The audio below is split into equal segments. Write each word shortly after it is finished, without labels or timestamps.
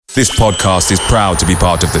This podcast is proud to be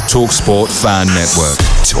part of the TalkSport Fan Network.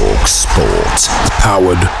 TalkSport.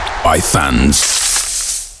 Powered by fans.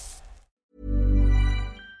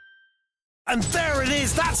 And there it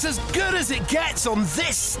is, that's as good as it gets on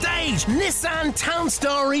this stage. Nissan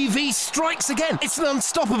Townstar EV strikes again. It's an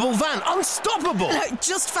unstoppable van, unstoppable.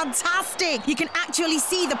 Just fantastic. You can actually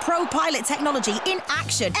see the ProPilot technology in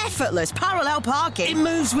action. Effortless parallel parking. It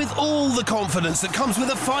moves with all the confidence that comes with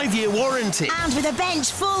a 5-year warranty. And with a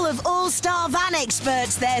bench full of all-star van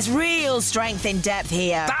experts, there's real strength in depth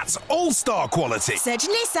here. That's all-star quality. Search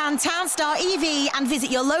Nissan Townstar EV and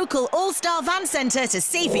visit your local all-star van centre to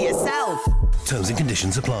see for yourself. Terms and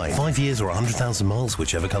conditions apply. 5 years or 100,000 miles,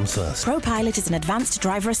 whichever comes first. ProPilot is an advanced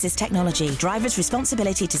driver assist technology. Driver's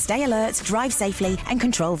responsibility to stay alert, drive safely, and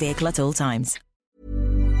control vehicle at all times.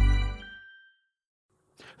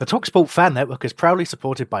 The TalkSport Fan Network is proudly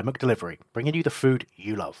supported by McDelivery, bringing you the food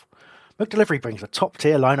you love. McDelivery brings a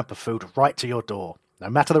top-tier lineup of food right to your door. No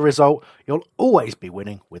matter the result, you'll always be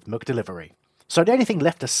winning with McDelivery. So the only thing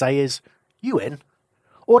left to say is, you in?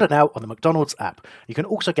 Order now on the McDonald's app. You can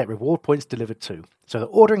also get reward points delivered too, so that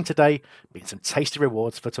ordering today means some tasty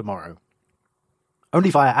rewards for tomorrow.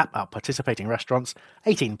 Only via app at participating restaurants,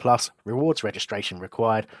 18 plus, rewards registration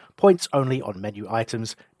required, points only on menu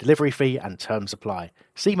items, delivery fee and terms apply.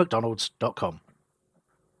 See mcdonalds.com.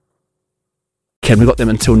 Ken, we've got them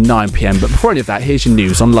until 9pm, but before any of that, here's your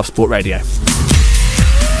news on Love Sport Radio.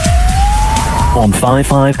 On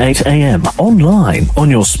 558am, online, on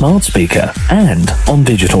your smart speaker, and on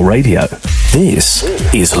digital radio. This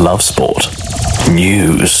is Love Sport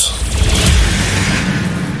News.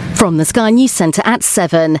 From the Sky News Centre at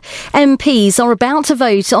 7, MPs are about to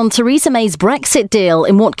vote on Theresa May's Brexit deal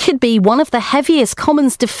in what could be one of the heaviest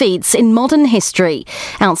Commons defeats in modern history.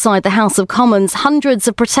 Outside the House of Commons, hundreds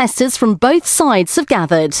of protesters from both sides have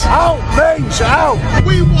gathered. Out, Mays, out!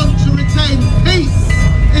 We want to retain peace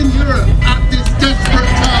in Europe at this desperate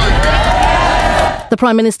time. The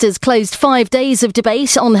Prime Minister's closed 5 days of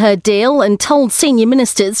debate on her deal and told senior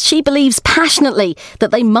ministers she believes passionately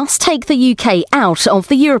that they must take the UK out of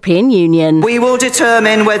the European Union. We will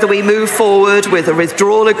determine whether we move forward with a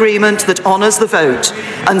withdrawal agreement that honours the vote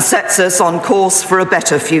and sets us on course for a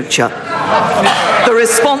better future. The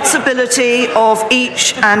responsibility of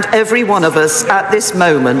each and every one of us at this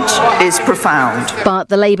moment is profound. But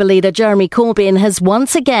the Labour leader Jeremy Corbyn has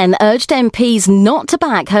once again urged MPs not to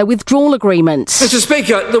back her withdrawal agreement. Mr.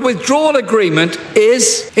 Speaker, the withdrawal agreement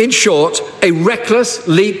is, in short, a reckless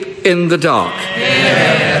leap in the dark.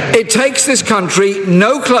 It takes this country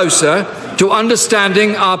no closer to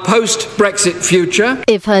understanding our post-Brexit future.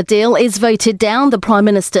 If her deal is voted down, the Prime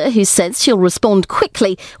Minister, who says she'll respond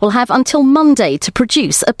quickly, will have until Monday to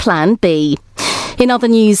produce a Plan B. In other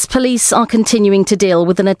news, police are continuing to deal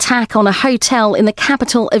with an attack on a hotel in the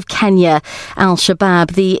capital of Kenya.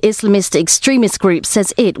 Al-Shabaab, the Islamist extremist group,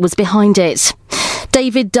 says it was behind it.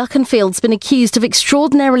 David Duckenfield's been accused of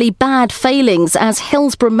extraordinarily bad failings as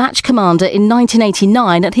Hillsborough match commander in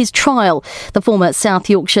 1989 at his trial. The former South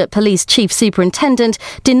Yorkshire Police Chief Superintendent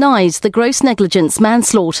denies the gross negligence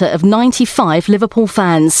manslaughter of 95 Liverpool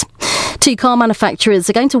fans. Two car manufacturers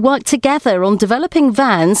are going to work together on developing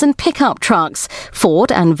vans and pickup trucks.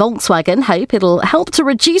 Ford and Volkswagen hope it'll help to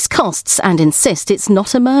reduce costs and insist it's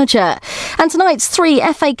not a merger. And tonight's 3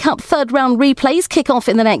 FA Cup third-round replays kick off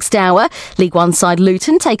in the next hour. League One side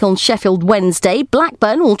Luton take on Sheffield Wednesday.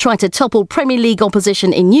 Blackburn will try to topple Premier League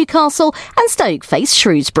opposition in Newcastle, and Stoke face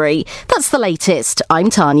Shrewsbury. That's the latest.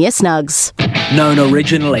 I'm Tanya Snuggs. Known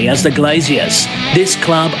originally as the Glaziers, this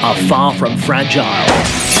club are far from fragile.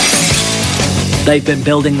 They've been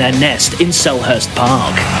building their nest in Selhurst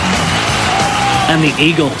Park. And the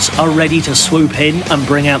Eagles are ready to swoop in and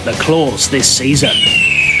bring out the claws this season.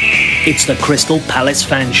 It's the Crystal Palace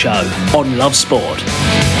Fan Show on Love Sport.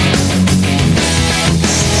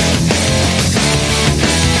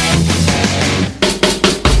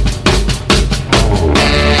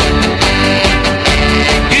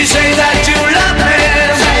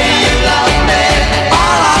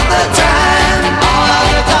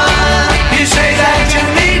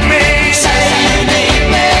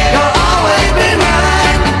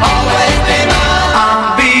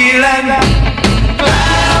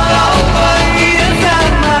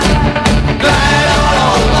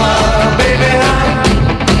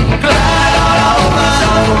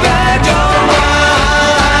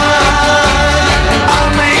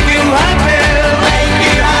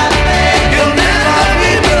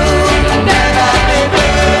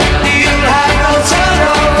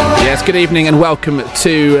 Yes, good evening and welcome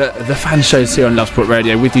to the fan shows here on Love Sport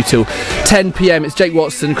Radio with you till 10 p.m. It's Jake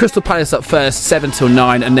Watson, Crystal Palace up first, 7 till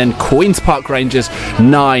 9, and then Queen's Park Rangers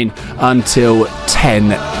 9 until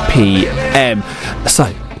 10 p.m.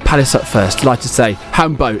 So, Palace up first. I'd like to say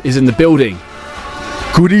Hambo is in the building.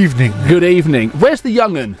 Good evening. Good evening. Where's the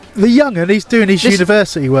young'un? The young'un, he's doing his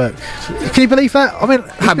university work. Can you believe that? I mean,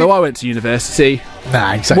 Hambo, I went to university.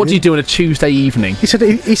 Nah, exactly. What do you do on a Tuesday evening? He said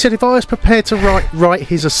if I was prepared to write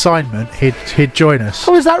his assignment, he'd join us.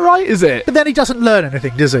 Oh, is that right? Is it? But then he doesn't learn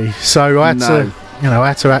anything, does he? So I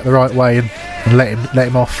had to act the right way and let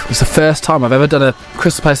him off. It's the first time I've ever done a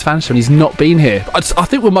Crystal Palace fan show and he's not been here. I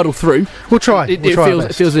think we'll muddle through. We'll try.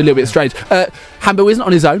 It feels a little bit strange. Hambo isn't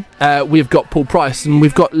on his own. We've got Paul Price and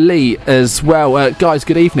we've got Lee as well. Guys,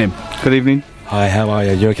 good evening. Good evening. Hi, how are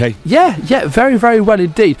you? You okay? Yeah, very, very well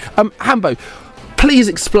indeed. Hambo, please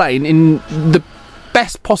explain in the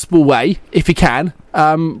best possible way, if you can,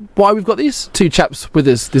 why we've got these two chaps with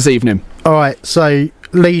us this evening. All right, so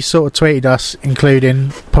Lee sort of tweeted us,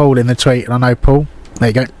 including Paul in the tweet, and I know Paul. There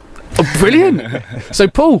you go. Oh, brilliant. So,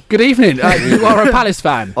 Paul, good evening. You are a Palace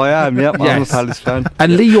fan. I am, yep. Yes. I'm a Palace fan.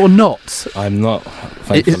 And Lee, you're not. I'm not,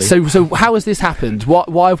 thankfully. So how has this happened?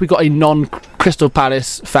 Why have we got a non-Crystal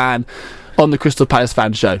Palace fan on the Crystal Palace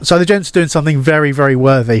fan show? So the gent's doing something very, very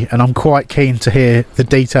worthy, and I'm quite keen to hear the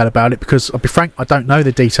detail about it, because I'll be frank, I don't know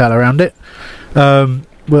the detail around it.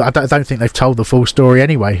 Well, I don't think they've told the full story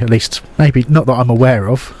anyway, at least maybe not that I'm aware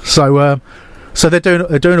of. So they're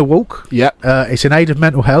doing a walk. Yep. It's in aid of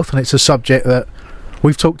mental health, and it's a subject that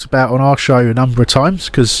we've talked about on our show a number of times,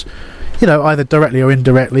 because either directly or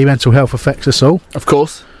indirectly mental health affects us all. Of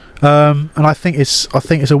course. And I think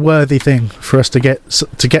it's a worthy thing for us to get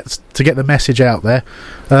the message out there,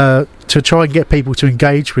 to try and get people to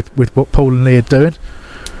engage with what Paul and Lee are doing.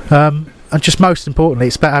 And just most importantly,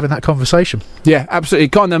 it's about having that conversation. Yeah, absolutely.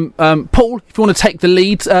 Go on then, Paul. If you want to take the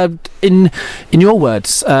lead, in your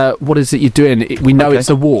words, what is it you're doing? We know it's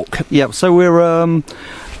a walk. Yeah. So we're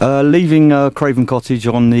leaving Craven Cottage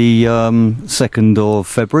on the 2nd of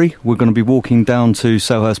February. We're going to be walking down to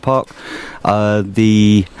Selhurst Park.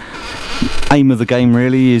 The aim of the game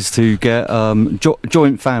really is to get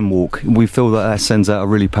joint fan walk. We feel that sends out a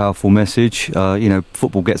really powerful message.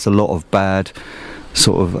 Football gets a lot of bad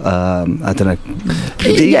sort of I don't know.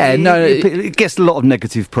 It gets a lot of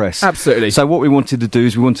negative press. Absolutely. So what we wanted to do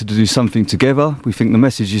is we wanted to do something together. We think the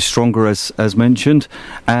message is stronger, as mentioned,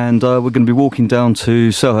 and we're going to be walking down to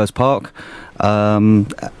Selhurst Park,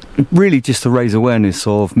 really just to raise awareness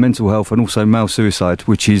of mental health and also male suicide,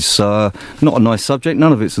 which is not a nice subject.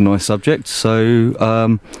 None of it's a nice subject.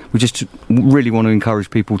 So we just really want to encourage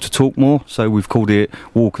people to talk more. So we've called it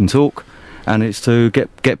Walk and Talk. And it's to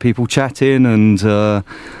get people chatting and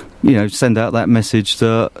send out that message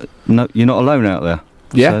that you're not alone out there.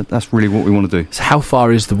 Yeah, so that's really what we want to do. So how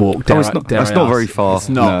far is the walk? It's not very far. It's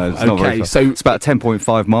not. No, it's not very far. So it's about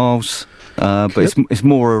 10.5 miles, but it's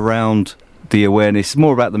more around the awareness. It's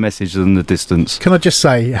more about the message than the distance. Can I just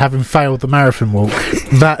say, having failed the marathon walk,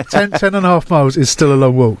 that 10.5 miles is still a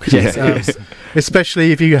long walk. Yeah.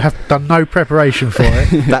 Especially if you have done no preparation for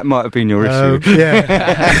it. That might have been your issue.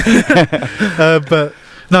 Yeah. But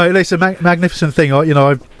no, it's a magnificent thing.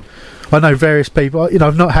 I know various people.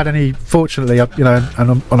 I've not had any. Fortunately,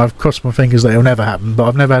 and I've crossed my fingers that it'll never happen. But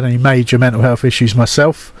I've never had any major mental health issues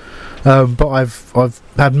myself. But I've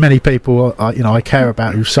had many people I care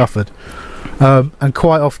about who've suffered, and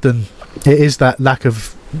quite often it is that lack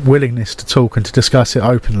of willingness to talk and to discuss it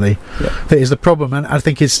openly that is the problem. And I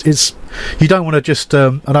think it's you don't want to just. I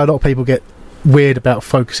know a lot of people get weird about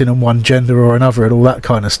focusing on one gender or another and all that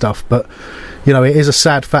kind of stuff, but it is a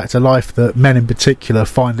sad fact of life that men in particular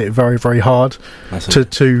find it very, very hard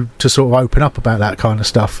to sort of open up about that kind of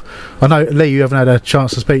stuff. I know, Lee, you haven't had a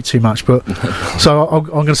chance to speak too much, but so I'm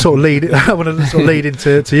going to sort of lead it. I want to sort of lead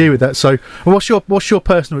into you with that. So what's your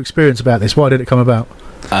personal experience about this? Why did it come about?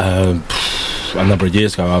 A number of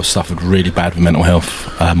years ago I suffered really bad with mental health.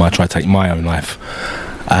 I tried to take my own life.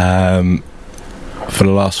 For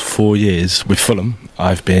the last 4 years with Fulham,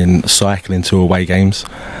 I've been cycling to away games,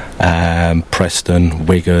 Preston,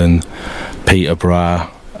 Wigan, Peterborough,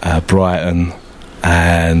 Brighton,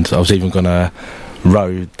 and I was even going to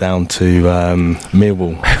row down to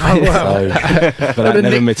Millwall. Oh, wow. But that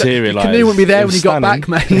never materialised. You wouldn't be there when you got back,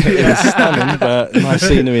 mate. It was stunning, but nice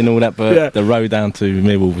scenery and all that, but the row down to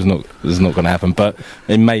Millwall was not going to happen. But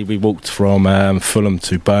in May we walked from Fulham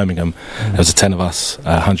to Birmingham. There was 10 of us,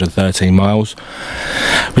 113 miles.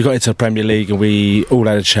 We got into the Premier League and we all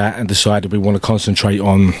had a chat and decided we want to concentrate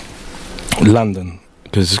on London,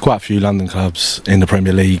 because there's quite a few London clubs in the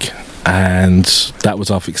Premier League. and that was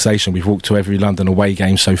our fixation. We've walked to every London away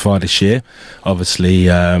game so far this year. Obviously,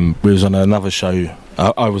 we was on another show.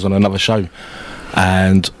 I was on another show,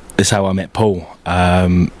 and it's how I met Paul.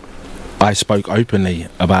 I spoke openly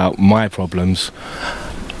about my problems.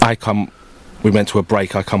 We went to a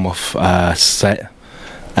break. I come off set,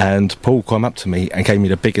 and Paul came up to me and gave me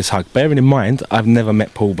the biggest hug. Bearing in mind, I've never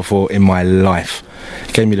met Paul before in my life.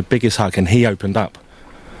 He gave me the biggest hug, and he opened up.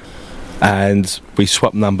 And we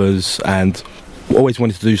swapped numbers, and always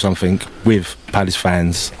wanted to do something with Palace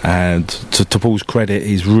fans. And to Paul's credit,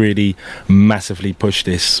 he's really massively pushed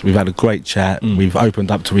this. We've had a great chat. We've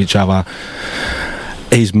opened up to each other.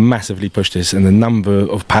 He's massively pushed this, and the number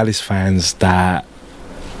of Palace fans that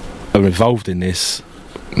are involved in this,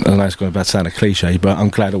 I know it's going to sound a cliche, but I'm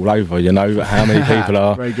glad all over, you know, how many people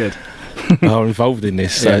are very good. are involved in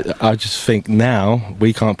this. So I just think now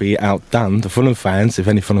we can't be outdone. The Fulham fans, if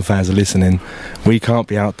any Fulham fans are listening, we can't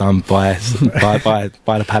be outdone by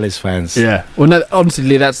the Palace fans. Yeah. Well, no, honestly,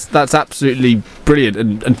 Lee, that's absolutely brilliant,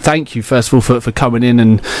 and thank you first of all for coming in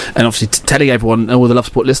and obviously telling everyone, all the Love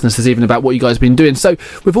Sport listeners, this evening about what you guys have been doing. So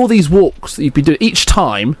with all these walks that you've been doing each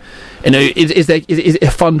time, you know, is it a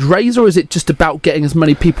fundraiser, or is it just about getting as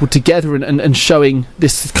many people together and showing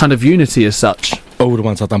this kind of unity as such? All the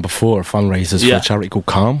ones I've done before are fundraisers for a charity called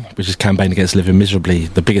Calm, which is Campaign Against Living Miserably.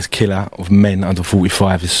 The biggest killer of men under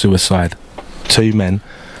 45 is suicide. 2 men.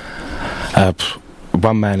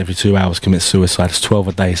 1 man every 2 hours commits suicide. It's 12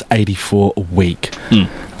 a day. It's 84 a week.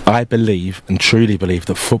 I believe and truly believe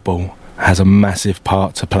that football has a massive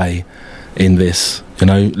part to play in this. You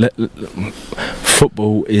know,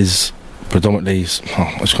 football is predominantly...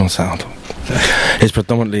 what's going to sound? It's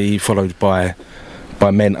predominantly followed by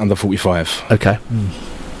men under 45. Okay.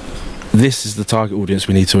 This is the target audience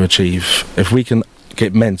we need to achieve. If we can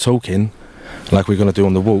get men talking like we're going to do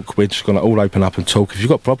on the walk, we're just going to all open up and talk. If you've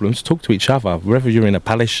got problems, talk to each other. Whether you're in a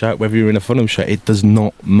Palace shirt, whether you're in a Fulham shirt, it does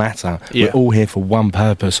not matter. We're all here for one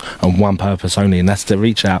purpose and one purpose only, and that's to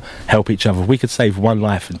reach out, help each other. If we could save one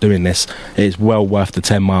life in doing this, it's well worth the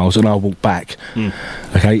 10 miles, and I'll walk back.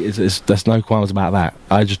 Okay, there's no qualms about that.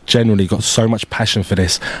 I just generally got so much passion for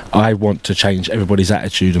this. I want to change everybody's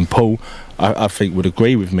attitude, and Paul, I think, would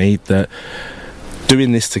agree with me that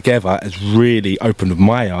doing this together has really opened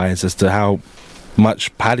my eyes as to how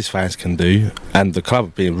much Palace fans can do, and the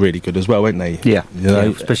club being really good as well, aren't they? Yeah, you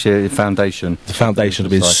know, especially the foundation. The foundation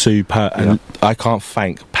has been superb, and I can't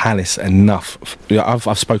thank Palace enough. You know,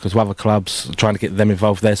 I've spoken to other clubs trying to get them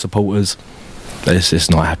involved, their supporters. It's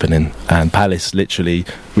just not happening. And Palace, literally,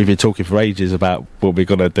 we've been talking for ages about what we're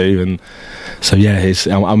gonna do, and so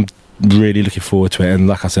I'm really looking forward to it, and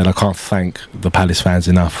like I said, I can't thank the Palace fans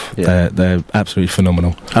enough. They're absolutely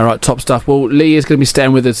phenomenal. Alright, top stuff. Well, Lee is going to be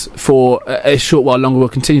staying with us for a short while longer. We'll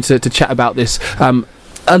continue to chat about this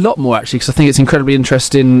a lot more, actually, because I think it's incredibly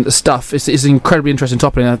interesting stuff. It's an incredibly interesting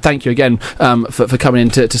topic, and thank you again for coming in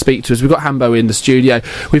to speak to us. We've got Hambo in the studio,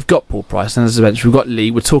 we've got Paul Price, and as I mentioned, we've got Lee.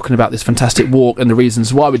 We're talking about this fantastic walk and the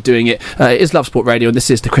reasons why we're doing it. It is Love Sport Radio, and this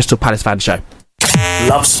is the Crystal Palace Fan Show.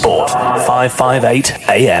 Love Sport, 558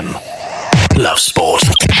 AM. Love Sport.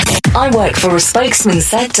 I work for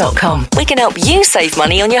aspokesmansaid.com. We can help you save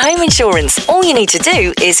money on your home insurance. All you need to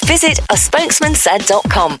do is visit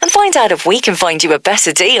aspokesmansaid.com and find out if we can find you a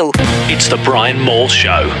better deal. It's the Brian Moore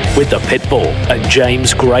Show with the Pitbull and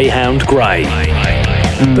James Greyhound Gray.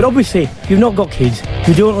 But obviously, if you've not got kids,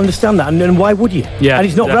 you don't understand that, and then why would you? Yeah, and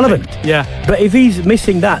it's not relevant. Yeah. But if he's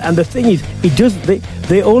missing that, and the thing is,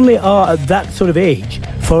 they only are at that sort of age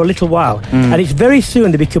for a little while, and it's very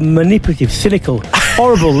soon they become manipulative, cynical,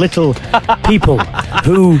 horrible little people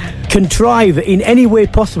who contrive in any way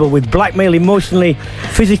possible with blackmail, emotionally,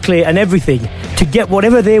 physically, and everything to get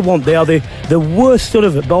whatever they want. They are the worst sort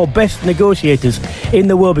of, or best negotiators in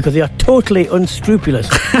the world, because they are totally unscrupulous.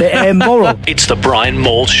 They're immoral. It's the Brian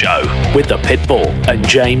Moore Show with the Pitbull and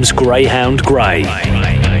James Greyhound Gray.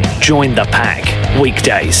 Join the pack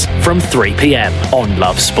weekdays from 3 p.m. on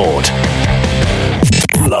Love Sport.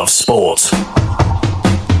 Love Sport.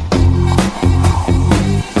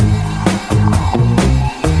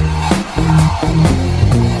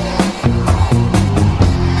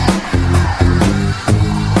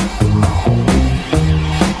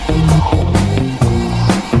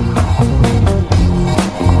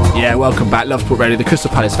 Welcome back, Love Sport Radio, the Crystal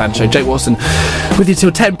Palace Fan Show. Jake Watson with you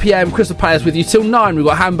till 10 p.m, Crystal Palace with you till 9. We've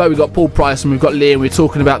got Hambo, we've got Paul Price, and we've got Lee, and we're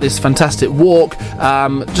talking about this fantastic walk.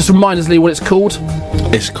 Just remind us, Lee, what it's called.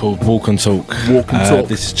 It's called Walk and Talk. Walk and Talk.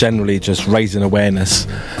 This is generally just raising awareness.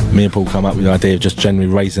 Me and Paul come up with the idea of just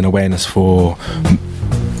generally raising awareness for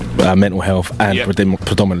mental health and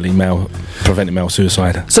predominantly preventing male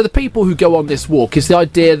suicide. So the people who go on this walk, is the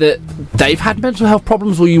idea that they've had mental health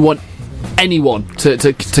problems, or you want anyone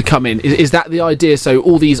to come in? Is that the idea? So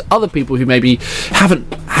all these other people who maybe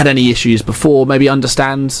haven't had any issues before maybe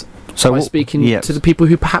understand by speaking to the people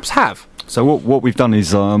who perhaps have. So what we've done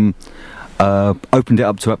is opened it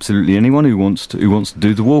up to absolutely anyone who wants to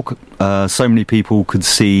do the walk. So many people could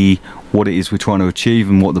see what it is we're trying to achieve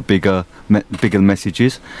and what the bigger message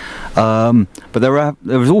is. But there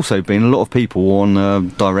has also been a lot of people on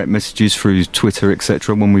direct messages through Twitter,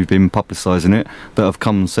 etc., when we've been publicising it, that have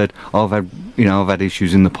come and said, I've had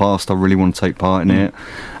issues in the past, I really want to take part in it.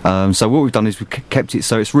 So what we've done is we've kept it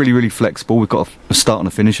so it's really, really flexible. We've got a start and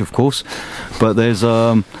a finish, of course, but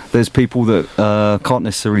there's people that can't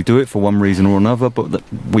necessarily do it for one reason or another, but that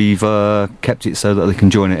we've kept it so that they can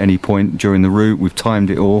join at any point during the route. We've timed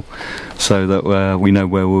it all so that we know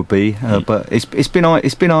where we'll be. But it's been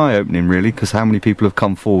eye-opening, really, because how many people have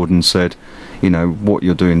come forward and said, what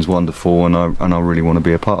you're doing is wonderful, and I really want to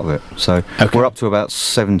be a part of it. So we're up to about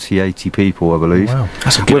 70-80 people, I believe. Wow.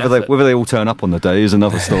 That's a good effort. Whether they all turn up on the day is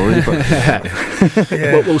another story. But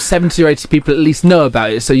well, 70 or 80 people at least know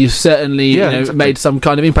about it, so you've certainly made some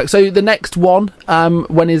kind of impact. So the next one,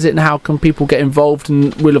 when is it and how can people get involved?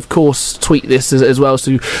 And we'll of course tweet this as well,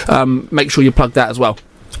 so make sure you plug that as well.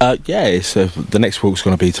 The next walk's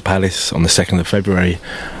going to be to Palace on the 2nd of February.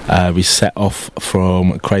 We set off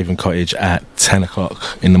from Craven Cottage at 10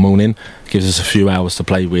 o'clock in the morning. Gives us a few hours to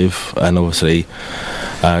play with, and obviously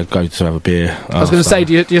go to have a beer. I was going to say,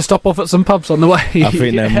 do you stop off at some pubs on the way? I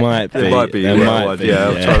think there might be. I'm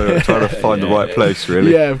trying to find the right place,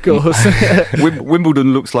 really. Yeah, of course.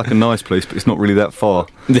 Wimbledon looks like a nice place, but it's not really that far.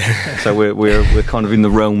 So we're kind of in the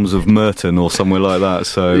realms of Merton or somewhere like that.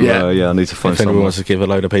 So I need to find. If anyone wants to give a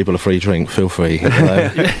load of people a free drink, feel free.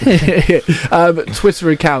 Twitter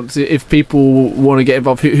accounts, if people want to get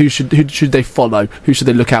involved, who should they follow? Who should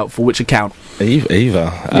they look out for? Which account?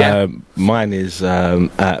 Either. Mine is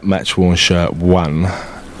at Matchworn Shirt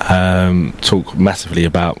 1. Talk massively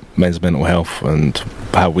about men's mental health and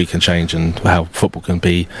how we can change and how football can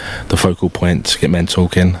be the focal point to get men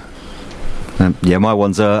talking. My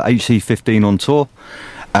one's HC15 on tour.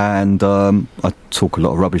 And I talk a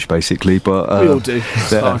lot of rubbish, basically, but we all do.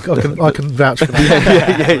 I can vouch for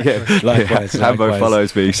that. Likewise. Hambo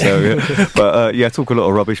follows me, so but talk a lot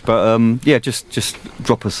of rubbish, but just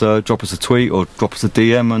drop us a tweet or drop us a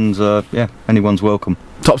DM, and anyone's welcome.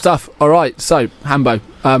 Top stuff. All right, so Hambo.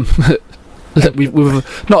 We've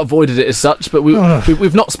not avoided it as such, but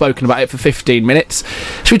we've not spoken about it for 15 minutes.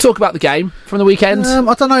 Should we talk about the game from the weekend?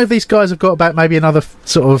 I don't know if these guys have got about maybe another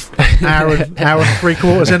sort of hour and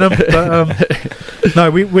 3/4 in them, but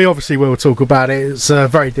no, we obviously will talk about it. It's a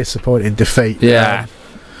very disappointing defeat. Yeah.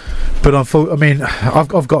 But I've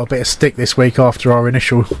got a bit of stick this week after our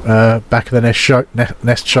initial Back of the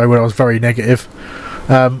Nest show where I was very negative.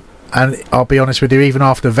 And I'll be honest with you, even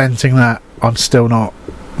after venting that, I'm still not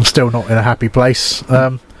in a happy place.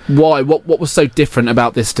 Why? What was so different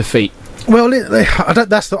about this defeat? Well,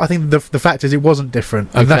 I think the fact is it wasn't different,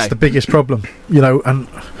 and that's the biggest problem. And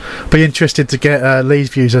be interested to get Lee's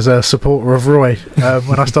views as a supporter of Roy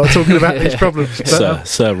when I start talking about these problems. But,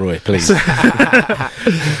 Sir Roy, please.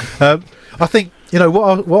 I think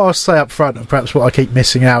what I'll say up front, and perhaps what I keep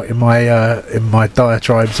missing out in my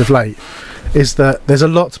diatribes of late, is that there's a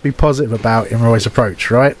lot to be positive about in Roy's approach.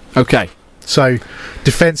 Right? Okay. So,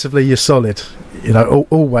 defensively, you're solid,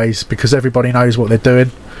 always, because everybody knows what they're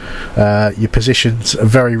doing. Your positions are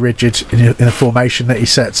very rigid in a formation that he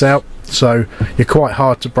sets out, so you're quite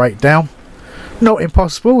hard to break down. Not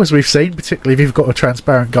impossible, as we've seen, particularly if you've got a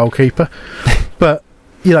transparent goalkeeper. But,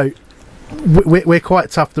 we're quite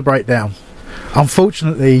tough to break down.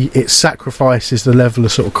 Unfortunately, it sacrifices the level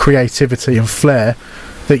of sort of creativity and flair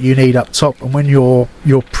that you need up top, and when your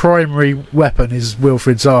primary weapon is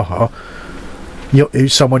Wilfried Zaha,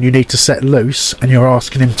 who's someone you need to set loose, and you're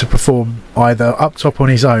asking him to perform either up top on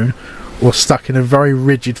his own or stuck in a very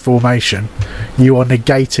rigid formation, you are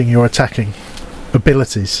negating your attacking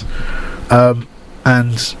abilities.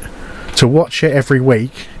 And to watch it every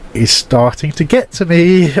week is starting to get to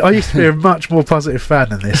me. I used to be a much more positive fan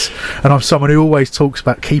than this, and I'm someone who always talks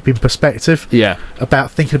about keeping perspective,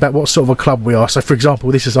 about thinking about what sort of a club we are. So for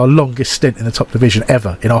example, this is our longest stint in the top division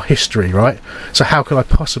ever in our history, right? So how can I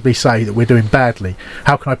possibly say that we're doing badly?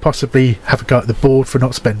 How can I possibly have a go at the board for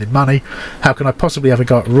not spending money? How can I possibly have a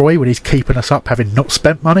go at Roy when he's keeping us up having not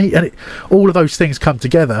spent money? And all of those things come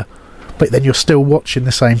together, but then you're still watching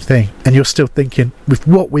the same thing, and you're still thinking, with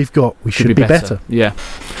what we've got, we should be better. Yeah.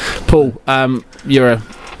 Paul, you're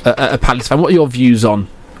a Palace fan. What are your views on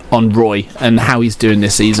on Roy and how he's doing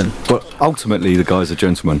this season? Well, ultimately, the guy's a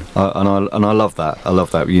gentleman, and I love that. I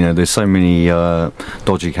love that. You know, there's so many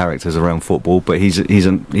dodgy characters around football, but he's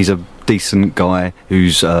a decent guy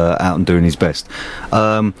who's out and doing his best.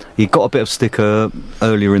 He got a bit of sticker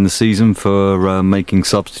earlier in the season for making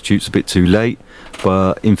substitutes a bit too late,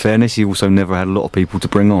 but in fairness, he also never had a lot of people to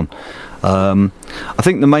bring on. I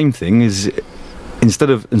think the main thing is,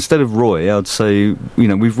 instead of Roy, I'd say, you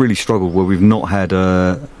know, we've really struggled where we've not had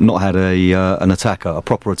an attacker, a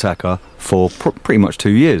proper attacker, for pretty much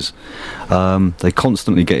 2 years. They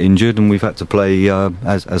constantly get injured, and we've had to play,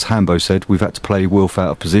 as Hambo said, we've had to play Wilf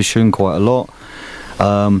out of position quite a lot.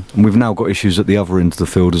 And we've now got issues at the other end of the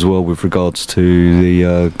field as well with regards to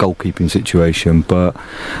the goalkeeping situation. But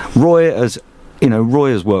Roy has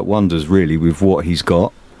worked wonders really with what he's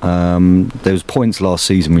got. There was points last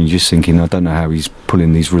season when you're just thinking, I don't know how he's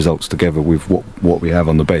pulling these results together with what we have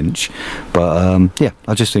on the bench. But I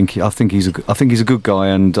think he's a good guy,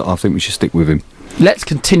 and I think we should stick with him. Let's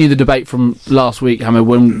continue the debate from last week, Hammer,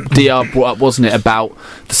 when DR brought up, wasn't it, about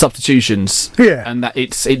the substitutions? Yeah. And that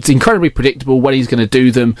it's incredibly predictable when he's going to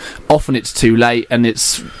do them. Often it's too late, and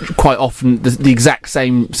it's quite often the exact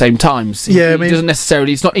same times. Yeah, he doesn't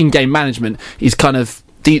necessarily. It's not in-game management. He's kind of.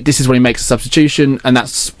 This is when he makes a substitution, and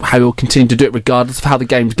that's how he'll continue to do it regardless of how the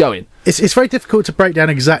game's going. It's very difficult to break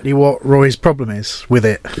down exactly what Roy's problem is with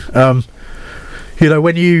it. You know,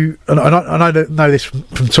 when you and I don't know this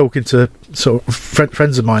from talking to sort of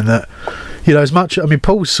friends of mine, that, you know, as much, I mean,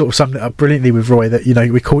 Paul's sort of summed it up brilliantly with Roy, that, you know,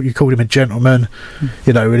 you called him a gentleman,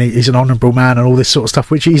 you know, and he's an honourable man and all this sort of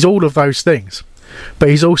stuff, which he's all of those things, but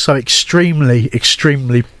he's also extremely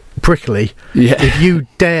prickly. Yeah. If you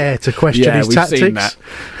dare to question his tactics,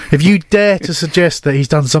 if you dare to suggest that he's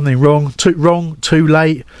done something wrong, too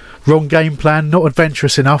late, wrong game plan, not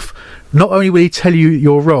adventurous enough, not only will he tell you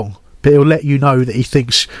you're wrong, but he'll let you know that he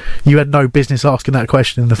thinks you had no business asking that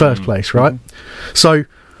question in the first place, right? So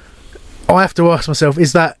I have to ask myself,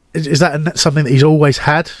 is that something that he's always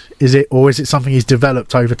had? Is it something he's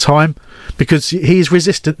developed over time? Because he's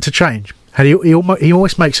resistant to change, and he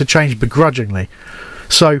always makes a change begrudgingly.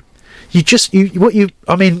 So I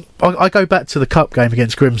go back to the cup game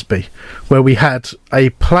against Grimsby, where we had a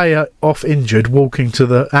player off injured walking to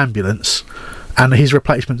the ambulance, and his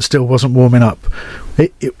replacement still wasn't warming up.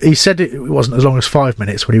 He said it wasn't as long as 5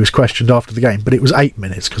 minutes when he was questioned after the game, but it was 8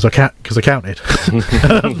 minutes because I counted.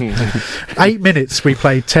 8 minutes we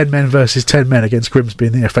played 10 men versus 10 men against Grimsby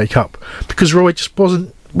in the FA Cup, because Roy just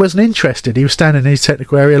wasn't interested. He was standing in his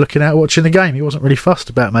technical area looking out, watching the game. He wasn't really fussed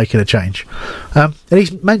about making a change. And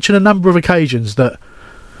he's mentioned a number of occasions that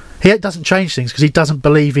he doesn't change things because he doesn't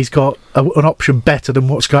believe he's got an option better than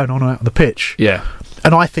what's going on out on the pitch. Yeah.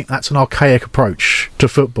 And I think that's an archaic approach to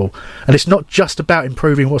football. And it's not just about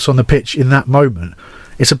improving what's on the pitch in that moment.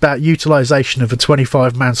 It's about utilisation of a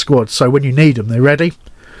 25-man squad, so when you need them, they're ready.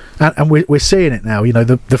 And we're seeing it now. You know,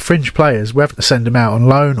 the fringe players, we're having to send them out on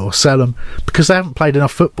loan or sell them because they haven't played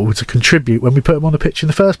enough football to contribute when we put them on the pitch in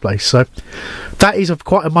the first place. So that is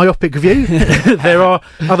quite a myopic view. There are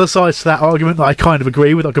other sides to that argument that I kind of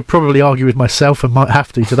agree with. I could probably argue with myself and might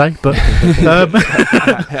have to today, but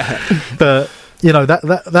but you know,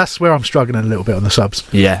 that's where I'm struggling a little bit on the subs.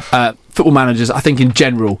 Yeah. Football managers, I think in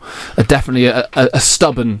general, are definitely a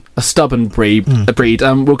stubborn breed.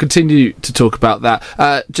 We'll continue to talk about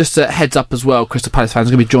that. Just a heads up as well, Crystal Palace fans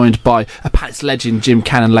are going to be joined by a Palace legend, Jim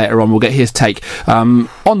Cannon, later on. We'll get his take on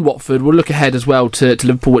Watford. We'll look ahead as well to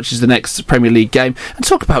Liverpool, which is the next Premier League game, and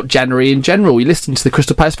talk about January in general. You're listening to the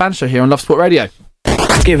Crystal Palace Fan Show here on Love Sport Radio.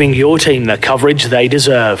 Giving your team the coverage they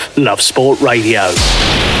deserve. Love Sport Radio.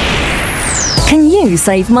 Can you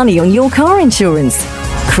save money on your car insurance?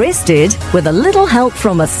 Chris did, with a little help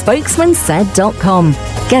from a spokesmansaid.com.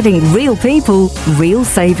 Getting real people, real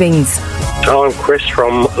savings. I'm Chris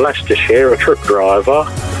from Leicestershire, a truck driver.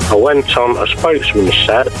 I went on a Spokesman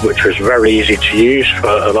Said, which was very easy to use for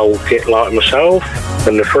an old git like myself,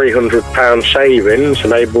 and the £300 savings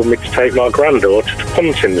enabled me to take my granddaughter to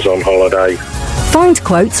Pontins on holiday. Find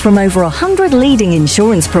quotes from over 100 leading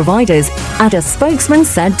insurance providers at a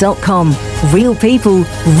spokesmansaid.com. Real people,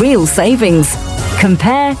 real savings.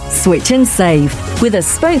 Compare, switch and save with a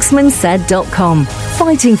spokesmansaid.com.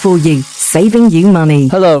 Fighting for you, saving you money.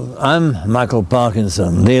 Hello, I'm Michael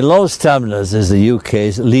Parkinson. The Lowe's Taverners is the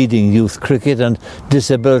UK's leading youth cricket and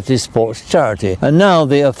disability sports charity, and now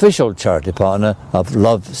the official charity partner of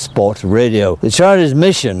Love Sport Radio. The charity's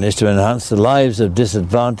mission is to enhance the lives of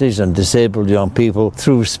disadvantaged and disabled young people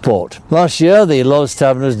through sport. Last year, the Lowe's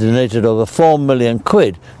Taverners donated over £4 million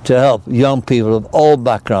to help young people of all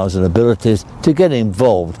backgrounds and abilities to get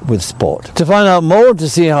involved with sport. To find out more, to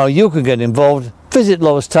see how you can get involved, Visit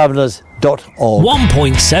lovestaverners.org.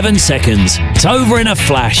 1.7 seconds. It's over in a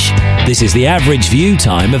flash. This is the average view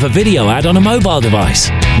time of a video ad on a mobile device.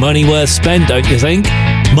 Money worth spent, don't you think?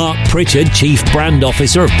 Mark Pritchard, Chief Brand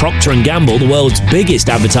Officer of Procter & Gamble, the world's biggest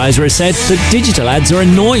advertiser, has said that digital ads are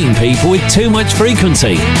annoying people with too much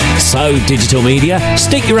frequency. So, digital media,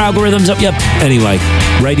 stick your algorithms up your... Anyway,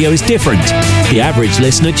 radio is different. The average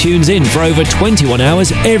listener tunes in for over 21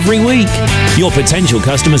 hours every week. Your potential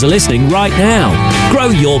customers are listening right now. Grow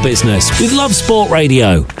your business with Love Sport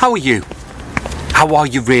Radio. How are you? How are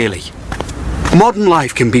you really? Modern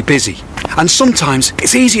life can be busy, and sometimes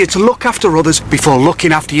it's easier to look after others before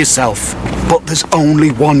looking after yourself. But there's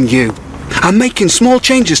only one you. And making small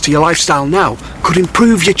changes to your lifestyle now could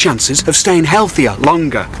improve your chances of staying healthier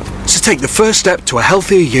longer. So take the first step to a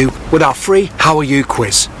healthier you with our free How Are You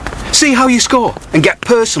quiz. See how you score and get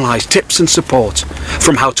personalised tips and support.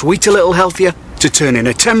 From how to eat a little healthier to turning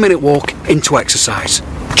a 10-minute walk into exercise.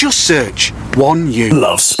 Just search One You.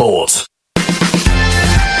 Love Sport.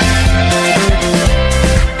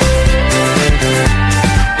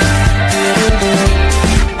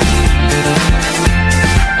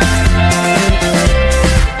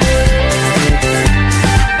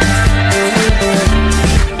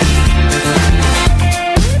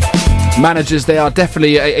 Managers, they are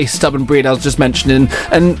definitely a stubborn breed, I was just mentioning,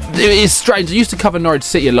 and it is strange. I used to cover Norwich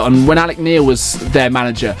City a lot, and when Alec Neil was their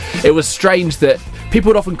manager, it was strange that people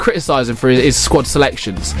would often criticise him for his squad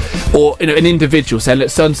selections, or an individual saying, look,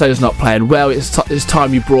 so-and-so's not playing well, it's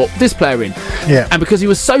time you brought this player in. Yeah. And because he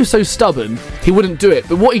was so stubborn, he wouldn't do it.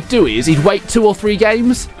 But what he'd do is he'd wait 2 or 3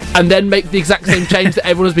 games and then make the exact same change that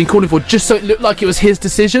everyone has been calling for, just so it looked like it was his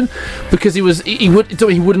decision, because he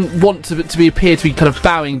wouldn't want to appear to be kind of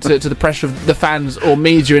bowing to the pressure of the fans or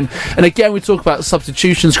media. And again, we talk about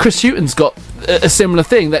substitutions. Chris Hughton's got a similar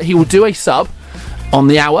thing, that he will do a sub on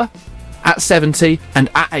the hour, at 70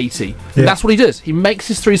 and at 80. Yeah. That's what he does. He makes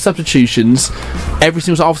his 3 substitutions every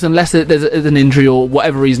single time, unless there's an injury or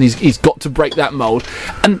whatever reason he's got to break that mould.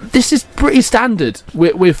 And this is pretty standard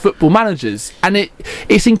with football managers. And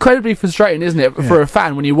it's incredibly frustrating, isn't it, for a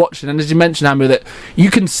fan when you're watching. And as you mentioned, Amber, that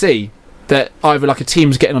you can see that either like a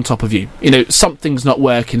team's getting on top of you, something's not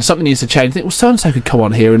working, something needs to change. You think, well, so-and-so could come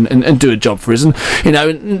on here and do a job for us. And,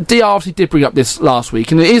 and DR obviously did bring up this last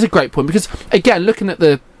week, and it is a great point, because, again, looking at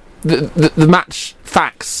the match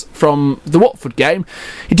facts from the Watford game,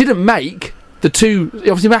 he didn't make the 2.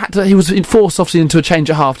 Obviously, he was forced obviously into a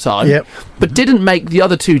change at half time, but didn't make the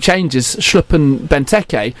other 2 changes, Schlupp and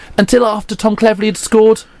Benteke, until after Tom Cleverley had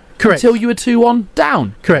scored. Correct. Until you were 2-1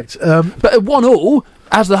 down. Correct. But at 1-1,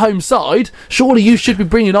 as the home side, surely you should be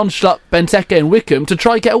bringing on Schlupp, Benteke, and Wickham to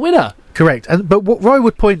try and get a winner. Correct. But what Roy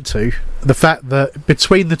would point to, the fact that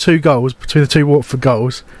between the 2 Watford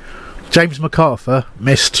goals, James MacArthur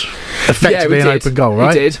missed effectively an open goal,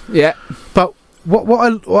 right? He did, yeah. But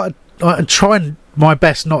what I try my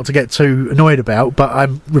best not to get too annoyed about, but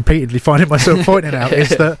I'm repeatedly finding myself pointing out, is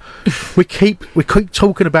that we keep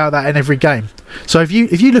talking about that in every game. So if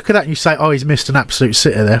you look at that and you say, oh, he's missed an absolute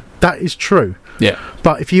sitter there, that is true. Yeah.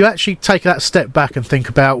 But if you actually take that step back and think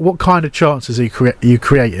about what kind of chances are you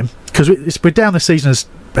creating, because we're down the season as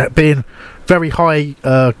being very high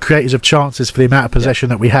creators of chances for the amount of possession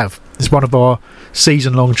that we have. It's one of our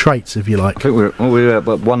season-long traits, if you like. I think we're at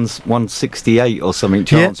 168 or something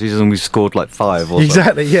chances, and we've scored like 5 or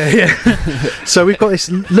exactly, yeah. So we've got this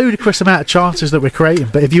ludicrous amount of chances that we're creating,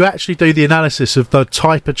 but if you actually do the analysis of the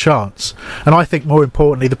type of chance, and I think more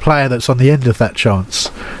importantly the player that's on the end of that chance,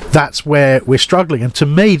 that's where we're struggling. And to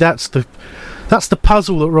me, that's the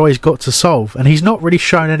puzzle that Roy's got to solve, and he's not really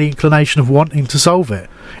shown any inclination of wanting to solve it.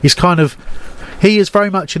 He is very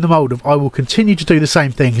much in the mould of, I will continue to do the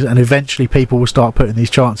same things, and eventually people will start putting these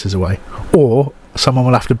chances away, or someone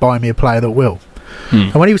will have to buy me a player that will.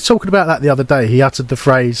 And when he was talking about that the other day, he uttered the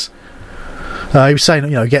phrase, he was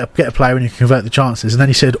saying, get a player and you can convert the chances, and then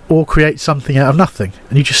he said, or create something out of nothing.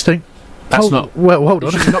 And you just think, hold on.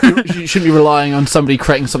 You shouldn't be relying on somebody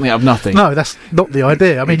creating something out of nothing. No, that's not the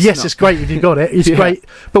idea. I mean, it's great if you've got it. It's great,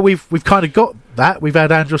 but we've kind of got that. We've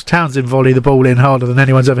had Andros Townsend volley the ball in harder than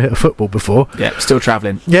anyone's ever hit a football before. Yeah, still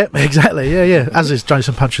travelling. Yeah, exactly. Yeah. As is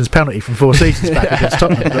Jason Puncheon's penalty from 4 seasons back against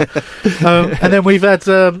Tottenham. And then we've had,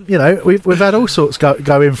 we've had all sorts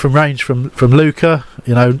go in from range from Luca.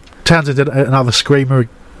 Townsend did another screamer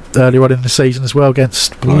earlier on in the season as well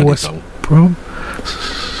against West Brom.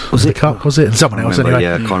 Was it? And someone else anyway.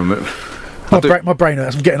 Yeah, I can't remember. My brain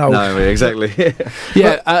hurts. I'm getting old. No, exactly.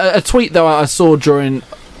 A tweet though I saw during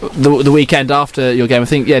the weekend after your game. I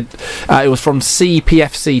think it was from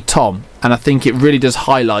CPFC Tom, and I think it really does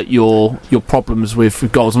highlight your problems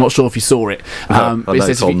with goals. I'm not sure if you saw it. I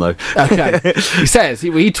know Tom, though. Okay. He says, he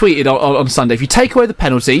tweeted on Sunday, if you take away the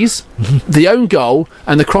penalties, the own goal,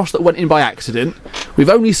 and the cross that went in by accident, we've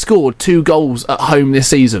only scored 2 goals at home this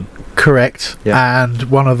season. Correct. Yeah. And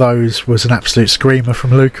one of those was an absolute screamer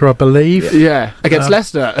from Luca, I believe. Yeah, against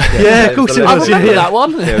Leicester. Yeah, of course it was. I remember that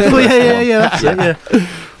one. Yeah, that's it, yeah.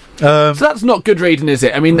 So that's not good reading, is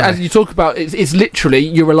it? I mean, as you talk about, it's literally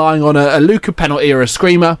you're relying on a Luca penalty or a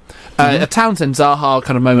screamer, a Townsend Zaha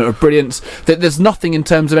kind of moment of brilliance. That there's nothing in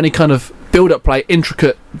terms of any kind of build-up play,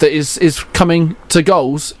 intricate, that is coming to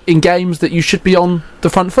goals in games that you should be on the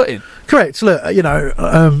front foot in. Correct. Look,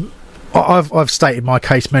 I've stated my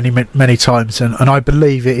case many times, and I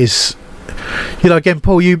believe it is. Again,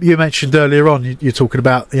 Paul, you mentioned earlier on, you're talking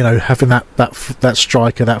about having that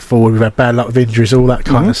striker, that forward. We've had bad luck with injuries, all that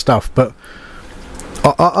kind of stuff. But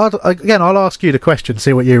I'll ask you the question,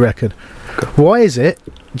 see what you reckon. Why is it,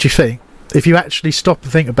 do you think, if you actually stop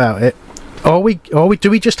and think about it, do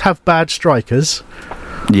we just have bad strikers?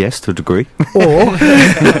 Yes, to a degree. Or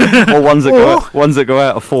ones that go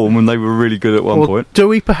out of form when they were really good at one point. Do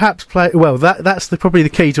we perhaps play? Well, that's probably the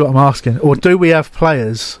key to what I'm asking. Or do we have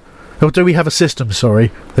players? Or do we have a system,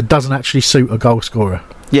 that doesn't actually suit a goal scorer?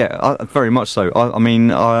 Yeah, very much so. I mean,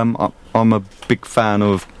 I'm a big fan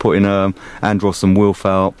of putting Andros and Wilf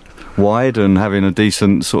out wide and having a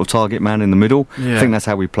decent sort of target man in the middle. Yeah. I think that's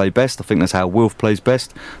how we play best. I think that's how Wilf plays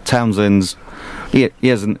best. Townsend's he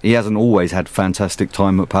hasn't always had fantastic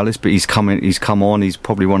time at Palace, but he's come on. He's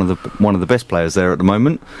probably one of the best players there at the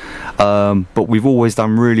moment. But we've always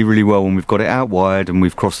done really, really well when we've got it out wide and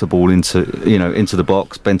we've crossed the ball into the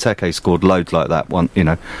box. Benteke scored loads like that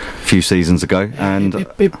a few seasons ago, and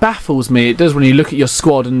it baffles me. It does when you look at your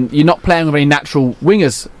squad and you're not playing with any natural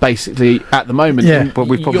wingers basically at the moment. Yeah, but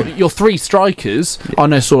your 3 strikers. I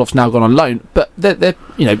know Sorloth's now gone on loan, but they're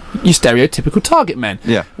your stereotypical target men.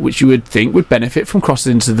 Yeah, which you would think would benefit from crosses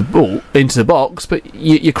into the box, but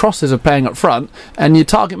your crosses are playing up front and your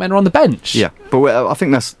target men are on the bench. Yeah, but I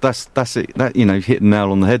think that's it. That hit the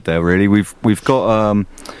nail on the head there. Really, we've got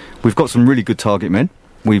some really good target men.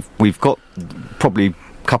 We've got probably a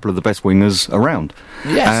couple of the best wingers around.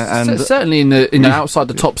 Yes, and certainly in the outside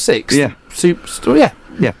the top 6. Yeah, yeah.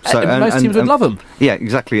 Yeah, so most teams would love them. Yeah,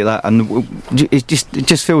 exactly that, and it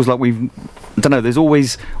just feels like we've. I don't know. There's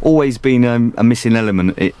always been a missing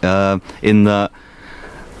element in that.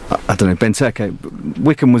 I don't know. Benteke,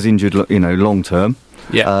 Wickham was injured, long term.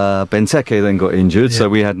 Yeah. Benteke then got injured, so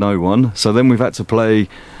we had no one. So then we've had to play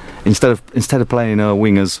instead of playing our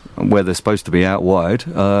wingers where they're supposed to be out wide.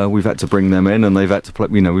 We've had to bring them in, and they've had to play.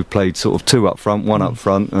 We've played sort of 2 up front, 1 up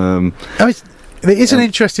front. It is an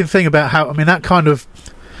interesting thing about how that kind of.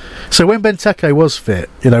 So when Benteke was fit,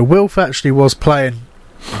 Wilf actually was playing.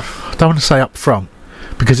 I don't want to say up front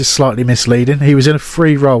because it's slightly misleading. He was in a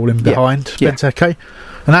free role in behind Benteke,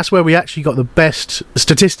 and that's where we actually got the best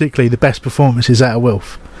performances out of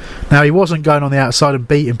Wilf. Now, he wasn't going on the outside and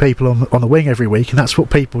beating people on the wing every week, and that's what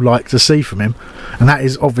people like to see from him, and that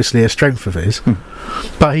is obviously a strength of his.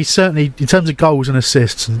 But he's certainly, in terms of goals and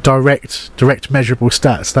assists and direct measurable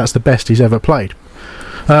stats, that's the best he's ever played.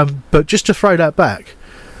 But just to throw that back,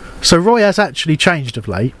 so Roy has actually changed of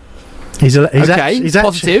late. He's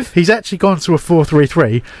positive. He's actually gone to a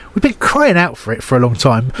 4-3-3. We've been crying out for it for a long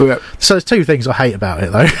time. So there's 2 things I hate about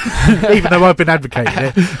it, though. Even though I've been advocating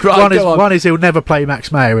it. One is he'll never play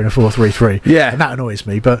Max Mayer in a 4-3-3. Yeah, and that annoys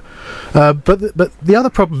me. But the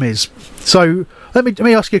other problem is. So let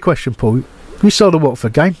me ask you a question, Paul. You saw the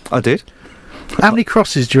Watford game. I did. How many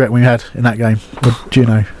crosses do you reckon we had in that game? Or do you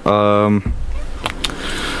know?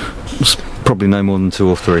 Probably no more than 2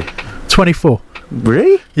 or 3. 24.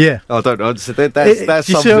 Really? Yeah. I don't know. That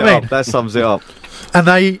sums it up. That sums it up.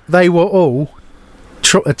 And they were all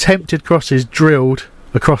attempted crosses drilled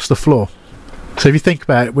across the floor. So if you think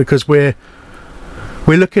about it, because we're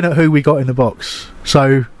looking at who we got in the box.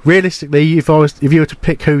 So realistically, if you were to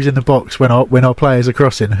pick who's in the box when our players are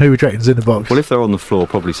crossing, who would you reckon's in the box? Well, if they're on the floor,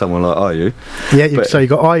 probably someone like Ayew. Yeah. So you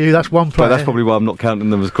got Ayew. That's one player. But that's probably why I'm not counting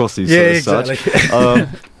them as crosses. Yeah, exactly. Such.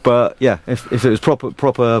 But yeah, if it was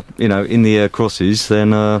proper, in the air crosses, then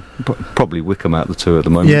probably Wickham out the 2 at the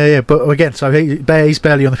moment. Yeah. But again, so he's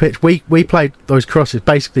barely on the pitch. We played those crosses.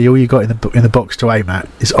 Basically, all you got in the box to aim at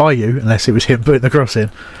is Ayew, unless it was him putting the cross in,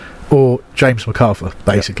 or James MacArthur.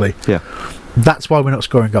 Basically, yeah. That's why we're not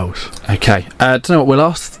scoring goals. Okay. Do you know what? We'll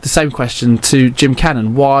ask the same question to Jim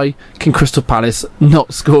Cannon. Why can Crystal Palace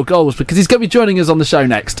not score goals? Because he's going to be joining us on the show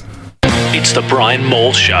next. It's the Brian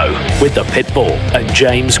Moore Show with the Pitbull and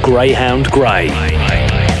James Greyhound Gray.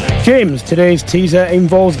 James, today's teaser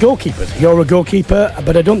involves goalkeepers. You're a goalkeeper,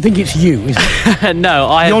 but I don't think it's you, is it?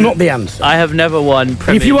 No, You're not the answer. I have never won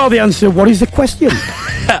Premier. If you are the answer, what is the question?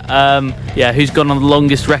 Who's gone on the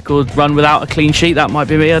longest record run without a clean sheet? That might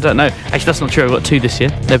be me, I don't know. Actually, that's not true, I've got 2 this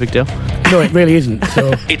year. No big deal. No, it really isn't.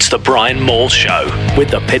 So. It's the Brian Moore Show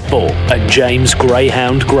with the Pitbull and James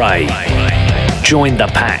Greyhound Gray. Join the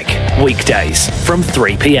pack weekdays from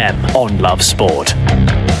 3 p.m. on Love Sport.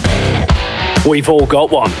 We've all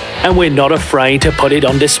got one, and we're not afraid to put it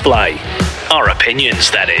on display. Our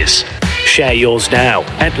opinions, that is. Share yours now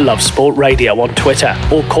at Love Sport Radio on Twitter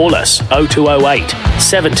or call us 0208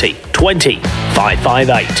 70 20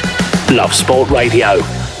 558. Love Sport Radio,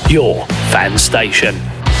 your fan station.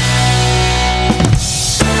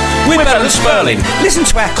 We're better than Sperling. Listen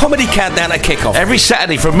to our comedy countdown at kick-off. Every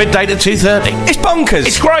Saturday from midday to 2:30. It's bonkers.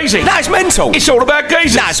 It's crazy. No, it's mental. It's all about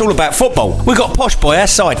geezers. No, it's all about football. We've got Posh Boy, our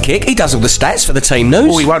sidekick. He does all the stats for the team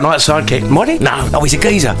news. Oh, he won't like sidekick. Might he? No. Oh, he's a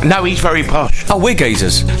geezer. No, he's very posh. Oh, we're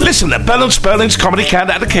geezers. Listen to Bell and Sperling's comedy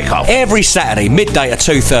countdown at kick-off. Every Saturday, midday to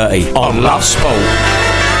 2:30 on Love Sport.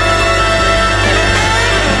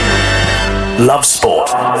 Love Sport,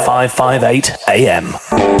 558 AM.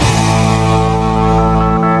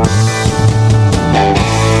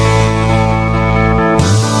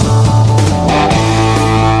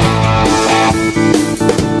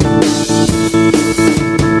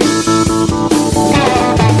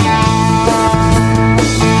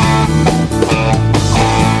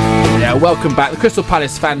 Welcome back. The Crystal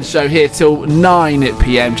Palace Fan Show here till 9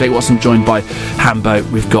 p.m. Jake Watson joined by Hambo.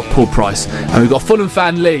 We've got Paul Price and we've got Fulham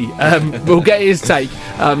fan Lee. We'll get his take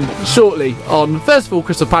shortly on, first of all,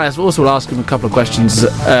 Crystal Palace. We'll also ask him a couple of questions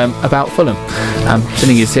about Fulham.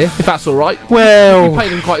 Sinning is here, if that's all right. Well, you play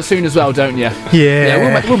them quite soon as well, don't you?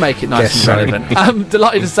 Yeah. We'll make it nice and relevant. I'm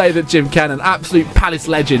delighted to say that Jim Cannon, absolute Palace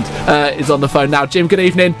legend, is on the phone now. Jim, good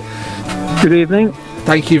evening. Good evening.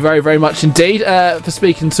 Thank you very, very much indeed for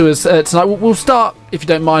speaking to us tonight. We'll start, if you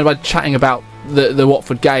don't mind, by chatting about the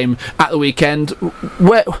Watford game at the weekend.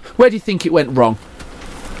 Where do you think it went wrong?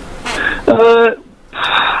 I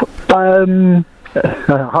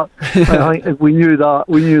think if we knew that,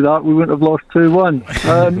 we wouldn't have lost 2-1.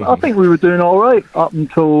 I think we were doing all right up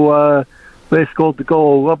until they scored the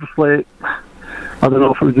goal. Obviously, I don't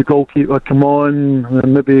know if it was the goalkeeper come on,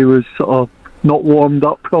 and maybe he was sort of not warmed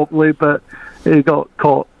up properly, but he got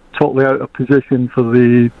caught totally out of position for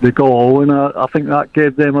the goal, and I think that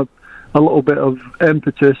gave them a little bit of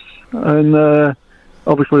impetus, and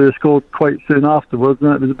obviously they scored quite soon afterwards,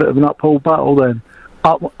 and it was a bit of an uphill battle then.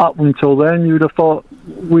 Up until then, you would have thought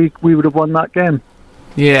we would have won that game.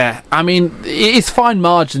 Yeah, I mean, it's fine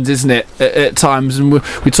margins, isn't it, at times? And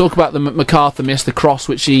we talk about the MacArthur miss, the cross,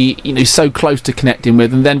 which he is so close to connecting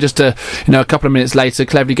with, and then just a couple of minutes later,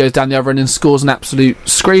 cleverly goes down the other end and scores an absolute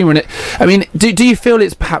screamer. And I mean, do you feel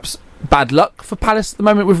it's perhaps bad luck for Palace at the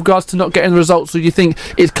moment with regards to not getting the results, or do you think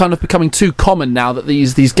it's kind of becoming too common now that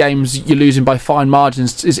these games you're losing by fine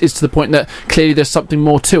margins is to the point that clearly there's something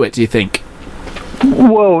more to it? Do you think?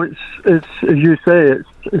 Well, it's as you say,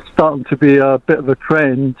 it's starting to be a bit of a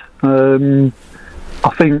trend. I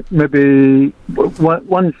think maybe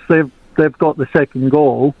once they've got the second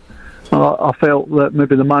goal, I felt that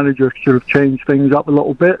maybe the manager should have changed things up a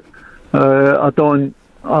little bit. I'm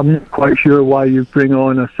not quite sure why you bring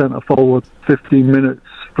on a centre forward 15 minutes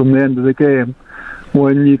from the end of the game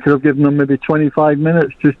when you could have given them maybe 25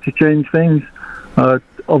 minutes just to change things.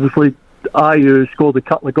 Obviously, Ayew scored a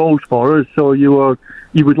couple of goals for us, so you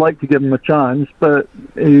would like to give him a chance, but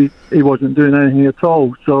he wasn't doing anything at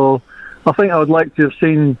all. So I think I would like to have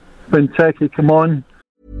seen Benteke come on.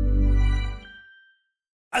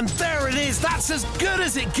 And there it is, that's as good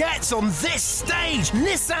as it gets on this stage.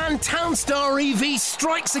 Nissan Townstar EV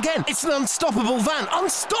strikes again. It's an unstoppable van,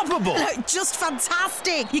 unstoppable. Just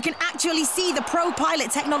fantastic. You can actually see the Pro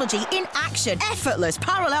Pilot technology in action. Effortless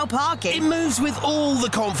parallel parking. It moves with all the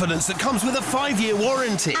confidence that comes with a 5-year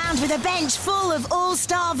warranty. And with a bench full of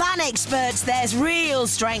all-star van experts, there's real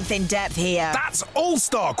strength in depth here. That's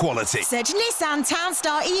all-star quality. Search Nissan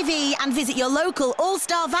Townstar EV and visit your local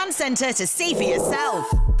all-star van centre to see for yourself.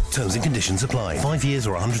 Terms and conditions apply. 5 years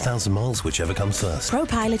or 100,000 miles, whichever comes first.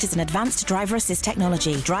 ProPilot is an advanced driver assist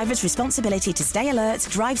technology. Driver's responsibility to stay alert,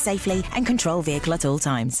 drive safely, and control vehicle at all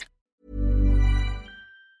times.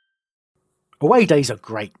 Away days are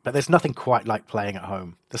great, but there's nothing quite like playing at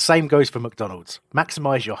home. The same goes for McDonald's.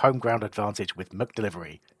 Maximise your home ground advantage with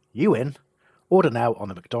McDelivery. You in? Order now on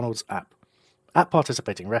the McDonald's app. At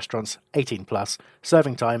participating restaurants, 18 plus,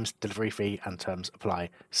 serving times, delivery fee and terms apply.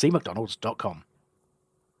 See mcdonalds.com.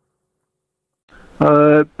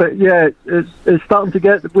 But yeah, it's starting to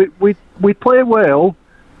get. We play well,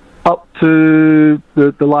 up to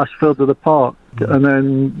the last third of the park, and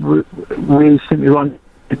then we seem to run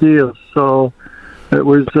gears. So it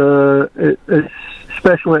was, it's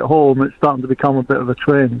especially at home, it's starting to become a bit of a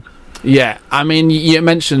trend. Yeah, I mean, you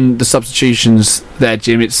mentioned the substitutions there,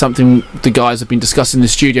 Jim. It's something the guys have been discussing in the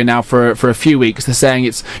studio now for a few weeks. They're saying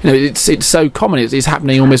it's so common. It's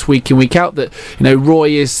happening almost week in, week out that Roy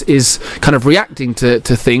is kind of reacting to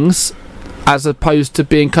things as opposed to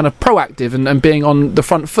being kind of proactive and being on the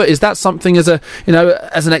front foot. Is that something as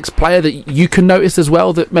as an ex-player that you can notice as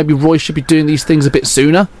well, that maybe Roy should be doing these things a bit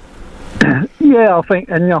sooner? Yeah, I think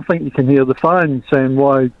you can hear the fans saying,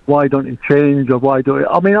 why don't you change, or why don't you?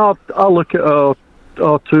 I mean, I look at our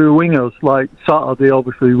two wingers. Like Saturday,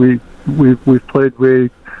 obviously we've played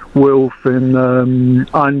with Wilf and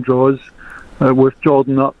Andros, with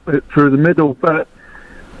Jordan up through the middle. But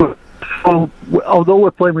although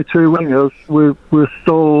we're playing with two wingers, we're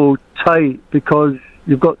so tight because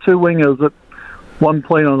you've got two wingers that one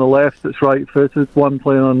playing on the left that's right footed, one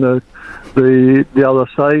playing on the other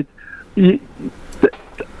side.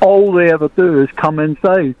 All they ever do is come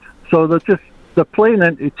inside, so they're playing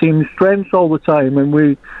into team strengths all the time, and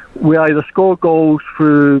we either score goals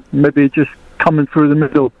through maybe just coming through the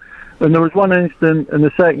middle. And there was one instant in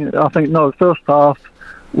the first half,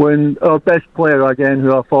 when our best player again,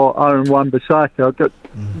 who I thought, Aaron Wan-Bissaka, got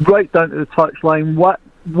right down to the touchline,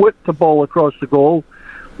 whipped the ball across the goal,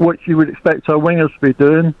 which you would expect our wingers to be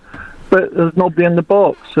doing. But there's nobody in the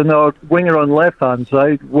box, and our winger on the left-hand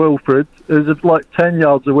side, Wilfred, is like 10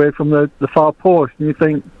 yards away from the far post, and you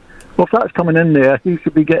think, well, if that's coming in there, he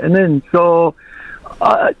should be getting in. So,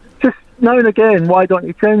 just now and again, why don't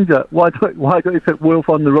you change it? Why don't you put Wilf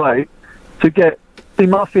on the right to get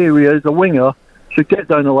my theory is a winger should get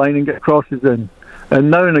down the line and get crosses in,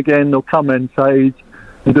 and now and again they'll come inside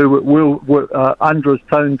and do what Andros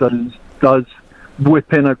Townsend does,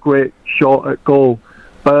 whip in a great shot at goal.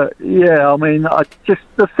 But yeah, I mean,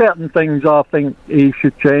 there's certain things I think he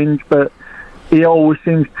should change, but he always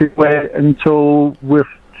seems to wait until we're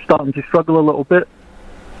starting to struggle a little bit.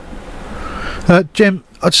 Jim,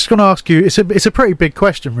 I just going to ask you. It's a pretty big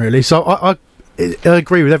question, really. So I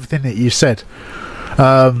agree with everything that you said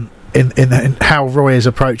in how Roy is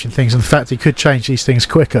approaching things, and the fact he could change these things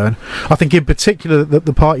quicker. And I think in particular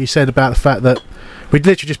the part you said about the fact that we'd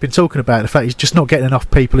literally just been talking about the fact he's just not getting enough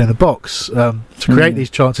people in the box to create these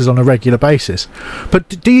chances on a regular basis. But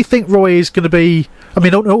do you think Roy is going to be... I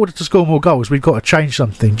mean, in order to score more goals, we've got to change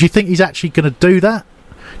something. Do you think he's actually going to do that?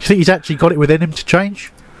 Do you think he's actually got it within him to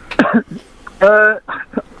change? To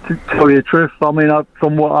tell you the truth, I mean,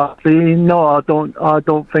 from what I've seen, no, I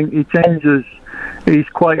don't think he changes. He's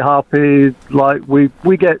quite happy. Like we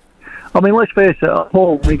get... I mean, let's face it, at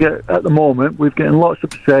home, at the moment, we're getting lots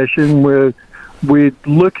of possession, we're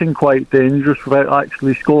looking quite dangerous without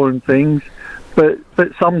actually scoring things, but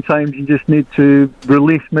sometimes you just need to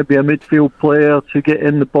release maybe a midfield player to get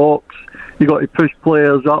in the box. You've got to push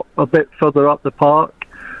players up a bit further up the park.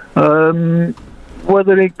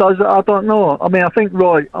 Whether he does it, I don't know. I mean, I think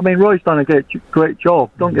Roy's done a great job,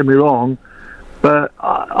 don't get me wrong, but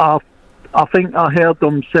I think I heard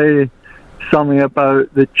him say something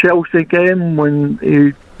about the Chelsea game when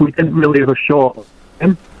we didn't really have a shot at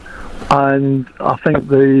him. And I think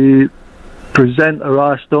the presenter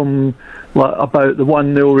asked him about the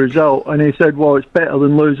 1-0 result, and he said, well, it's better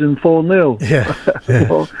than losing 4-0. Yeah.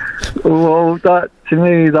 well, that, to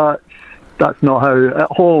me, that's not how... At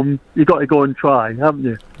home, you've got to go and try, haven't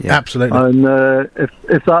you? Yeah, absolutely. And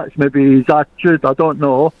if that's maybe his attitude, I don't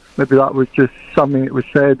know. Maybe that was just something that was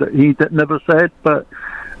said that he never said, but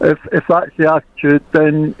if that's the attitude,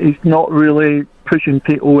 then he's not really pushing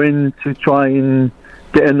people in to try and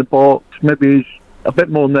get in the box. Maybe he's a bit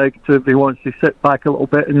more negative. He wants to sit back a little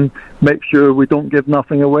bit and make sure we don't give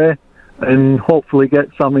nothing away and hopefully get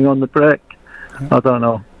something on the break. I don't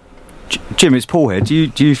know. Jim, it's Paul here. Do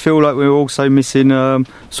you feel like we're also missing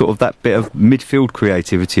sort of that bit of midfield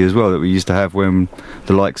creativity as well that we used to have when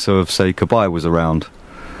the likes of, say, Kabay was around?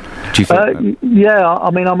 Do you think yeah,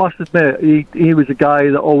 I mean, I must admit, he was a guy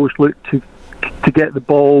that always looked to get the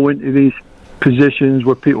ball into these positions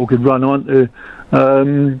where people could run onto.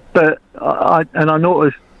 But I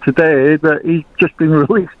noticed today that he's just been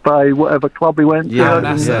released by whatever club he went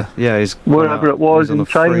to. He's wherever it was in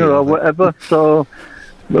China or whatever. So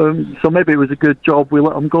maybe it was a good job we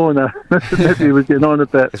let him go there. Maybe he was getting on a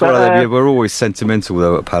bit. But, we're always sentimental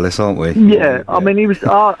though at Palace, aren't we? Yeah, I mean, he was.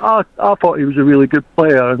 I thought he was a really good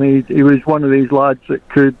player, and he was one of these lads that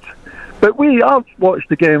could. But I've watched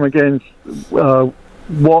the game against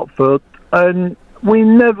Watford, and we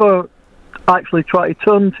never actually try to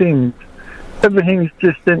turn teams. everything's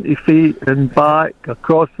just into feet and back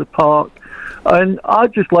across the park. And I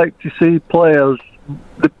just like to see players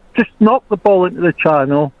just knock the ball into the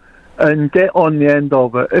channel and get on the end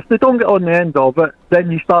of it. If they don't get on the end of it,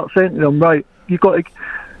 then you start saying to them, right, you've got to...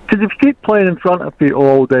 Because if you keep playing in front of people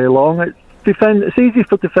all day long, it's easy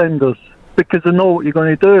for defenders because they know what you're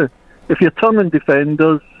going to do. If you're turning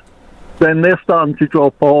defenders, then they're starting to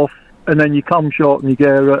drop off, and then you come short and you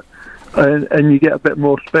get it, and you get a bit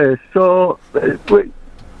more space. So,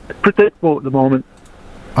 predictable at the moment.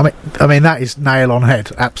 I mean that is nail on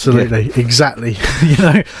head. Absolutely, exactly.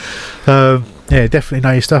 Yeah, definitely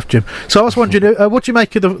know your stuff, Jim. So I was wondering, what do you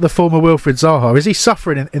make of the former Wilfried Zaha? Is he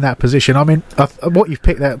suffering in that position? I mean, what you've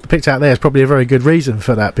picked out there is probably a very good reason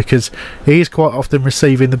for that, because he is quite often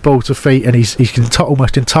receiving the ball to feet, and he's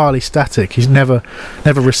almost entirely static. He's never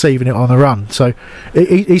receiving it on the run. So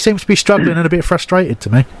he seems to be struggling and a bit frustrated to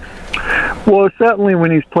me. Well, certainly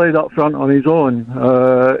when he's played up front on his own,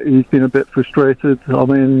 he's been a bit frustrated. I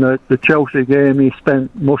mean, the Chelsea game, he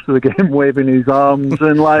spent most of the game waving his arms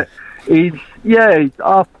and I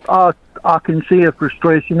can see a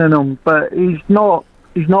frustration in him, but he's not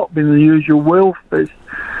been the usual Wilf.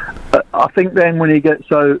 I think then when he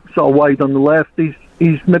gets out sort of wide on the left, he's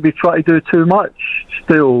maybe trying to do too much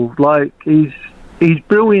still. Like he's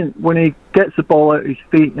brilliant when he gets the ball out his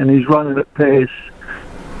feet and he's running at pace.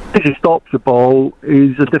 If he stops the ball,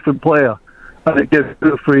 he's a different player, and it gives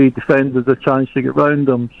the three defenders a chance to get round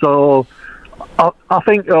him. So I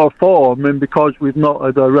think our form, and because we've not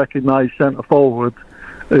had a recognised centre forward,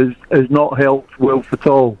 has not helped Wilf at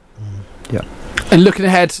all. Yeah. And looking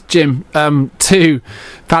ahead, Jim, to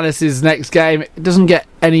Palace's next game, it doesn't get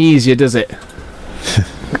any easier, does it?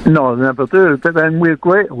 No, never do. But then we're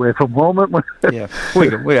great away from home, aren't we? Yeah,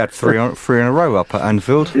 we had three in a row up at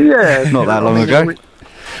Anfield. Yeah, not that long ago.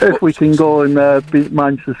 If we can go and beat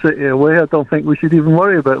Manchester City away, I don't think we should even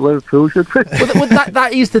worry about Liverpool, should we? Well,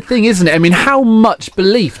 that is the thing, isn't it? I mean, how much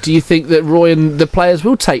belief do you think that Roy and the players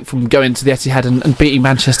will take from going to the Etihad and beating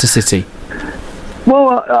Manchester City?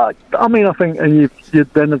 Well, I mean, I think, and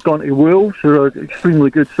you'd then have gone to Wolves, who are an extremely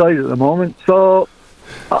good side at the moment. So,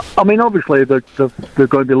 I mean, obviously they're going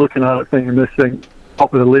to be looking at it thinking this thing,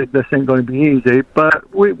 top of the league, this ain't going to be easy. But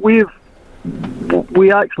we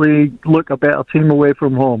actually look a better team away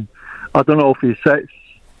from home. I don't know if he sets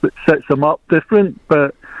them up different,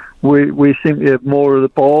 but we seem to have more of the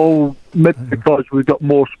ball, maybe because we've got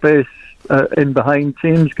more space in behind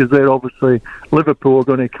teams, because they're obviously, Liverpool are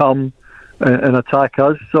going to come and attack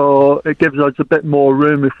us, so it gives us a bit more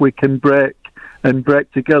room if we can break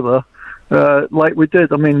together. Like we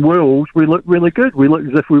did. I mean, Wolves, we looked really good. We looked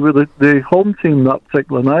as if we were the home team that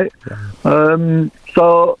particular night. Yeah.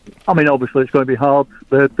 So, I mean, obviously it's going to be hard.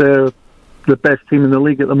 They're the best team in the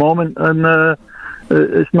league at the moment, and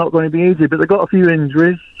it's not going to be easy. But they've got a few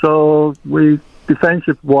injuries, so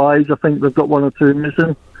defensive-wise, I think they've got one or two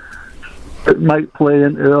missing. It might play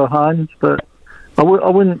into our hands, but I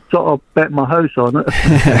wouldn't sort of bet my house on it.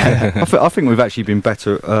 I think we've actually been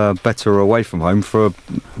better away from home for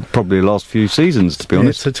probably the last few seasons, to be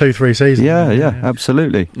honest. It's 2-3 seasons. Yeah,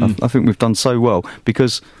 absolutely. I think we've done so well,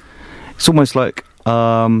 because it's almost like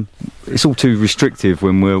it's all too restrictive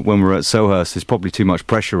when we're at Selhurst. There's probably too much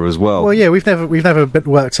pressure as well. Well, yeah, we've never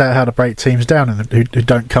worked out how to break teams down who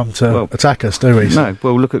don't come to attack us, do we? No.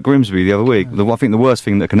 Well, look at Grimsby the other week. I think the worst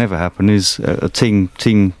thing that can ever happen is a team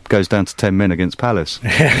goes down to 10 men against Palace. We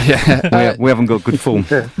haven't got good form.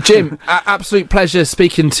 Jim, absolute pleasure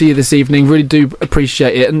speaking to you this evening. Really do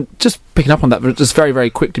appreciate it. And just picking up on that, just very, very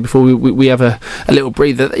quickly before we have a little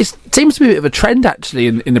breather, it seems to be a bit of a trend actually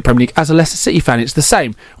in the Premier League. As a Leicester City fan, it's the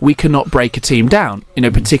same. We cannot break a team down,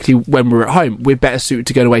 particularly when we're at home. We're better suited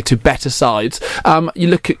to go away to better sides. You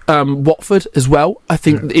look at Watford as well. I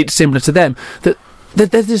think it's similar to them. That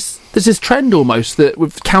there's this trend almost that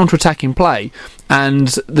with counter-attacking play and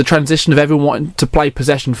the transition of everyone wanting to play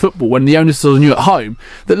possession football when the onus is on you at home,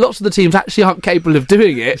 that lots of the teams actually aren't capable of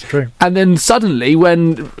doing it. It's true. And then suddenly,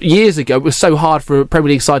 when years ago it was so hard for a Premier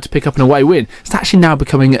League side to pick up an away win, it's actually now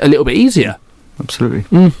becoming a little bit easier. Absolutely.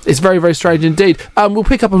 It's very, very strange indeed. We'll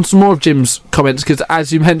pick up on some more of Jim's comments, because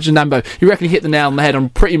as you mentioned, Ambo, you reckon he hit the nail on the head on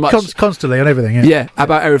pretty much... Constantly on everything, yeah,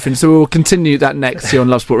 about everything. So we'll continue that next here on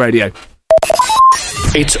Love Sport Radio.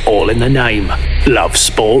 It's all in the name. Love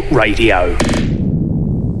Sport Radio.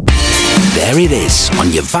 There it is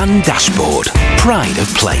on your van dashboard. Pride of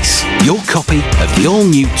Place. Your copy of the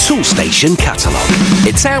all-new Toolstation catalogue.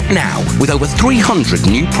 It's out now with over 300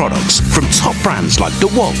 new products from top brands like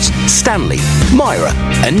DeWalt, Stanley, Myra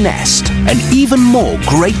and Nest. And even more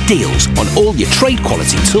great deals on all your trade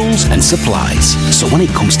quality tools and supplies. So when it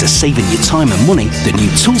comes to saving your time and money, the new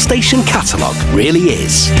Toolstation catalogue really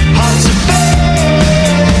is.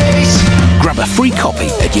 Grab a free copy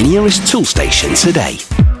at your nearest Toolstation today.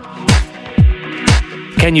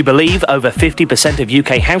 Can you believe over 50% of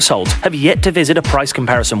UK households have yet to visit a price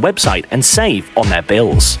comparison website and save on their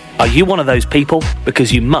bills? Are you one of those people?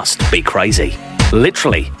 Because you must be crazy.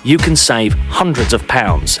 Literally, you can save hundreds of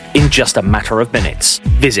pounds in just a matter of minutes.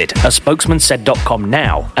 Visit aspokesmansaid.com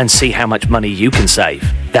now and see how much money you can save.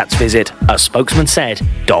 That's visit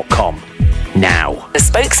aspokesmansaid.com now.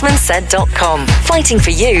 Aspokesmansaid.com. Fighting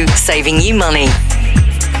for you, saving you money.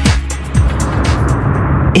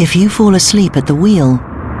 If you fall asleep at the wheel,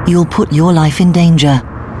 you'll put your life in danger,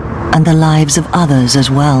 and the lives of others as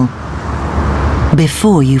well.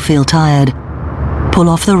 Before you feel tired, pull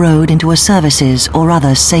off the road into a services or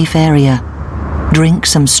other safe area. Drink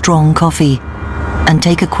some strong coffee, and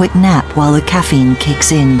take a quick nap while the caffeine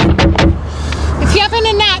kicks in. If you're having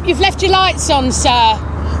a nap, you've left your lights on, sir.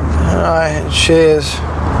 Alright, cheers.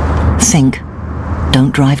 Think.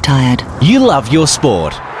 Don't drive tired. You love your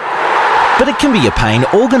sport, but it can be a pain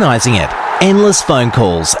organising it. Endless phone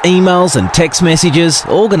calls, emails and text messages,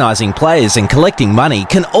 organising players and collecting money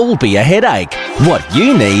can all be a headache. What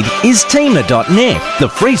you need is Teamer.net, the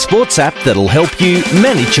free sports app that'll help you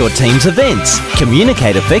manage your team's events,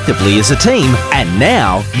 communicate effectively as a team, and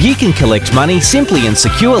now you can collect money simply and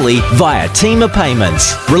securely via Teamer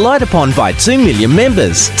payments. Relied upon by 2 million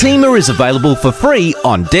members, Teamer is available for free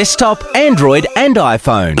on desktop, Android and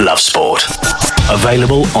iPhone. Love Sport.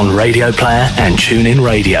 Available on Radio Player and TuneIn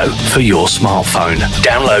Radio for your smartphone.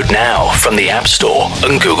 Download now from the App Store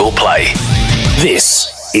and Google Play.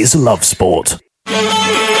 This is Love Sport.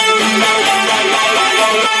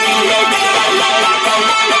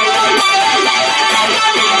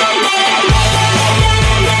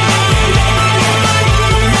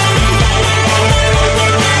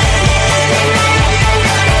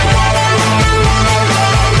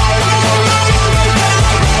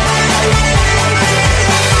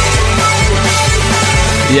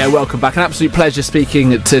 Yeah, welcome back. An absolute pleasure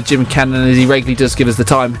speaking to Jim Cannon, as he regularly does give us the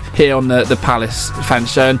time here on the Palace Fan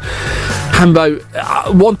Show. And Hambo,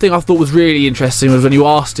 one thing I thought was really interesting was when you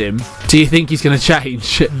asked him, do you think he's going to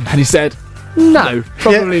change? And he said, no,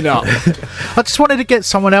 probably not. I just wanted to get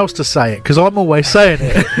someone else to say it, because I'm always saying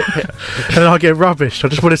it. And then I get rubbish. I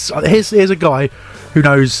just want to... Here's a guy who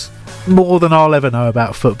knows more than I'll ever know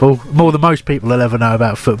about football, more than most people will ever know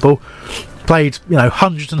about football. Played,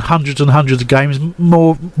 hundreds and hundreds and hundreds of games,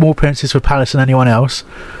 more appearances for Palace than anyone else.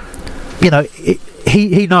 He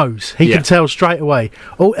knows. He can tell straight away.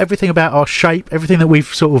 Everything about our shape, everything that we've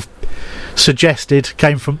sort of suggested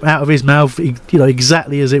came from out of his mouth,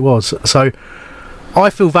 exactly as it was. So I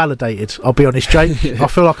feel validated, I'll be honest, Jake. I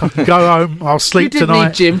feel like I can go home, I'll sleep tonight. You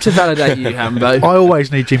need Jim to validate you, Hambo. I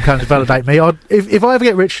always need Jim Cannon to validate me. If I ever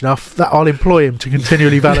get rich enough, that I'll employ him to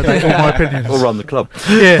continually validate all my opinions. Or run the club.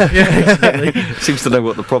 Yeah, exactly. Seems to know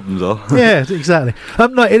what the problems are. Yeah, exactly.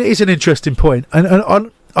 No, it is an interesting point. And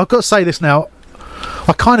I've got to say this now.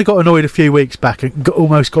 I kind of got annoyed a few weeks back and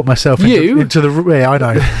almost got myself into the... Yeah, I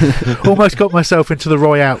know. Almost got myself into the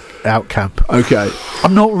Roy out camp. Okay.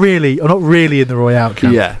 I'm not really in the Roy out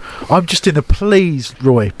camp. Yeah. I'm just in the please,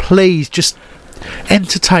 Roy, please just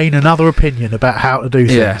entertain another opinion about how to do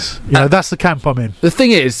things. That's the camp I'm in. The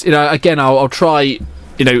thing is, again, I'll try,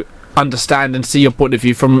 understand and see your point of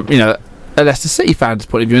view from, a Leicester City fan's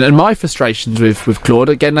point of view, and my frustrations with Claude,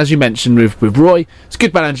 again, as you mentioned, with Roy, it's a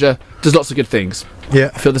good manager, does lots of good things. Yeah.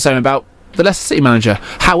 I feel the same about the Leicester City manager.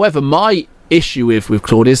 However, my issue with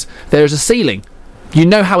Claude is there is a ceiling. You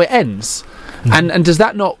know how it ends. And does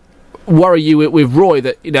that not worry you with Roy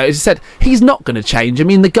that, as I said, he's not going to change? I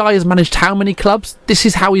mean, the guy has managed how many clubs? This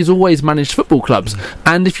is how he's always managed football clubs.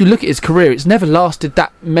 And if you look at his career, it's never lasted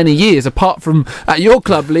that many years, apart from at your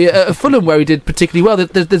club, Lee, at Fulham, where he did particularly well.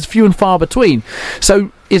 There's few and far between.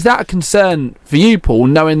 So is that a concern for you, Paul,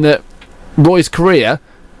 knowing that Roy's career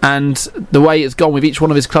and the way it's gone with each one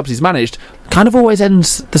of his clubs he's managed kind of always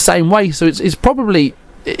ends the same way? So it's probably,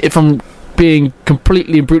 if I'm being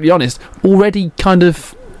completely and brutally honest, already kind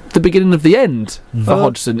of the beginning of the end for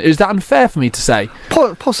Hodgson. Is that unfair for me to say?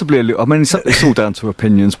 Possibly a little. I mean, it's all down to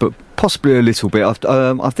opinions, but possibly a little bit.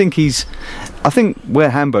 I think where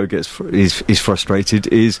Hambo is frustrated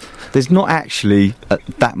is there's not actually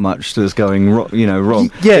that much that's going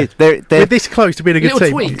wrong. Yeah, they're this close to being a good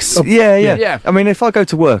little team. Tweaks. Yeah. I mean, if I go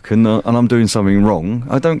to work and I'm doing something wrong,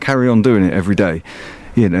 I don't carry on doing it every day.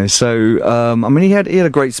 So I mean, he had a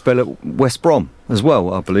great spell at West Brom as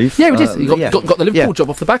well, I believe. Yeah, he did. He got the Liverpool job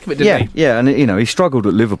off the back of it, didn't he? Yeah, and he struggled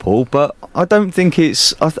at Liverpool, but I don't think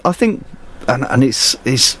it's. I think. And it's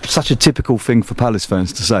such a typical thing for Palace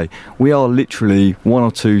fans to say. We are literally one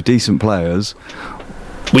or two decent players.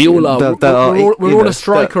 We all are. We're all a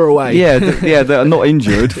striker away. That are not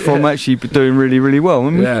injured from actually doing really, really well.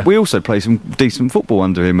 And we also play some decent football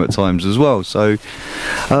under him at times as well. So,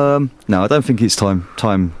 no, I don't think it's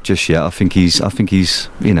time just yet. I think he's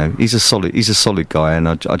a solid guy, and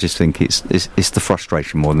I just think it's the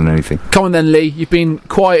frustration more than anything. Come on then, Lee. You've been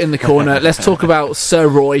quiet in the corner. Let's talk about Sir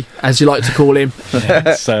Roy, as you like to call him.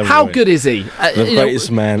 Sir How Roy. good is he? The greatest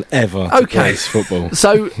man ever to play football.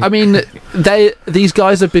 So, I mean, these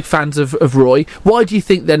guys are big fans of Roy. Why do you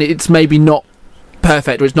think then it's maybe not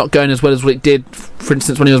perfect, or it's not going as well as what it did, for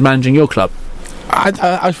instance, when he was managing your club?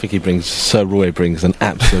 I think Sir Roy brings an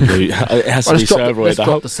absolute. It has to be Sir Roy. Let's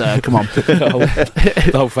drop the Sir. Come on.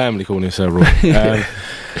 The whole family calling him Sir Roy.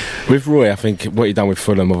 With Roy, I think what he done with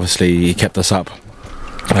Fulham, obviously, he kept us up.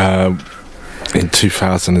 In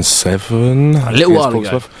 2007, a little while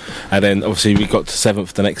ago, and then obviously we got to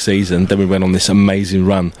 7th the next season. Then we went on this amazing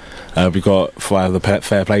run. We got via the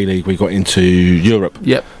Fair Play League. We got into Europe.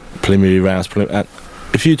 Yep. Preliminary rounds.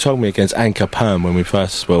 If you told me against Anchor Perm when we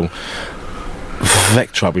first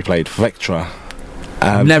Vectra, we played Vectra.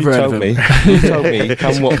 Never heard of him. You told me,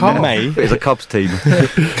 come what May, it's a Cubs team.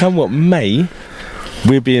 Come what May,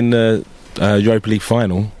 we'd be in the Europa League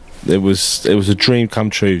final. It was a dream come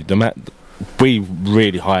true. We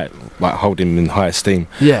really hold him in high esteem.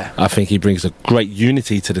 Yeah, I think he brings a great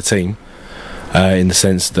unity to the team, in the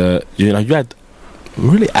sense that you had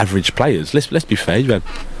really average players. Let's be fair. You had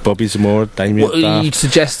Bobby Zamora, Damien. Well, you'd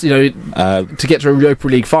suggest to get to a Europa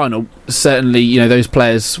League final, certainly those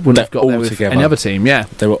players wouldn't have got there with together. Any other team. Yeah,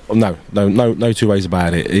 they were no two ways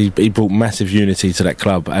about it. He brought massive unity to that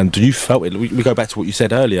club, and you felt it. We go back to what you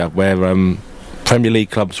said earlier, where Premier League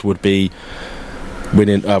clubs would be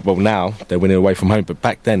winning. Now they're winning away from home, but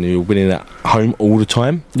back then you were winning at home all the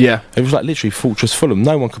time. Yeah, it was like literally Fortress Fulham.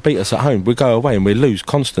 No one could beat us at home. We'd go away and we'd lose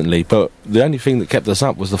constantly. But the only thing that kept us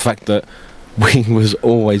up was the fact that we was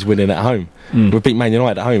always winning at home. We'd beat Man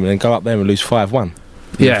United at home and then go up there and lose 5-1.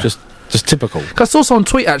 Yeah, just typical. I saw someone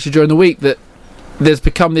tweet actually during the week that there's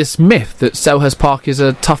become this myth that Selhurst Park is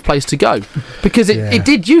a tough place to go, because it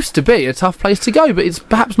did used to be a tough place to go, but it's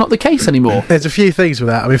perhaps not the case anymore. There's a few things with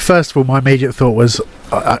that. I mean, first of all, my immediate thought was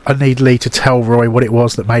I need Lee to tell Roy what it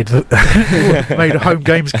was that made made the home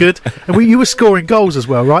games good. And you were scoring goals as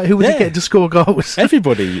well, right? Who was getting to score goals?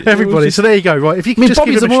 Everybody. So there you go, right? If you can just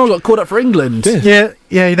Bobby Zamora got caught up for England. Yeah.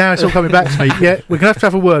 Now it's all coming back to me. Yeah, we're going to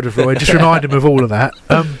have a word with Roy, just remind him of all of that.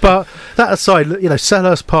 But that aside,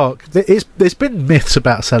 Selhurst Park, there's been myths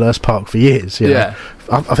about Selhurst Park for years. Yeah.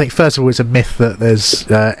 I think first of all it's a myth that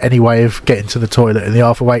there's any way of getting to the toilet in the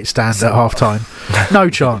half weight stand at half time. No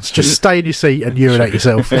chance. Just stay in your seat and urinate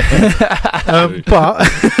yourself. But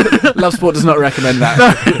Love Sport does not recommend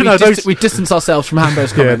that. We distance ourselves from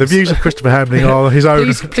Hambo's comments. Yeah, the views of Christopher Hamling are his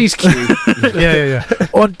own. Please cue. Yeah.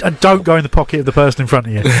 And don't go in the pocket of the person in front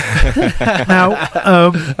of you. Now,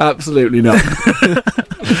 absolutely not.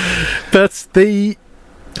 But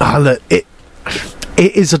look, it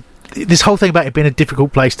is this whole thing about it being a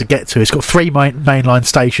difficult place to get to. It's got 3 mainline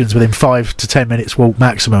stations within 5 to 10 minutes walk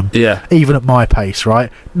maximum. Yeah. Even at my pace, right?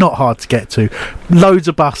 Not hard to get to. Loads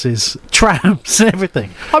of buses, trams,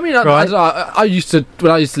 everything. I mean, I used to,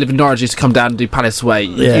 when I used to live in Norwich, I used to come down and do Palace Way.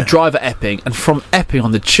 You drive at Epping, and from Epping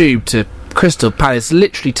on the tube to Crystal Palace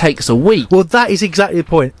literally takes a week. Well, that is exactly the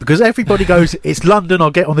point, because everybody goes, it's London, I'll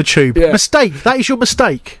get on the tube. Mistake. That is your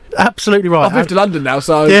mistake. Absolutely right. I've moved to London now,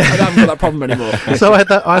 so I haven't got that problem anymore. So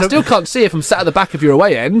I still can't see if I'm sat at the back of your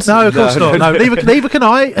away end. No, of course not. No, neither can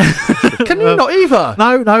I. Can you not either?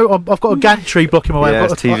 No, I've got a gantry blocking my way. Yeah,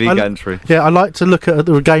 it's TV gantry. Yeah, I like to look at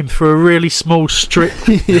the game through a really small strip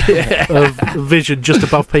of vision just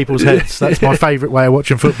above people's heads. That's my favourite way of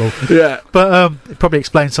watching football. Yeah. But it probably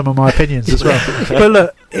explains some of my opinions as well. But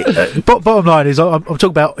look, bottom line is I'm talking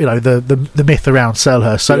about the myth around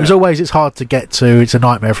Selhurst. So as always, it's hard to get to. It's a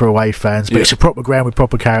nightmare for away fans, but it's a proper ground with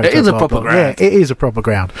proper character. It is a proper ground. Yeah, it is a proper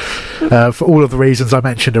ground for all of the reasons I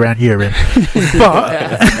mentioned around urine.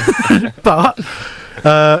 But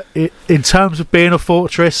In terms of being a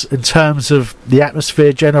fortress, in terms of the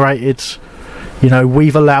atmosphere generated,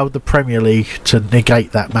 we've allowed the Premier League to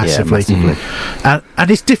negate that massively. And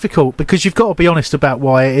it's difficult because you've got to be honest about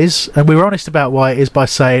why it is. And we were honest about why it is by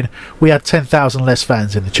saying we had 10,000 less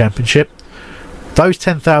fans in the Championship. Those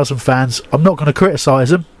 10,000 fans, I'm not going to criticise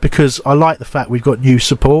them because I like the fact we've got new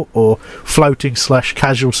support or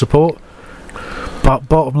floating/casual support. But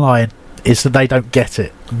bottom line is that they don't get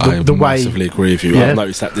it. I massively agree with you. I've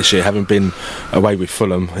noticed that this year, having been away with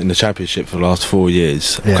Fulham in the Championship for the last 4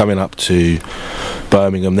 years, coming up to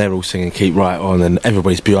Birmingham, they're all singing "Keep Right On" and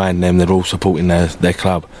everybody's behind them. They're all supporting their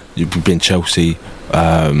club. You've been Chelsea,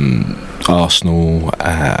 Arsenal,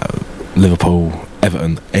 Liverpool,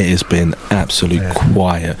 Everton. It has been absolute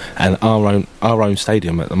quiet, and our own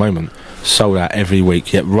stadium at the moment sold out every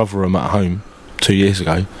week. Yet Rotherham at home 2 years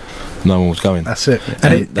ago, no one was going. That's it.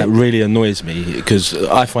 And that really annoys me because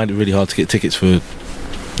I find it really hard to get tickets for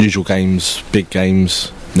usual games, big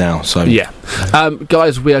games now. So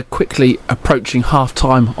guys, we are quickly approaching half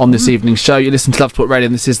time on this evening's show. You listen to Love Sport Radio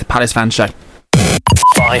and this is the Palace Fan Show.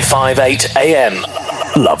 558 AM.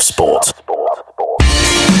 Love Sport.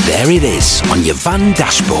 There it is on your van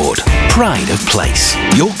dashboard. Pride of Place.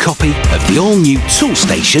 Your copy of the all-new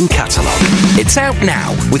Toolstation catalogue. It's out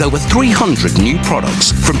now with over 300 new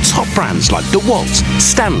products from top brands like DeWalt,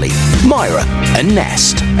 Stanley, Myra and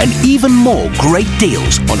Nest. And even more great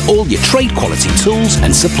deals on all your trade quality tools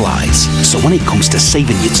and supplies. So when it comes to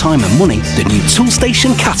saving your time and money, the new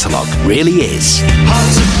Toolstation catalogue really is.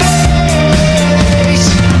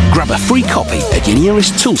 Grab a free copy at your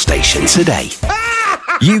nearest Toolstation today.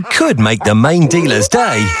 You could make the main dealer's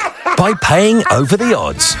day by paying over the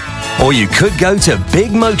odds. Or you could go to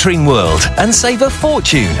Big Motoring World and save a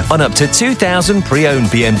fortune on up to 2,000 pre-owned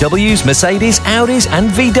BMWs, Mercedes, Audis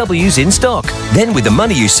and VWs in stock. Then with the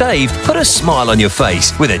money you saved, put a smile on your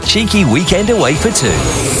face with a cheeky weekend away for two.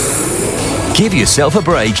 Give yourself a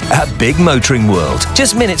break at Big Motoring World,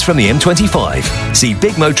 just minutes from the M25. See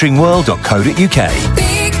bigmotoringworld.co.uk.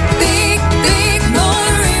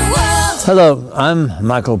 Hello, I'm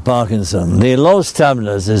Michael Parkinson. The Lowe's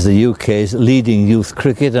Taverners is the UK's leading youth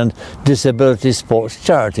cricket and disability sports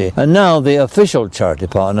charity, and now the official charity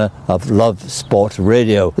partner of Love Sport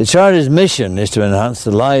Radio. The charity's mission is to enhance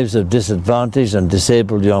the lives of disadvantaged and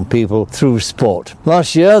disabled young people through sport.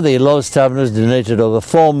 Last year, the Lowe's Taverners donated over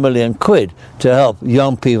 £4 million to help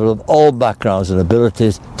young people of all backgrounds and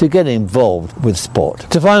abilities to get involved with sport.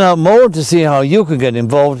 To find out more, to see how you can get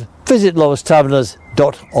involved, visit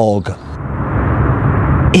lowesttaverners.org.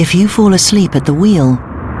 If you fall asleep at the wheel,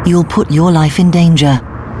 you'll put your life in danger,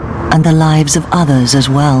 and the lives of others as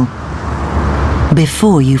well.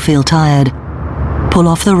 Before you feel tired, pull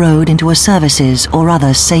off the road into a services or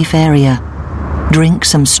other safe area. Drink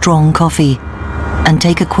some strong coffee, and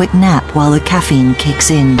take a quick nap while the caffeine kicks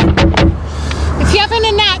in. If you're having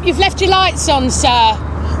a nap, you've left your lights on, sir.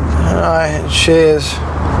 Alright, cheers.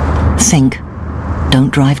 Think. Don't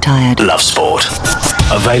drive tired. Love Sport.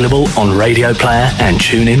 Available on Radio Player and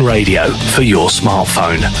TuneIn Radio for your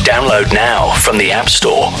smartphone. Download now from the App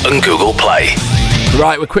Store and Google Play.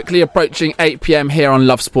 Right, we're quickly approaching 8 p.m. here on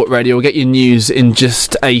Love Sport Radio. We'll get you news in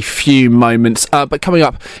just a few moments. But coming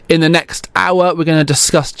up in the next hour, we're going to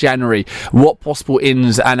discuss January. What possible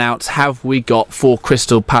ins and outs have we got for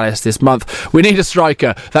Crystal Palace this month? We need a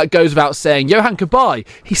striker. That goes without saying. Johan Cabaye,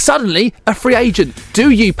 he's suddenly a free agent.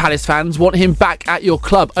 Do you, Palace fans, want him back at your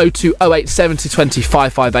club? 0208 70 20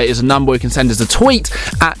 558 is a number. You can send us a tweet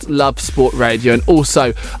at Love Sport Radio. And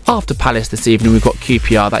also, after Palace this evening, we've got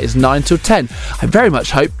QPR. That is 9 till 10. I very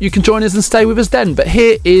much hope you can join us and stay with us then. But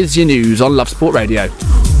here is your news on Love Sport Radio.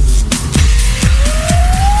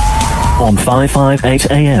 On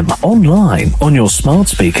 558 AM, online, on your smart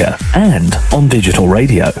speaker, and on digital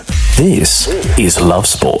radio. This is Love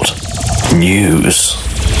Sport News.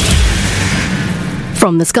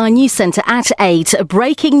 From the Sky News Centre at 8,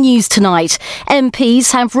 breaking news tonight.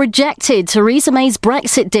 MPs have rejected Theresa May's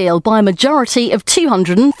Brexit deal by a majority of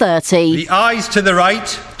 230. The ayes to the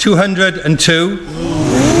right, 202.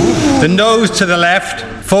 The noes to the left,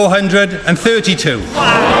 432.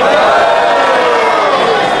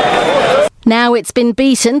 Now it's been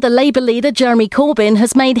beaten, the Labour leader Jeremy Corbyn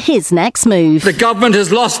has made his next move. The government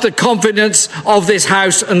has lost the confidence of this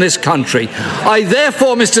House and this country. I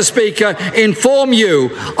therefore, Mr. Speaker, inform you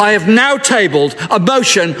I have now tabled a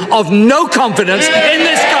motion of no confidence in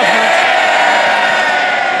this government.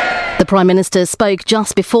 The Prime Minister spoke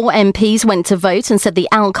just before MPs went to vote and said the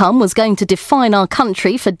outcome was going to define our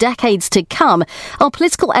country for decades to come. Our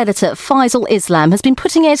political editor, Faisal Islam, has been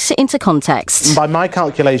putting it into context. By my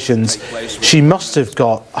calculations, she must have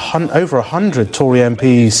got over 100 Tory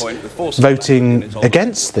MPs voting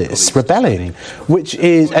against this, rebelling, which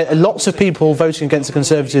is lots of people voting against the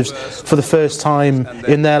Conservatives for the first time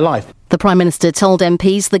in their life. The Prime Minister told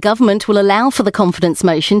MPs the government will allow for the confidence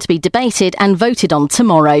motion to be debated and voted on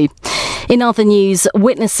tomorrow. In other news,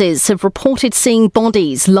 witnesses have reported seeing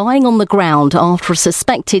bodies lying on the ground after a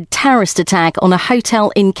suspected terrorist attack on a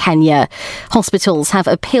hotel in Kenya. Hospitals have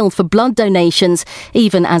appealed for blood donations,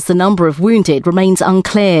 even as the number of wounded remains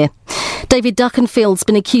unclear. David Duckenfield's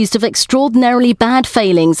been accused of extraordinarily bad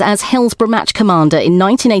failings as Hillsborough match commander in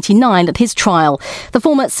 1989 at his trial. The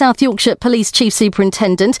former South Yorkshire Police Chief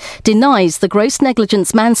Superintendent denies the gross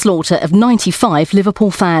negligence manslaughter of 95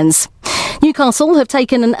 Liverpool fans. Newcastle have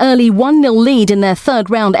taken an early 1-0 lead in their third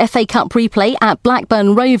round FA Cup replay at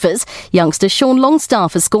Blackburn Rovers. Youngster Sean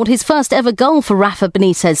Longstaff has scored his first ever goal for Rafa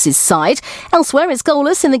Benitez's side. Elsewhere, it's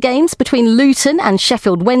goalless in the games between Luton and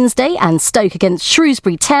Sheffield Wednesday and Stoke against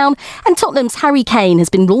Shrewsbury Town. And Tottenham's Harry Kane has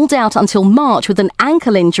been ruled out until March with an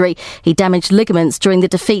ankle injury. He damaged ligaments during the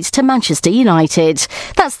defeat to Manchester United.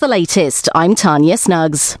 That's the latest. I'm Tanya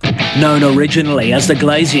Snuggs. Known originally as the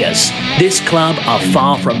Glaziers, this club are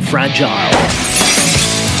far from fragile.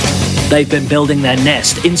 They've been building their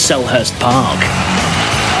nest in Selhurst Park.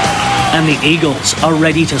 And the Eagles are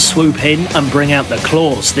ready to swoop in and bring out the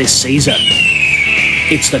claws this season.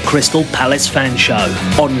 It's the Crystal Palace Fan Show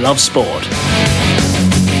on Love Sport.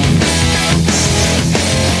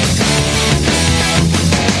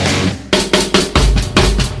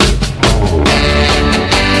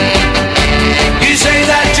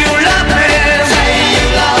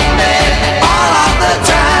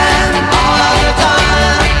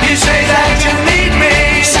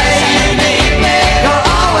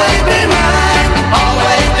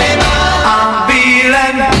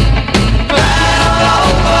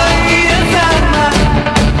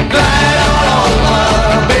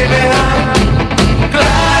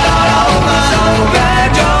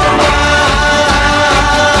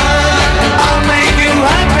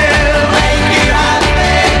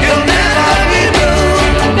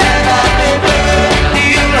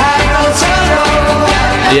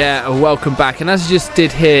 Welcome back, and as you just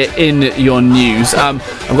did hear in your news, I've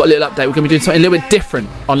got a little update. We're going to be doing something a little bit different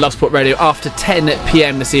on Love Sport Radio after 10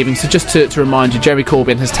 p.m. this evening. So just to remind you, Jeremy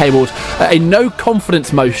Corbyn has tabled a no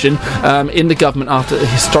confidence motion in the government after a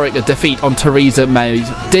historic defeat on Theresa May's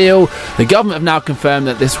deal. The government have now confirmed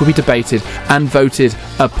that this will be debated and voted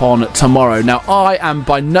upon tomorrow. Now, I am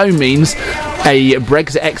by no means a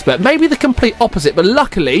Brexit expert, maybe the complete opposite, but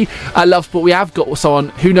luckily at Love Sport we have got someone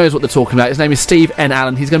who knows what they're talking about. His name is Steve N.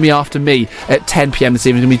 Allen. He's going to be after me at 10 p.m. this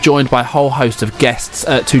evening. He's going to be joined by a whole host of guests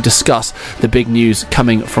to discuss the big news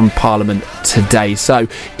coming from Parliament today. So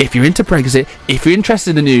if you're into Brexit, if you're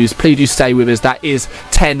interested in the news, please do stay with us. That is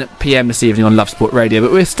 10 p.m. this evening on Love Sport Radio,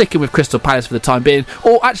 but we're sticking with Crystal Palace for the time being.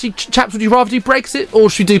 Or actually, chaps, would you rather do Brexit or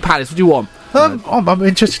should we do Palace? What do you want? I'm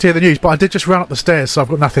interested to hear the news, but I did just run up the stairs, so I've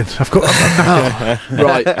got nothing. I've got nothing.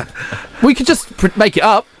 Right. We could just make it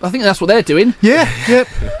up. I think that's what they're doing. Yeah, yep.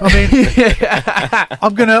 I mean,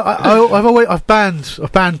 I'm gonna. I've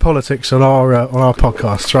banned politics on our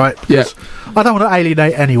podcasts, right? Because I don't want to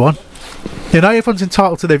alienate anyone. You know, everyone's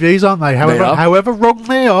entitled to their views, aren't they? However wrong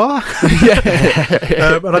they are.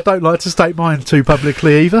 And I don't like to state mine too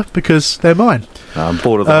publicly either, because they're mine. I'm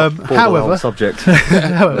bored of the whole subject.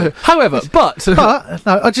 However, but no,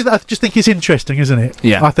 I just think it's interesting, isn't it?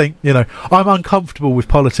 Yeah. I think, you know, I'm uncomfortable with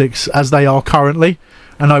politics as they are currently,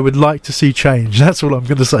 and I would like to see change. That's all I'm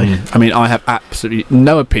going to say. I mean, I have absolutely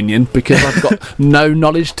no opinion because I've got no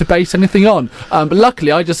knowledge to base anything on. But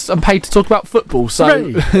luckily, I'm paid to talk about football,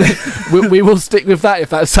 so we will stick with that if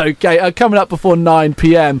that's okay. Coming up before 9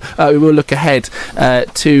 p.m, we will look ahead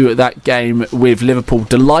to that game with Liverpool.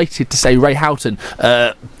 Delighted to say Ray Houghton,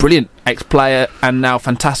 brilliant ex-player and now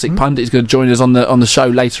fantastic pundit, is going to join us on the show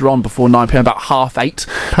later on before 9 p.m, about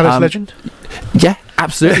 8:30. Palace legend. Yeah,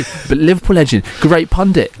 absolutely. But Liverpool legend, great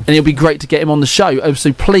pundit, and it'll be great to get him on the show.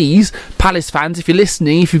 So please, Palace fans, if you're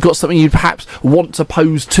listening, if you've got something you perhaps want to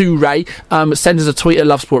pose to Ray, send us a tweet at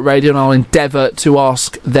Love Sport Radio, and I'll endeavour to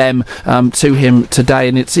ask them to him today.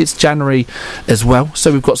 And it's January as well,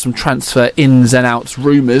 so we've got some transfer ins and outs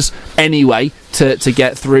rumours anyway to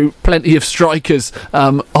get through. Plenty of strikers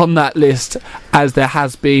on that list as there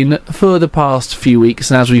has been for the past few weeks,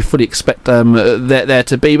 and as we fully expect there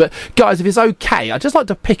to be. But guys, if it's okay, I'd just like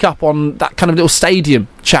to pick up on that kind of little stadium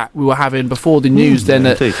chat we were having before the news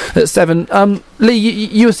at 7. Lee,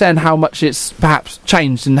 you were saying how much it's perhaps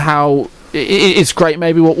changed and how it's great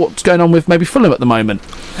maybe what's going on with maybe Fulham at the moment.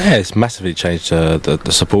 Yeah, it's massively changed.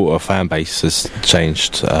 The supporter fan base has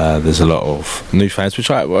changed. There's a lot of new fans, which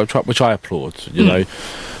I applaud, you know.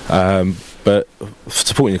 But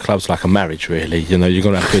supporting your club's like a marriage, really. You know, you're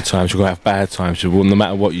going to have good times, you're going to have bad times. No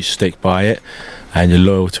matter what, you stick by it, and you're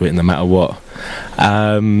loyal to it no matter what.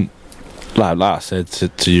 Like I said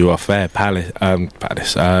to you off air,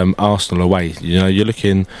 Arsenal away. You know,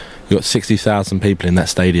 you've got 60,000 people in that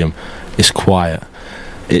stadium. It's quiet.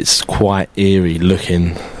 It's quite eerie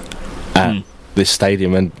looking at this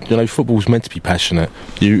stadium, and you know, football's meant to be passionate.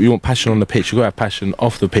 You want passion on the pitch, you've got to have passion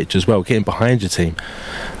off the pitch as well, getting behind your team.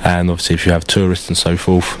 And obviously if you have tourists and so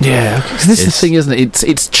forth, because this is the thing, isn't it?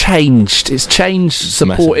 It's changed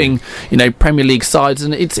supporting massively. You know, Premier League sides,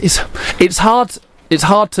 and it's hard. It's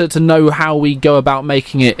hard to know how we go about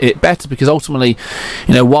making it better, because ultimately,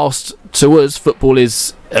 you know, whilst to us football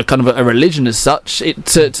is a kind of a religion as such,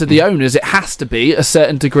 to the owners it has to be a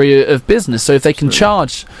certain degree of business. So if they can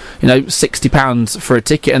charge, you know, £60 for a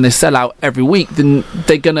ticket and they sell out every week, then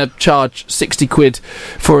they're going to charge £60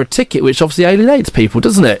 for a ticket, which obviously alienates people,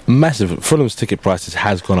 doesn't it? Massive. Fulham's ticket prices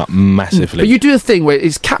has gone up massively. But you do a thing where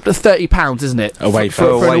it's capped at £30, isn't it? Away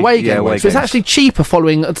for an away game. So it's actually cheaper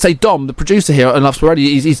following, I'd say, Dom, the producer here at Love Sport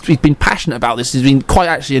Radio, he's been passionate about this. He's been quite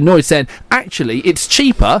actually annoyed, saying, actually, it's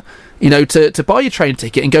cheaper, you know, to buy your train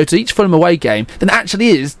ticket and go to each Fulham away game than it actually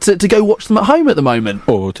is to go watch them at home at the moment.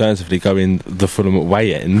 Or alternatively, go in the Fulham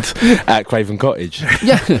away end at Craven Cottage.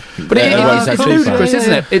 Yeah, but it's ludicrous,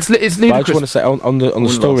 isn't it? It's ludicrous. But I just want to say, on the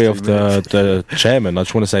story of the chairman, I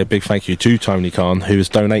just want to say a big thank you to Tony Khan, who has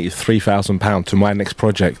donated £3,000 to my next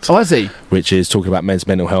project. Oh, has he? Which is talking about men's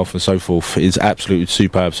mental health and so forth. It's absolutely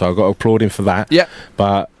superb, so I've got to applaud him for that. Yeah.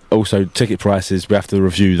 But also, ticket prices, we have to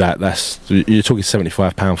review that. You're talking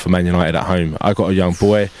 £75 for Man United at home. I got a young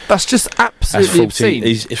boy. That's just absolutely obscene.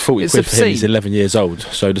 It's 40 quid for him. He's 11 years old.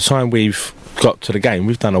 So the time we've got to the game,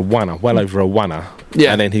 we've done well over a £1.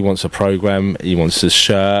 Yeah. And then he wants a programme, he wants his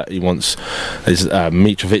shirt, he wants his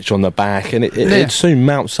Mitrovic on the back, and it soon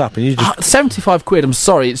mounts up. And you just £75, I'm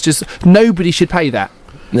sorry, it's just nobody should pay that.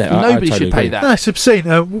 Yeah, nobody I totally should pay agree. that. No, it's obscene.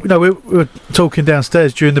 You know, we were talking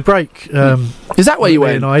downstairs during the break. Is that where you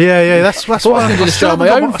went? Yeah. That's what I can just go on my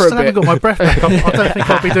own for a bit. I haven't got my breath back. I don't think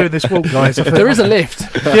I'll be doing this walk, guys. There is a lift.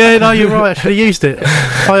 Yeah, no, you're right. I should have used it.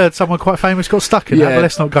 I heard someone quite famous got stuck in that, but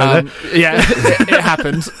let's not go there. Yeah, it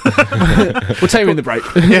happens. We'll tell you in the break.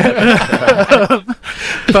 Yeah.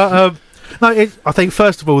 But no, I think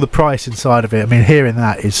first of all the price inside of it. I mean, hearing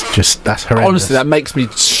that is that's horrendous. Honestly, that makes me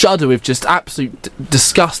shudder with just absolute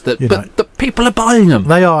disgust. But the people are buying them.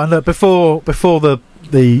 They are, and look, before the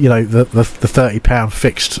 £30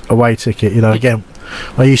 fixed away ticket. You know, again,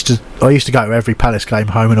 I used to go to every Palace game,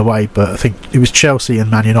 home and away. But I think it was Chelsea and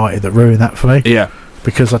Man United that ruined that for me. Yeah,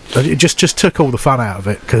 because it just took all the fun out of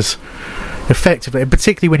it. Because effectively, and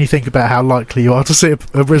particularly when you think about how likely you are to see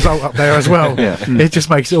a result up there as well, it just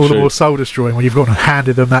makes it all the more soul destroying when you've gone and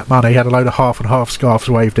handed them that money, had a load of half and half scarves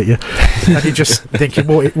waved at you, and you're just thinking,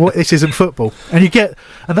 what this isn't football. And I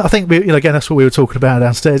think again, that's what we were talking about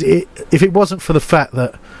downstairs. If it wasn't for the fact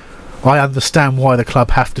that I understand why the club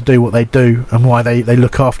have to do what they do and why they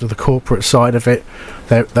look after the corporate side of it.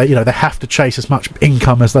 They have to chase as much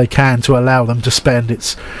income as they can to allow them to spend.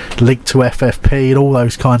 It's linked to FFP and all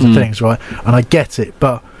those kinds of things, right? And I get it,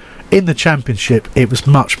 but in the Championship, it was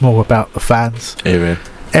much more about the fans. Yeah.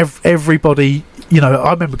 Everybody,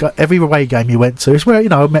 I remember every away game you went to. It's where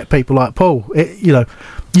I met people like Paul. You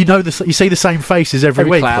see the same faces every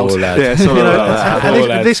week.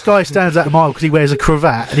 This guy stands out a mile because he wears a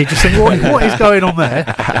cravat, and you just think, what is going on there?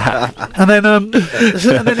 And then,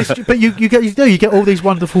 but you get all these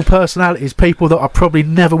wonderful personalities, people that I probably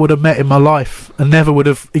never would have met in my life and never would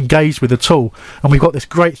have engaged with at all. And we've got this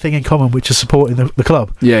great thing in common, which is supporting the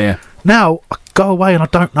club. Yeah. Now I go away and I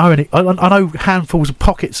don't know any. I know handfuls of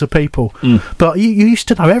pockets of people, but you used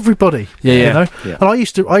to know everybody. Yeah. And I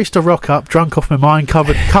used to rock up drunk off my mind,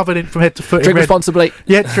 covered in from head to foot. Drink responsibly.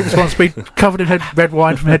 Yeah, drink responsibly. Covered in red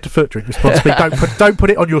wine from head to foot. Drink responsibly. Don't put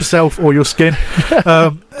it on yourself or your skin.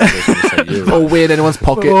 Or we in anyone's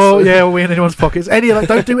pockets. Oh yeah, or we in anyone's pockets.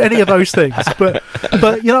 Don't do any of those things.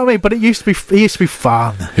 But you know what I mean. But it used to be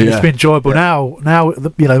fun. It used to be enjoyable. Now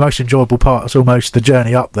the most enjoyable part is almost the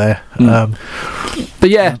journey up there. But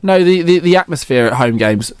the atmosphere at home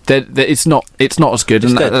games, it's not as good.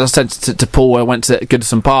 And I said to Paul, I went to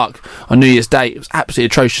Goodison Park on New Year's Day. It was absolutely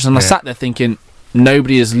atrocious, and I sat there thinking,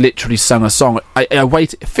 nobody has literally sung a song. I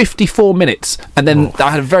waited 54 minutes, and then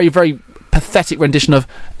I had a very, very pathetic rendition of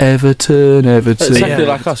Everton. Exactly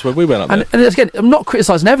like us when we went up there. And again, I'm not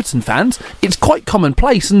criticising Everton fans. It's quite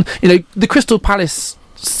commonplace, and the Crystal Palace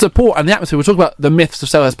support and the atmosphere. We're talking about the myths of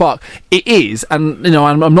Selhurst Park. It is, and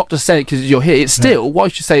I'm not just saying it because you're here. It's still,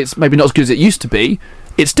 whilst you say it's maybe not as good as it used to be,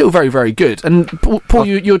 it's still very, very good. And Paul,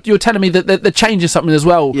 you're telling me that the change is something as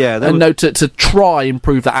well. Yeah, to try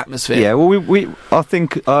improve that atmosphere. Yeah, well, I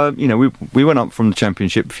think we went up from the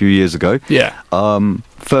Championship a few years ago. Yeah.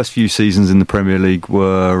 First few seasons in the Premier League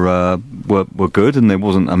were good, and there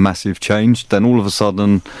wasn't a massive change. Then all of a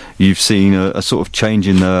sudden, you've seen a sort of change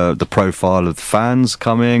in the profile of the fans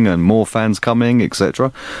coming, and more fans coming,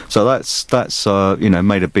 etc. So that's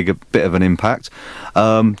made a bit of an impact.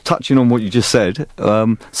 Touching on what you just said,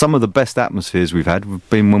 some of the best atmospheres we've had have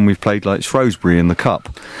been when we've played like Shrewsbury in the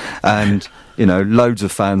Cup, and loads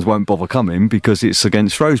of fans won't bother coming because it's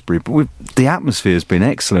against Shrewsbury. But the atmosphere has been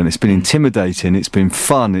excellent. It's been intimidating. It's been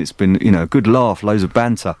fun. It's been, a good laugh, loads of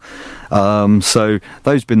banter. So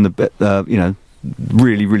those have been the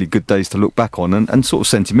really, really good days to look back on, and sort of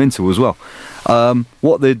sentimental as well.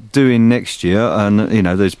 What they're doing next year, and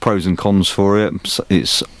there's pros and cons for it.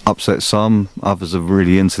 It's upset some, others are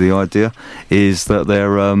really into the idea, is that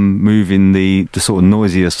they're moving the sort of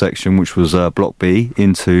noisier section, which was Block B,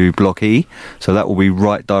 into Block E, so that will be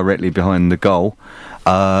right directly behind the goal,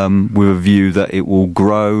 with a view that it will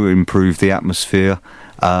grow, improve the atmosphere,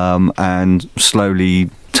 and slowly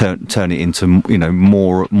turn it into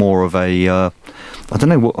more of a I don't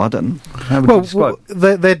know what I don't. How would you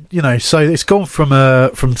describe? So it's gone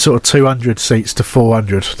from sort of 200 seats to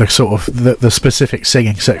 400. The sort of the specific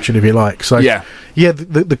singing section, if you like. So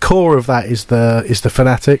the core of that is the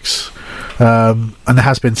fanatics, and there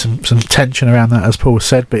has been some tension around that, as Paul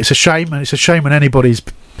said. But it's a shame, and it's a shame when anybody's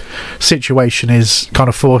situation is kind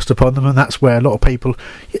of forced upon them, and that's where a lot of people.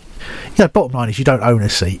 Bottom line is you don't own a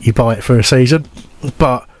seat; you buy it for a season,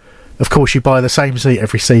 but. Of course, you buy the same seat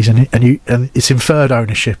every season, and it's inferred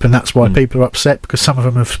ownership, and that's why people are upset, because some of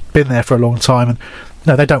them have been there for a long time, and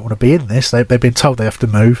they don't want to be in this. They've been told they have to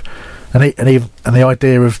move, and the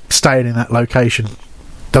idea of staying in that location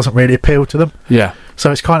doesn't really appeal to them. Yeah.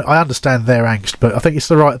 So it's I understand their angst, but I think it's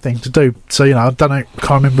the right thing to do. So I can't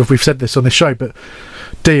remember if we've said this on this show, but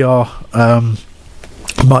DR,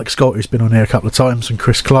 Mike Scott, who's been on here a couple of times, and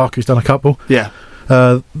Chris Clark, who's done a couple. Yeah.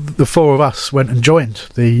 The four of us went and joined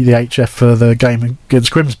the HF for the game against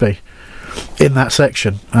Grimsby in that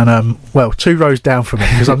section, and 2 rows down from it,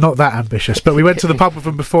 because I'm not that ambitious, but we went to the pub with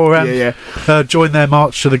them beforehand, joined their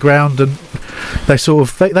march to the ground, and they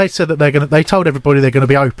they said that they told everybody they're going to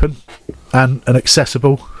be open and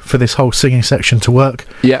accessible for this whole singing section to work.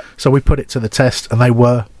 Yeah. So we put it to the test, and they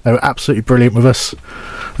were absolutely brilliant with us.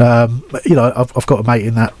 I've got a mate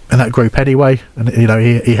in that group anyway, and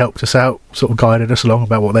he helped us out, sort of guided us along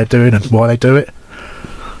about what they're doing and why they do it.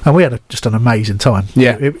 And we had just an amazing time.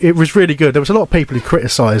 Yeah, it was really good. There was a lot of people who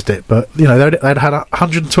criticised it, but they'd had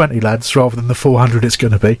 120 lads rather than the 400 it's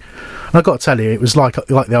going to be. And I've got to tell you, it was like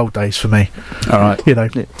the old days for me. All right,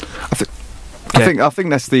 I think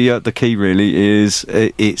that's the key. Really, is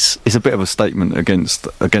it's a bit of a statement against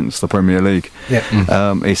the Premier League. Yeah,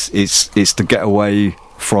 it's to get away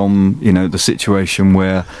from the situation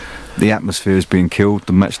where the atmosphere is being killed,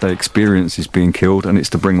 the matchday experience is being killed, and it's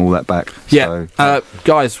to bring all that back. Yeah,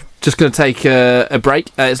 guys, just going to take a break.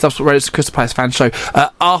 It's Love Sport Radio's Crystal Palace fan show.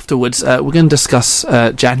 Afterwards, we're going to discuss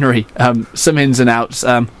January, some ins and outs.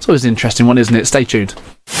 It's always an interesting one, isn't it? Stay tuned.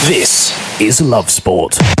 This is Love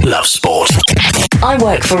Sport. Love Sport. I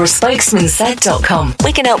work for aspokesmansaid.com.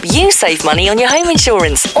 We can help you save money on your home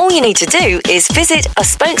insurance. All you need to do is visit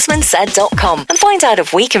aspokesmansaid.com and find out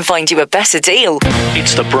if we can find you a better deal.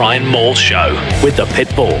 It's the Brian Moore Show with the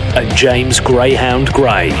Pitbull and James Greyhound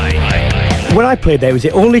Gray. When I played there, it was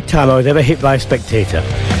the only time I was ever hit by a spectator.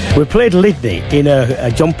 We played Lydney in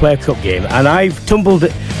a John Player Cup game, and I've tumbled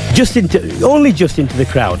just into the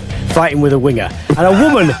crowd, fighting with a winger. And a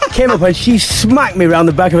woman came up and she smacked me round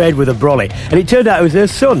the back of the head with a brolly. And it turned out it was her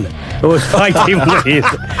son who was fighting with me.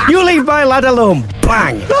 You leave my lad alone.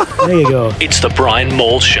 Bang! There you go. It's the Brian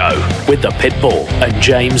Moore Show with the Pitbull and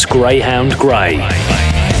James Greyhound Gray.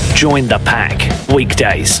 Join the pack,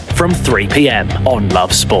 weekdays from 3 p.m. on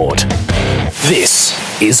Love Sport.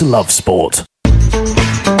 This is Love Sport.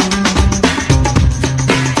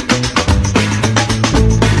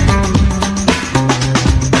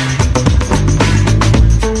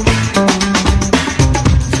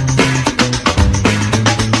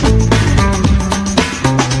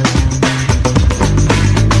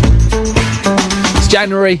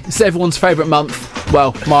 January, it's everyone's favourite month.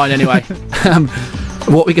 Well, mine anyway.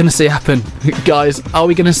 What are we going to see happen? Guys, are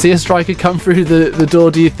we going to see a striker come through the door,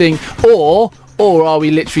 do you think? Or are we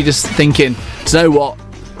literally just thinking, do you know what?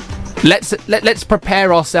 Let's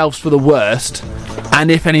prepare ourselves for the worst, and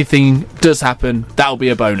if anything does happen, that'll be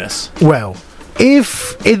a bonus. Well,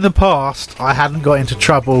 if in the past I hadn't got into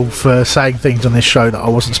trouble for saying things on this show that I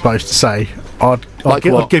wasn't supposed to say, I'd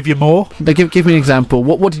give you more. Give me an example.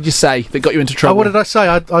 What did you say that got you into trouble? What did I say?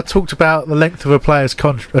 I talked about the length of a player's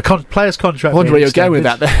player's contract. I wonder where you're going with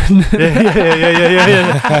that then.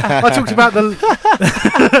 Yeah. I talked about the.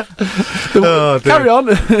 Carry on.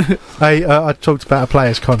 I talked about a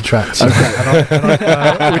player's contract.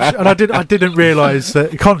 Okay. And I didn't realise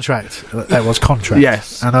that contract. There was contract.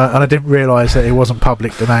 Yes. And I didn't realise that it wasn't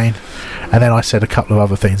public domain. And then I said a couple of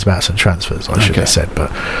other things about some transfers I should have said,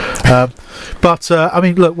 but I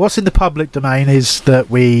mean, look, what's in the public domain is that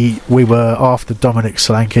we were after Dominic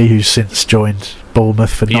Solanke, who's since joined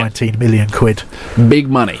Bournemouth for 19 million quid, big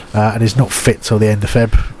money, and is not fit till the end of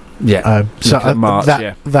Feb. Yeah, so March,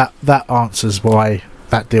 that answers why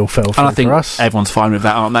that deal fell through and I think for us. Everyone's fine with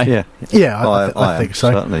that, aren't they? Yeah, I think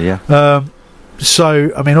so. Certainly, yeah.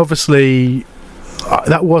 So I mean, obviously.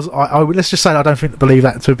 That was let's just say I don't believe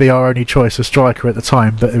that to be our only choice of striker at the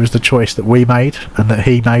time, but it was the choice that we made and that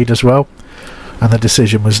he made as well, and the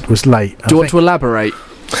decision was late. Do you want to elaborate?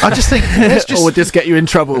 I just think or would this get you in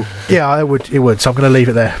trouble? Yeah, it would, so I'm going to leave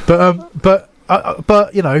it there.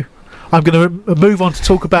 But you know, I'm going to move on to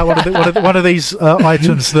talk about one of these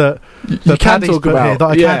items that you can talk about here, that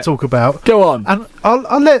I can talk about. Go on, and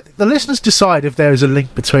I'll let the listeners decide if there is a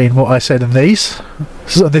link between what I said and this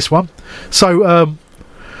one. So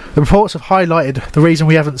the reports have highlighted the reason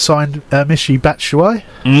we haven't signed Michy Batshuayi,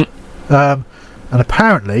 and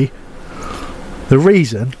apparently the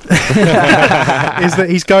reason is that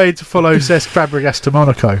he's going to follow Cesc Fabregas to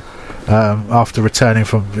Monaco after returning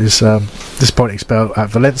from his disappointing spell at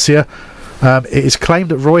Valencia. It is claimed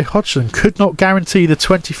that Roy Hodgson could not guarantee the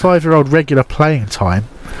 25-year-old regular playing time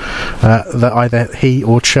that either he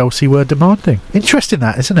or Chelsea were demanding. Interesting,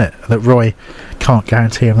 that, isn't it? That Roy can't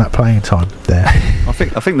guarantee him that playing time there. I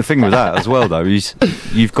think the thing with that as well, though, is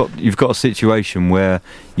you've got a situation where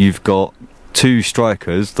you've got two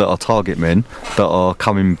strikers that are target men that are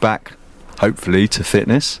coming back, hopefully, to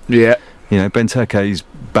fitness. Yeah. You know, Benteke's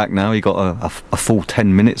back now. He got a full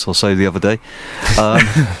 10 minutes or so the other day.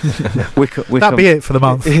 Wickham, that'd be it for the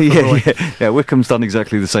month. Yeah. Wickham's done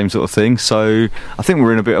exactly the same sort of thing. So I think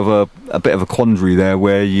we're in a bit of a quandary there,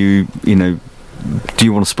 where you know, do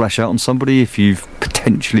you want to splash out on somebody if you've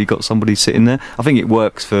potentially got somebody sitting there? I think it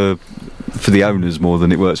works for the owners more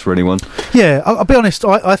than it works for anyone. Yeah, I'll be honest.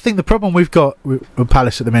 I think the problem we've got with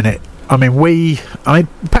Palace at the minute. I mean,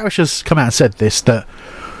 Parish has come out and said this, that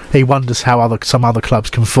he wonders how some other clubs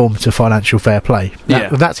conform to financial fair play.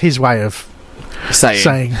 That's his way of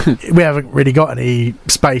saying we haven't really got any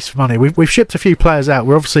space for money. We've shipped a few players out.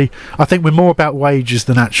 I think we're more about wages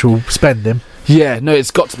than actual spending. Yeah, no,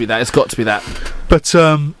 it's got to be that. But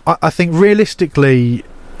I think realistically,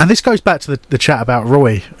 and this goes back to the chat about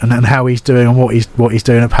Roy and how he's doing and what he's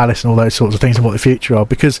doing at Palace and all those sorts of things and what the future are.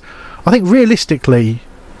 Because I think realistically,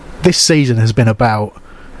 this season has been about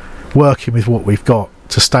working with what we've got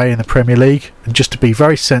to stay in the Premier League, and just to be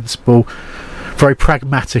very sensible, very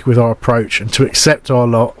pragmatic with our approach, and to accept our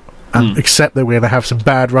lot and accept that we're going to have some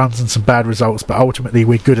bad runs and some bad results, but ultimately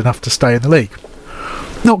we're good enough to stay in the league.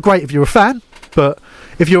 Not great if you're a fan, but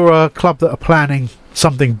if you're a club that are planning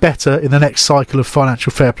something better in the next cycle of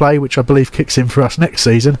financial fair play, which I believe kicks in for us next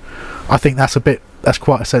season, I think that's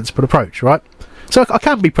quite a sensible approach, right? So I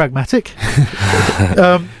can be pragmatic.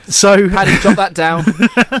 So Paddy, jot that down.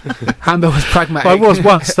 Hamber was pragmatic. I was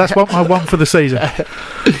once. That's what I won for the season.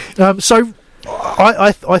 So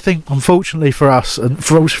I think, unfortunately for us and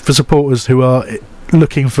for supporters who are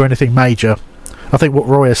looking for anything major, I think what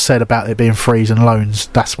Roy has said about it being frees and loans,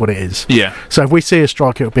 that's what it is. Yeah. So if we see a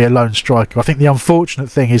striker, it'll be a loan striker. I think the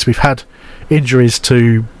unfortunate thing is we've had injuries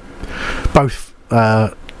to both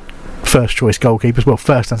first choice goalkeepers, well,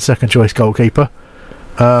 first and second choice goalkeeper.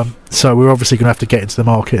 So we're obviously going to have to get into the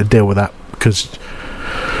market and deal with that, because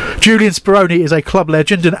Julian Speroni is a club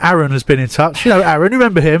legend, and Aaron has been in touch. You know Aaron,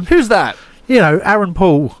 remember him? Who's that? You know, Aaron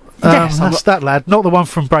Paul, Yes, that's that lad. Not the one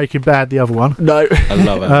from Breaking Bad, the other one. No. I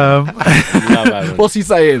love it. Love Aaron. What's he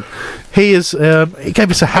saying? He is. He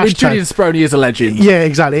gave us a hashtag. Julian Speroni is a legend. Yeah,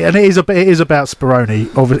 exactly, and it is about Speroni.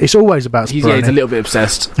 It's always about Speroni. He's a little bit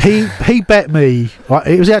obsessed. He bet me.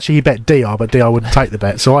 It was actually he bet DR, but DR wouldn't take the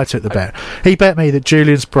bet, so I took the bet. He bet me that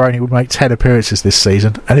Julian Speroni would make 10 appearances this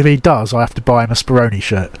season, and if he does, I have to buy him a Speroni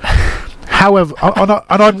shirt. However,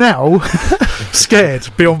 I'm now scared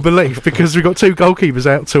beyond belief because we've got 2 goalkeepers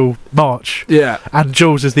out till March. Yeah. And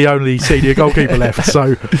Jules is the only senior goalkeeper left.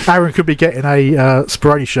 So Aaron could be getting a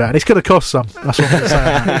Speroni shirt, and it's going to cost some. That's what I'm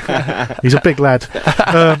saying. He's a big lad.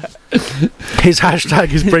 His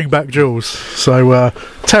hashtag is bring back Jules. So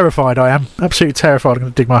terrified I am. Absolutely terrified. I'm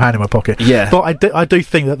going to dig my hand in my pocket. Yeah. But I do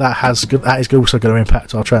think that is also going to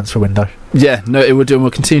impact our transfer window. Yeah, no, it will do, and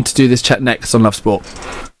we'll continue to do this chat next on Love Sport.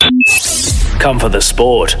 Come for the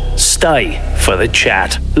sport, stay for the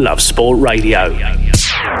chat. Love Sport Radio.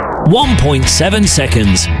 1.7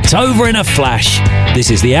 seconds. It's over in a flash. This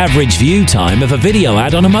is the average view time of a video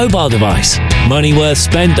ad on a mobile device. Money worth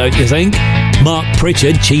spent, don't you think? Mark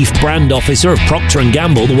Pritchard, Chief Brand Officer of Procter &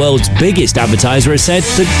 Gamble, the world's biggest advertiser, has said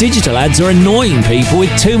that digital ads are annoying people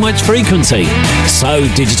with too much frequency. So,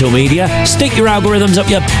 digital media, stick your algorithms up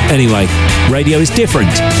your... Anyway, radio is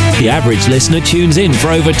different. The average listener tunes in for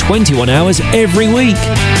over 21 hours every week.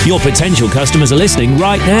 Your potential customers are listening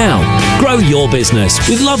right now. Grow your business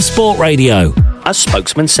with Love Sport Radio.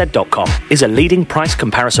 ASpokesmanSaid.com is a leading price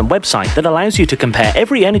comparison website that allows you to compare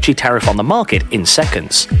every energy tariff on the market in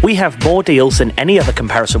seconds. We have more deals than any other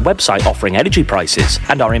comparison website offering energy prices,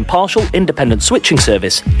 and our impartial independent switching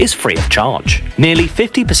service is free of charge. Nearly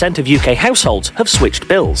 50% of UK households have switched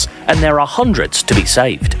bills, and there are hundreds to be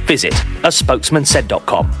saved. Visit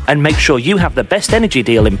ASpokesmanSaid.com and make sure you have the best energy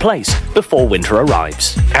deal in place before winter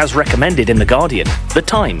arrives. As recommended in The Guardian, The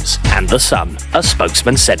Times and The Sun.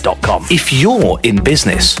 ASpokesmanSaid.com. If you're in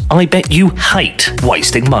business, I bet you hate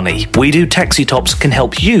wasting money. We Do Taxi Tops can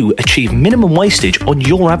help you achieve minimum wastage on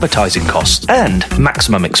your advertising costs and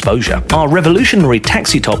maximum exposure. Our revolutionary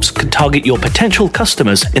taxi tops can target your potential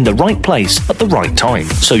customers in the right place at the right time,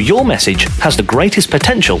 so your message has the greatest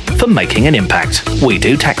potential for making an impact. We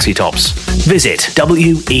Do Taxi Tops. Visit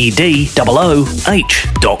WEDOOH.com.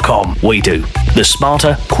 We Do, the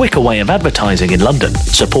smarter, quicker way of advertising in London,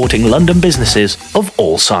 supporting London businesses of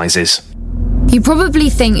all sizes. You probably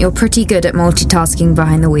think you're pretty good at multitasking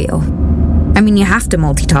behind the wheel. I mean, you have to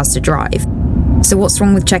multitask to drive. So what's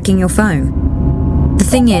wrong with checking your phone? The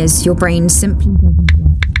thing is, your brain simply doesn't work.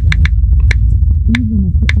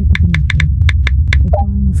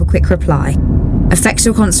 For quick reply affects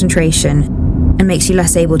your concentration and makes you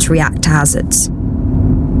less able to react to hazards.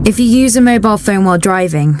 If you use a mobile phone while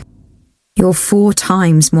driving, you're 4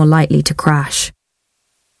 times more likely to crash.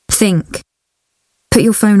 Think. Put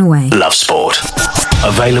your phone away. Love Sport.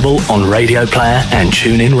 Available on Radio Player and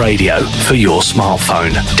TuneIn Radio for your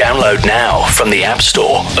smartphone. Download now from the App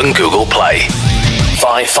Store and Google Play.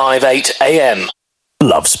 558 AM.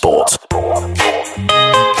 Love Sport.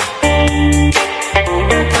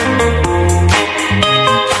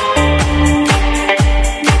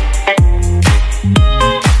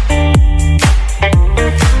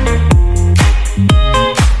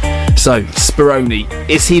 So, Speroni,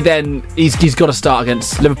 is he then... He's got to start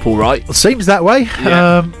against Liverpool, right? It seems that way.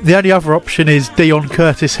 Yeah. The only other option is Dion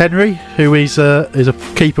Curtis Henry, who is a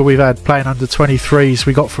keeper we've had playing under 23s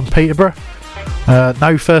we got from Peterborough.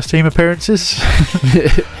 No first-team appearances.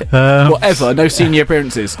 Whatever, no senior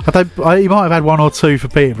appearances. He might have had 1 or 2 for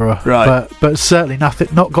Peterborough, right? But certainly nothing.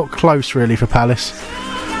 Not got close really for Palace.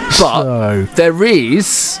 But there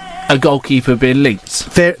is a goalkeeper being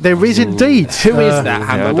linked. There is indeed. Who is that,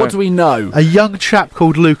 Hammer? What do we know? A young chap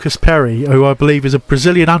called Lucas Perry, who I believe is a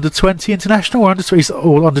Brazilian under-20 international, or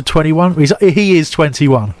under-21. He is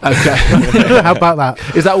 21. Okay. How about that?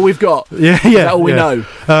 Is that all we've got? Yeah. Is that all we know?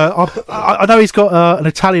 I know he's got an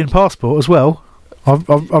Italian passport as well. I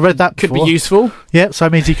read that could before. be useful. Yeah, so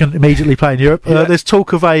it means he can immediately play in Europe. There's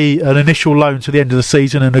talk of an initial loan to the end of the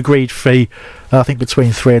season, an agreed fee, I think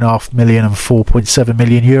between 3.5 million and 4.7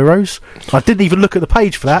 million euros. I didn't even look at the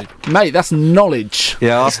page for that, mate. That's knowledge.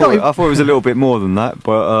 Yeah, I thought it was a little bit more than that,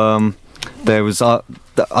 but there was.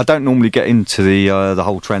 I don't normally get into the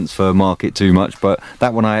whole transfer market too much, but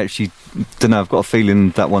that one I actually don't know. I've got a feeling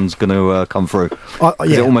that one's going to come through.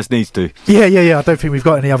 It almost needs to. Yeah. I don't think we've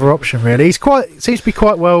got any other option really. Seems to be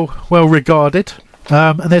quite well regarded.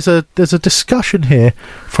 And there's a discussion here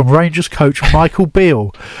from Rangers coach Michael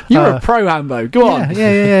Beale. You're a pro, Ambo. Go on.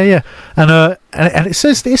 Yeah. And it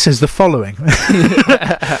says the following: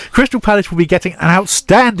 Crystal Palace will be getting an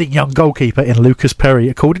outstanding young goalkeeper in Lucas Perry,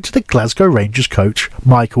 according to the Glasgow Rangers coach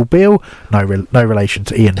Michael Beale. No relation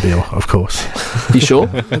to Ian Beale, of course. You sure?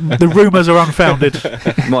 The rumours are unfounded.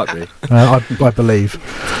 Might be. I believe.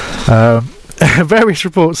 Various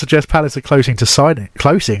reports suggest Palace are closing.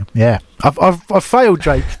 Yeah, I've failed,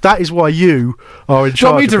 Jake. That is why you are in charge. Do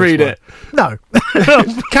you want me to read it? No.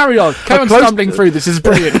 Carry on stumbling through this. Is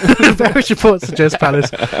brilliant. Various reports suggest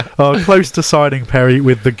Palace are close to signing Perry,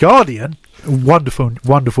 with The Guardian, wonderful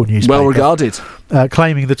newspaper, well regarded,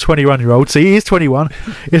 claiming the 21-year-old, so he is 21,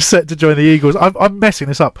 is set to join the Eagles. I'm messing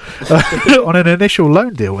this up on an initial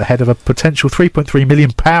loan deal ahead of a potential £3.3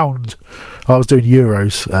 million. I was doing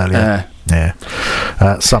euros earlier.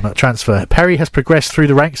 Summer transfer. Perry has progressed through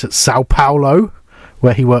the ranks at Sao Paulo,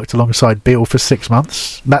 where he worked alongside Beale for 6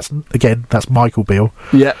 months. That's Michael Beale.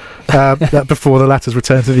 Yeah. That before the latter's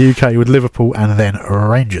return to the UK with Liverpool and then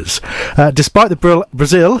Rangers. Despite the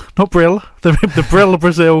Brazil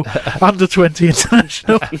under-20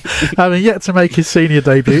 international having yet to make his senior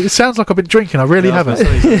debut. It sounds like I've been drinking. I really haven't.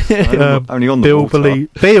 Only on the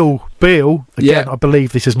Beale, again, I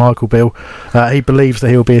believe this is Michael Beale. He believes that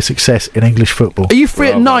he'll be a success in English football. Are you free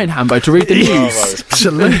at 9, Hambo, to read the news?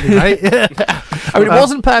 Absolutely, mate. Yeah. I mean, it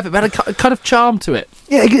wasn't perfect, but had a kind of charm to it.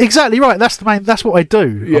 Yeah, exactly right. That's what I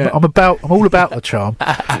do. Yeah. I'm all about the charm.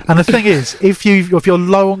 And the thing is, if you're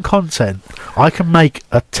low on content, I can make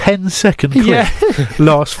a 10-second clip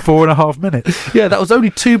last 4.5 minutes. Yeah, that was only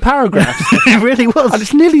 2 paragraphs. It really was, and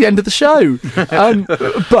it's nearly the end of the show.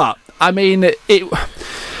 But I mean,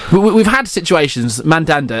 we've had situations,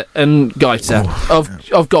 Mandanda and Gaita,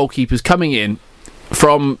 of goalkeepers coming in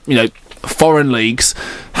from foreign leagues.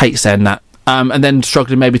 Hate saying that. And then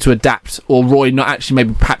struggling maybe to adapt, or Roy not actually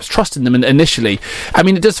maybe perhaps trusting them initially. I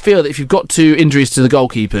mean, it does feel that if you've got 2 injuries to the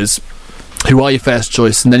goalkeepers, who are your first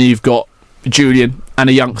choice, and then you've got Julian and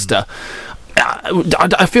a youngster,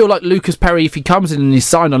 I feel like Lucas Perry, if he comes in and he's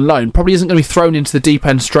signed on loan, probably isn't going to be thrown into the deep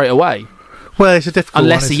end straight away. Well, it's a difficult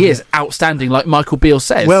unless one, he is outstanding, like Michael Beale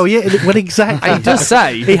says. Well, yeah, exactly. And he does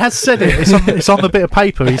say he has said it. It's on the bit of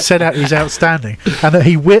paper. He said out he's outstanding, and that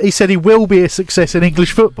he said he will be a success in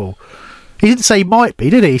English football. He didn't say he might be,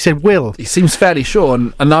 did he? He said will. He seems fairly sure,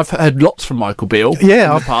 and I've heard lots from Michael Beale in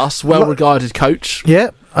the past. Well-regarded coach. Yeah.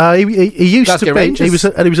 He used to be. Rangers. He was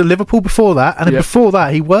at Liverpool before that, and then before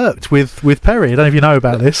that he worked with Perry. I don't know if you know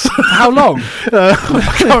about this. How long? I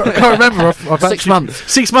can't remember. 6 months.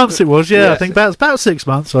 6 months it was. Yeah, I think about 6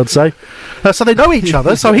 months. I'd say. So they know each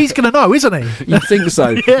other. So he's going to know, isn't he? You think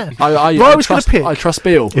so? Yeah. I trust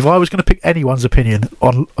Beale. If I was going to pick anyone's opinion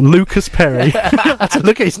on Lucas Perry, to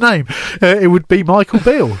look at his name, it would be Michael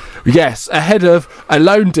Beale. Yes, ahead of a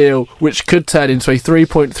loan deal which could turn into a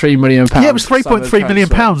 £3.3 million. Yeah, it was £3.3 million,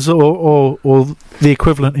 or the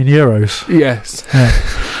equivalent in euros. Yes. Yeah.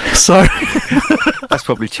 So that's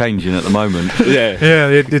probably changing at the moment. Yeah,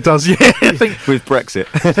 it does. Yeah, with Brexit.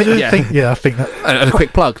 I think that. And a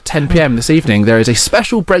quick plug: 10 p.m. this evening, there is a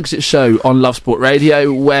special Brexit show on Love Sport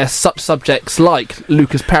Radio where such subjects like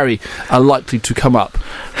Lucas Perry are likely to come up.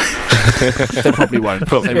 They probably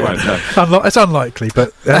won't. No. It's unlikely,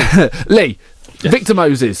 but Lee, Victor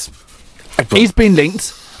Moses, he's been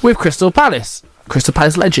linked with Crystal Palace. Crystal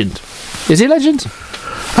Palace legend. Is he a legend?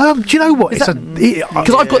 Do you know what? Because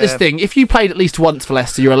I've got this thing. If you played at least once for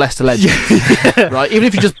Leicester, you're a Leicester legend, right? Even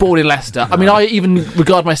if you're just born in Leicester. I mean, I even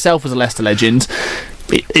regard myself as a Leicester legend.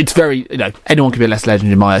 It's very, anyone can be a Leicester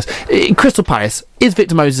legend in my eyes. Crystal Palace, is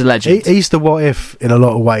Victor Moses a legend? He's the what if in a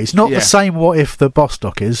lot of ways. Not the same what if that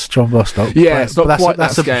Bostock is, John Bostock. Yeah, it's not quite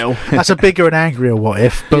that scale. That's a bigger and angrier what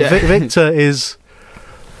if. But Victor is,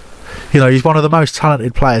 he's one of the most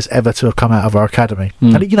talented players ever to have come out of our academy.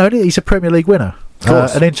 And, he's a Premier League winner.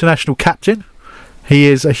 An international captain. He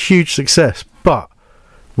is a huge success. But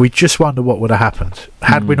we just wonder what would have happened.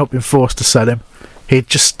 Had we not been forced to sell him, he'd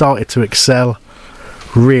just started to excel.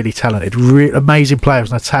 Really talented, amazing player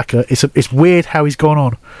as an attacker. It's weird how he's gone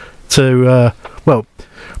on to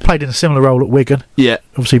played in a similar role at Wigan. Yeah,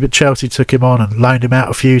 obviously, but Chelsea took him on and loaned him out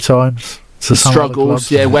a few times.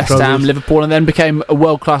 Struggles, West Ham, Liverpool, and then became a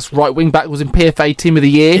world-class right wing back. Was in PFA Team of the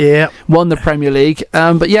Year. Yeah, won the Premier League.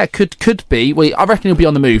 But could be. Well, I reckon he'll be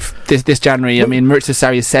on the move this January. I mean, Maurizio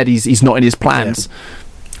Sarri has said he's not in his plans.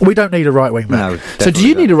 Yeah. We don't need a right wing back. No, so do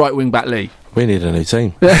you need a right wing back, Lee? We need a new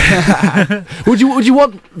team. Would you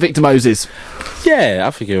want Victor Moses? Yeah,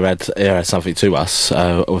 I think he had something to us.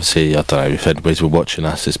 Obviously, I don't know if anybody's been watching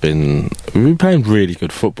us. We've been playing really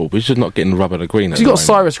good football. We're just not getting the rub of the green. So you've got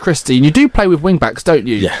Cyrus Christie, and you do play with wing backs, don't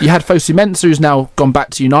you? Yeah. You had Fosu Mensah, who's now gone back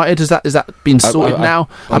to United. Is that been sorted now?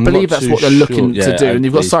 I believe that's what they're looking to do. And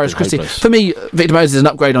you've got Cyrus Christie. Hopeless. For me, Victor Moses is an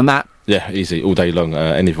upgrade on that. Yeah, easy all day long.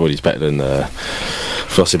 Anybody's better than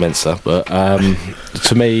Fosu Mensah, but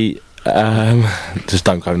to me. Just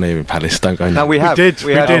don't go near him, Palace. Don't go near him. No, we had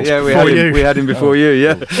him before you.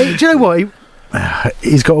 Yeah. Do you know what?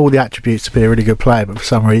 He's got all the attributes to be a really good player, but for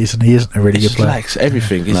some reason he isn't a really good player. Lacks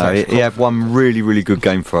everything. He had one really, really good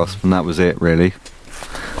game for us, and that was it, really.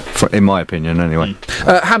 In my opinion, anyway.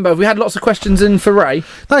 Hambo, have we had lots of questions in for Ray?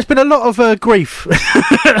 No, it's been a lot of grief.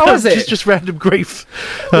 Oh, is it? Just random grief.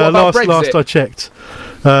 What about Last I checked.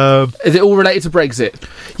 Is it all related to Brexit?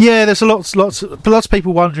 Yeah, there's lots of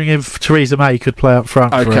people wondering if Theresa May could play up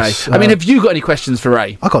front for us. I mean, have you got any questions for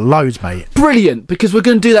Ray? I've got loads, mate. Brilliant, because we're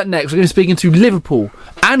going to do that next. We're going to be speaking to Liverpool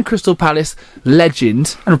and Crystal Palace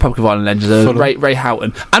legend and Republic of Ireland legend Ray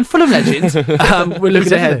Houghton and Fulham legend. We're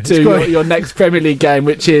looking ahead to your next Premier League game,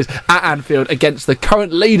 which is at Anfield against the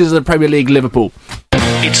current leaders of the Premier League, Liverpool.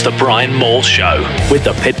 It's the Brian Moore Show with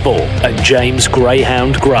the Pitbull and James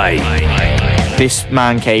Greyhound Gray. This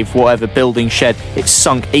man cave, whatever building shed, it's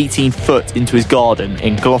sunk 18 foot into his garden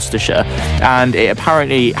in Gloucestershire, and it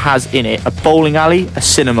apparently has in it a bowling alley, a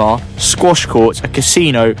cinema, squash courts, a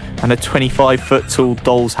casino, and a 25-foot tall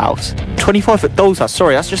doll's house. 25-foot doll's house,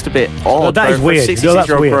 sorry, that's just a bit odd. Oh, that is weird.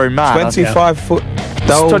 66-year-old grown man. 25-foot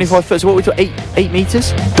dolls. 25 foot, so what are we talking, 8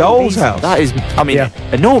 metres? Doll's house? That is, I mean,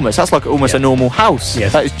 enormous. That's like almost a normal house.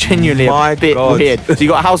 Yes. That is genuinely a bit weird. So you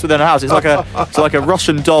got a house within a house. It's like a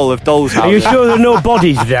Russian doll of doll's house. Are you sure there are no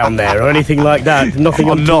bodies down there or anything like that? Nothing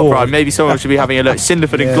I'm on not, board. Brian. Maybe someone should be having a look.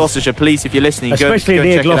 Cinderford and Gloucestershire Police, if you're listening, especially go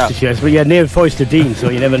near check Gloucestershire, but yeah, near Foyster Dean, so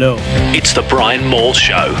you never know. It's the Brian Moore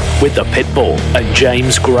Show with the Pitbull and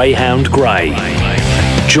James Greyhound Gray.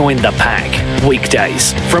 Join the pack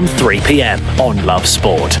weekdays from 3 p.m. on Love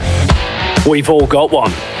Sport. We've all got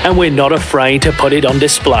one, and we're not afraid to put it on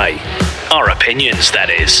display. Our opinions, that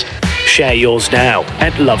is. Share yours now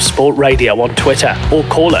at Love Sport Radio on Twitter or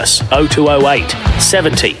call us 0208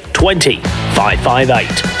 70 20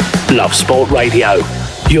 558. Love Sport Radio,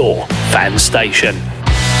 your fan station.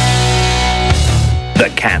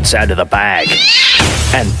 The cat's out of the bag,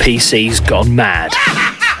 and PC's gone mad.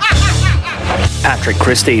 Patrick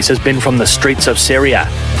Christys has been from the streets of Syria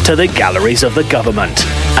to the galleries of the government,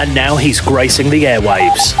 and now he's gracing the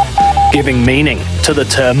airwaves, giving meaning to the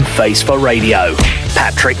term Face for Radio.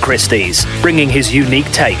 Patrick Christys, bringing his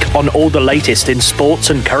unique take on all the latest in sports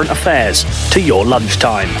and current affairs to your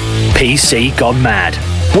lunchtime. PC Gone Mad.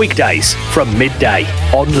 Weekdays from midday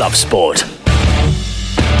on Love Sport.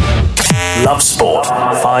 Love Sport,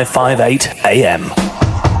 558 AM.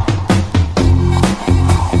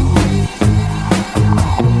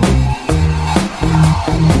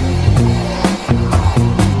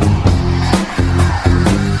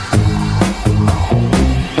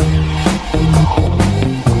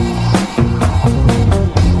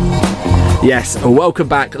 Yes, welcome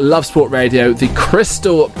back, Love Sport Radio, the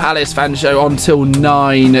Crystal Palace fan show until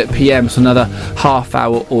 9 p.m, so another half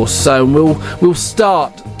hour or so. And we'll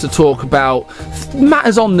start to talk about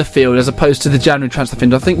matters on the field as opposed to the January transfer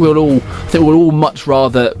window. I think we'll all much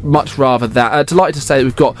rather that. Delighted to say that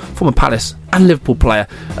we've got former Palace and Liverpool player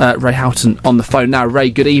Ray Houghton on the phone now. Ray,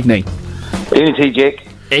 good evening. Evening to you, Jake.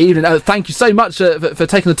 Evening. Thank you so much for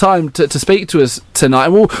taking the time to speak to us tonight.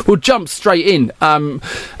 And we'll jump straight in.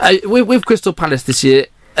 With Crystal Palace this year,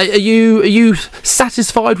 are you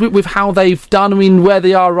satisfied with how they've done? I mean, where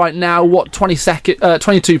they are right now? What 22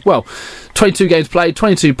 games played,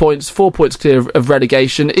 22 points, 4 points clear of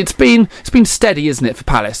relegation. It's been steady, isn't it, for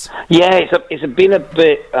Palace? Yeah, it's been a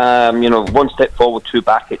bit one step forward, two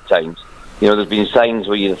back at times. There's been signs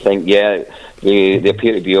where you think, they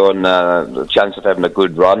appear to be on the chance of having a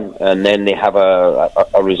good run, and then they have a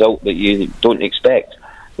result that you don't expect.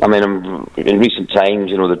 I mean, in recent times,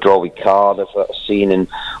 the draw with Cardiff that I've seen, and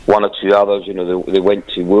one or two others, they went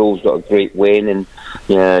to Wolves, got a great win, and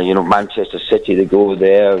Manchester City, they go over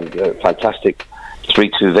there, fantastic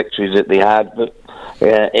 3-2 victories that they had, but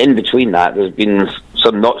in between that, there's been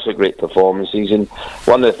some not so great performances, and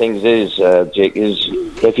one of the things is, Jake, is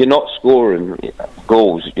if you're not scoring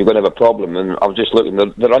goals, you're going to have a problem. And I was just looking;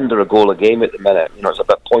 they're under a goal a game at the minute. It's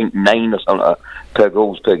about 0.9 or something per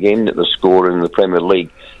goals per game that they're scoring in the Premier League,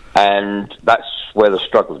 and that's where they're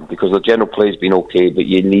struggling because the general play's been okay, but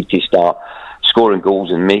you need to start scoring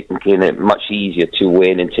goals and making it much easier to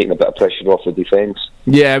win and taking a bit of pressure off the defence.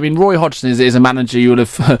 Yeah, I mean, Roy Hodgson is a manager you would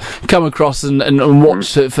have come across and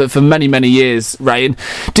watched for many, many years, Ray. And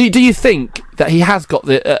do you think that he has got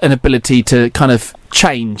an ability to kind of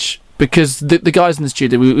change? Because the guys in the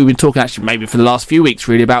studio, we've been talking actually maybe for the last few weeks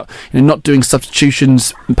really about not doing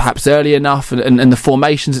substitutions perhaps early enough and the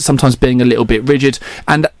formations, it's sometimes being a little bit rigid.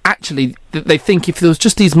 And actually, they think if there was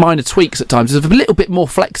just these minor tweaks at times, if a little bit more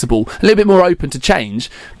flexible, a little bit more open to change,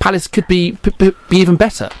 Palace could be even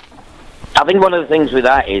better. I think one of the things with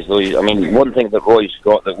that is, though, I mean, one thing that Roy's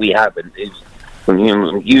got that we haven't is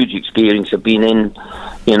huge experience of being in,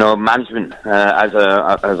 management as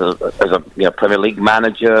a Premier League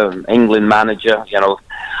manager, England manager.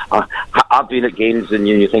 I've been at games and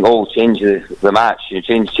you think, change the match,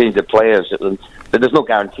 change the players, but there's no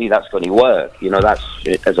guarantee that's going to work. That's,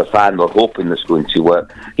 as a fan, we're hoping that's going to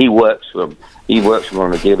work. He works for them. He works for them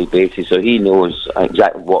on a daily basis, so he knows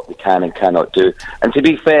exactly what they can and cannot do. And to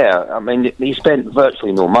be fair, I mean, he spent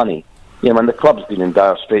virtually no money. The club's been in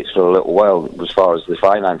dire straits for a little while as far as the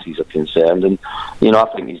finances are concerned, and I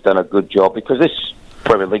think he's done a good job because this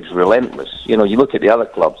Premier League's relentless. You look at the other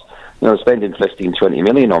clubs, spending 15, 20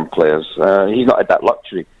 million on players. He's not had that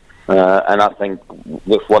luxury, and I think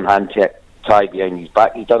with one hand tied behind his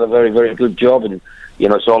back, he's done a very, very good job. And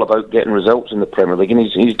it's all about getting results in the Premier League, and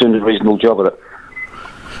he's doing a reasonable job at it.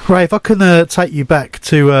 Ray, if I can take you back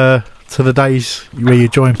to the days where you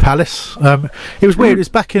joined Palace, it was weird. It was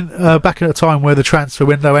back at a time where the transfer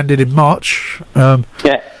window ended in March.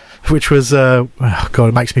 Which was God,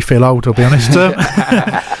 it makes me feel old, I'll be honest.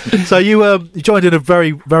 So you joined in a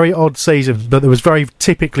very, very odd season, but there was very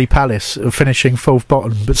typically Palace of finishing fourth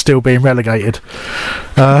bottom but still being relegated,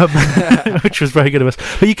 which was very good of us.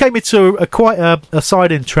 But you came into quite a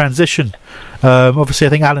side in transition. Obviously,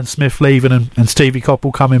 I think Alan Smith leaving and Stevie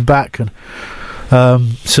Coppell coming back, and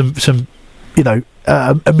some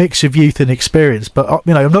a mix of youth and experience. But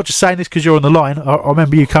I'm not just saying this because you're on the line. I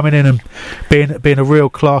remember you coming in and being a real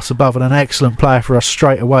class above and an excellent player for us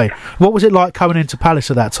straight away. What was it like coming into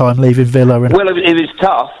Palace at that time, leaving Villa? Well, it was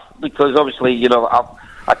tough because obviously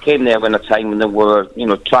I came there when a time when they were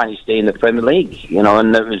trying to stay in the Premier League,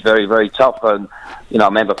 and it was very, very tough. And I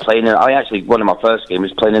remember playing. One of my first games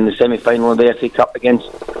was playing in the semi-final of the FA Cup against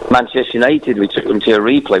Manchester United. We took them to a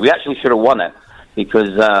replay. We actually should have won it. Because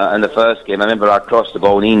in the first game, I remember I crossed the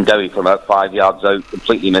ball and Ian Dowie from about 5 yards out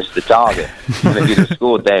completely missed the target. And if you'd have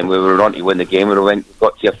scored then, we were on to win the game, we would have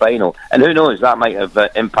got to a final. And who knows, that might have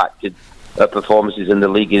impacted performances in the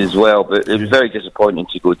league as well. But it was very disappointing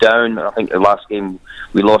to go down. I think the last game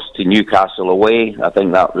we lost to Newcastle away. I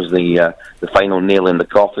think that was the final nail in the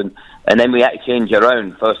coffin. And then we had to change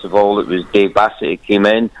around. First of all, it was Dave Bassett who came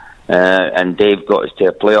in. And Dave got us to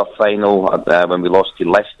a playoff final when we lost to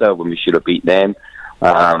Leicester, when we should have beat them.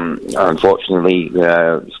 Unfortunately,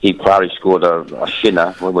 Steve Claridge scored a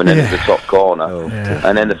shinner when we went into the top corner.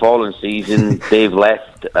 And then the following season, Dave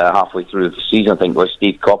left halfway through the season, I think, where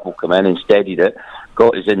Steve Coppell came in and steadied it,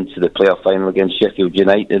 got us into the playoff final against Sheffield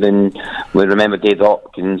United. And we remember David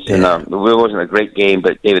Hopkins, and it wasn't a great game,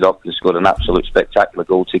 but David Hopkins scored an absolute spectacular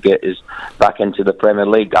goal to get us back into the Premier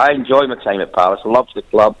League. I enjoyed my time at Palace. I loved the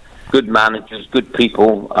club. Good managers, good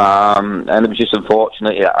people, and it was just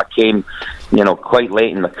unfortunate. I came, quite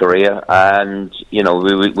late in my career, and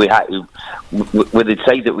we had with the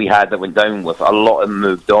side that we had that went down with, a lot of them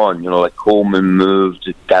moved on. Like Coleman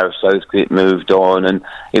moved, Gareth Southgate moved on, and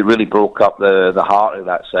it really broke up the heart of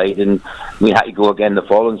that side. And we had to go again the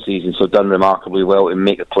following season. So done remarkably well to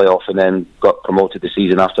make a playoff, and then got promoted the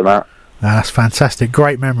season after that. That's fantastic.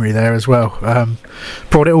 Great memory there as well.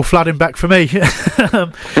 Brought it all flooding back for me.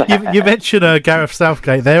 You mentioned Gareth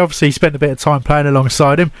Southgate there. Obviously, you spent a bit of time playing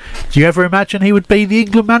alongside him. Do you ever imagine he would be the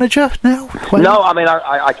England manager now? No, I mean,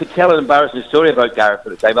 I could tell an embarrassing story about Gareth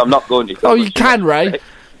at the time. I'm not going to. Oh, you can, Ray.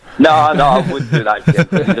 No, I wouldn't do that.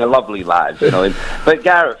 He's a lovely lad, But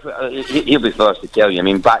Gareth, he'll be first to tell you. I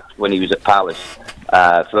mean, back when he was at Palace,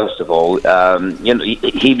 first of all, it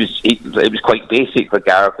was quite basic for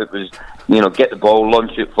Gareth. It was, get the ball,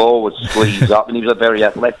 launch it forward, squeeze up, and he was a very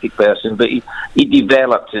athletic person. But he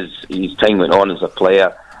developed as time went on as a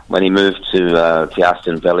player. When he moved to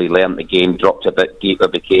Aston Villa, he learned the game, dropped a bit deeper,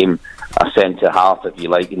 became a centre half, if you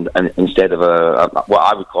like, and instead of what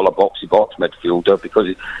I would call a boxy-box midfielder,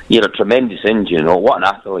 because he had a tremendous engine. What an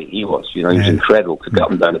athlete he was! He was incredible. Could get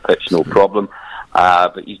up and down the pitch, no problem.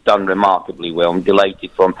 But he's done remarkably well. I'm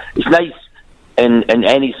delighted for him. It's nice in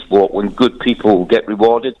any sport when good people get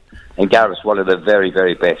rewarded, and Gareth's one of the very,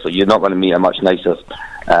 very best. So you're not going to meet a much nicer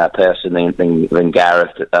person than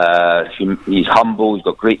Gareth. He's humble. He's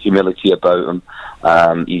got great humility about him.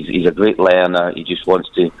 He's a great learner. He just wants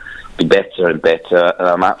to be better and better. And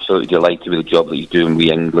I'm absolutely delighted with the job that he's doing with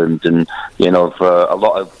England. And for a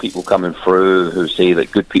lot of people coming through who say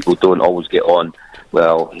that good people don't always get on,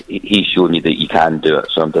 well, he's shown you that you can do it.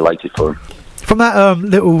 So I'm delighted for him. From that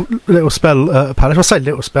little spell at Palace, I say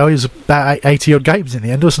little spell, he was about 80 odd games in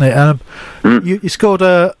the end, wasn't it? You scored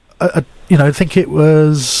I think it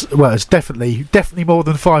was it's definitely more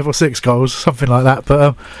than 5 or 6 goals, something like that.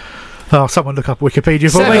 But someone look up Wikipedia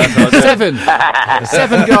for me.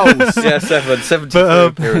 7 goals. Yeah, 7.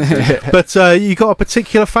 But you got a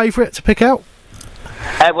particular favourite to pick out?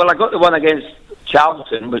 Well, I got the one against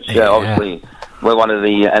Charlton, which obviously were one of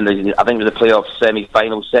the, and I think it was the playoff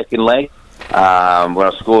semi-final second leg. Where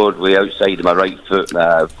I scored way outside of my right foot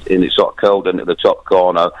and it sort of curled into the top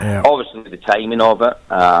corner. Yeah. Obviously the timing of it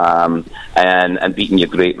and beating your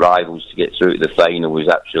great rivals to get through to the final was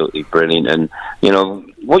absolutely brilliant. And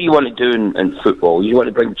what you want to do in football, you want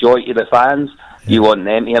to bring joy to the fans. You want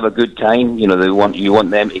them to have a good time. You want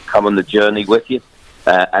them to come on the journey with you.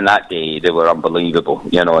 And that day they were unbelievable,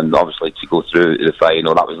 and obviously to go through to the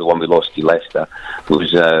final, that was the one we lost to Leicester,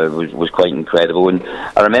 was quite incredible. And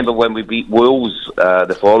I remember when we beat Wolves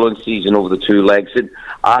the following season over the 2 legs, and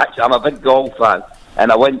I'm a big golf fan,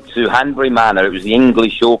 and I went to Hanbury Manor. It was the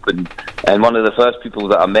English Open, and one of the first people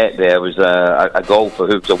that I met there was a golfer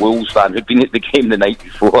who was a Wolves fan who'd been at the game the night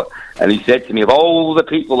before, and he said to me, of all the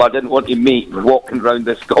people I didn't want to meet walking around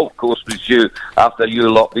this golf course was you, after you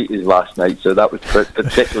lot beat us last night. So that was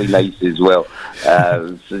particularly nice as well.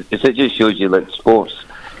 So it just shows you that sports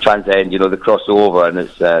transcend, the crossover, and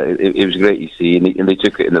it was great to see, and they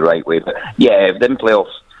took it in the right way. But yeah, them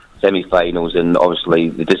playoffs, semi-finals, and obviously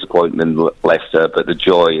the disappointment Leicester, but the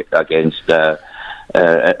joy against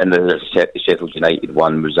and the Sheffield United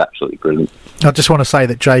one was absolutely brilliant. I just want to say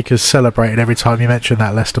that Jake has celebrated every time you mention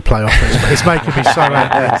that Leicester playoff. It's making me so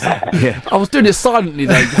happy. Yeah. I was doing it silently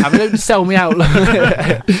though. Don't sell me out.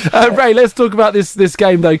 Ray, let's talk about this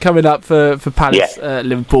game though coming up for Palace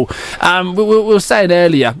Liverpool. We were saying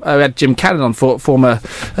earlier, we had Jim Cannon on, former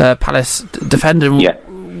Palace defender. Yeah.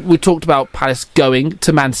 We talked about Palace going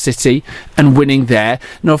to Man City and winning there.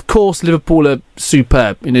 Now, of course, Liverpool are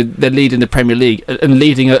superb. They're leading the Premier League and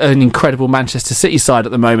leading an incredible Manchester City side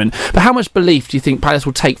at the moment. But how much belief do you think Palace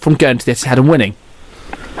will take from going to the Etihad and winning?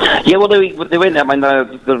 Yeah, well, they win. I mean,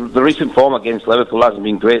 the recent form against Liverpool hasn't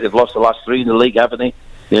been great. They've lost the last 3 in the league, haven't they?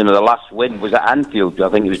 The last win was at Anfield. I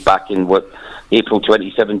think it was back in April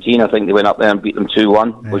 2017. I think they went up there and beat them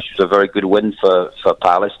 2-1, which was a very good win for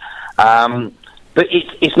Palace. But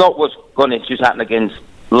it's not what's going to just happen against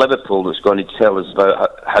Liverpool that's going to tell us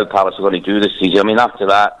about how Palace are going to do this season. I mean, after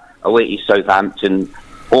that, away to Southampton,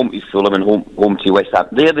 home to Fulham, and home to West Ham.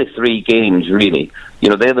 They're the 3 games, really.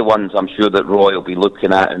 They're the ones I'm sure that Roy will be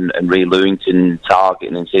looking at and Ray Lewington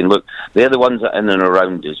targeting and saying, look, they're the ones that are in and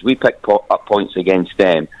around us. We pick up points against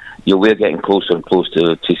them. We're getting closer and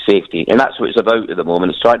closer to safety. And that's what it's about at the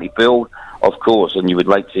moment. It's trying to build, of course, and you would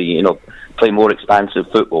like to, play more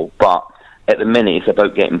expansive football, but at the minute, it's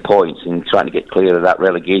about getting points and trying to get clear of that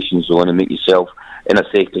relegation zone and make yourself in a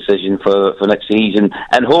safe position for next season.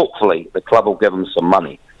 And hopefully, the club will give them some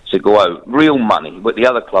money to go out, real money, what the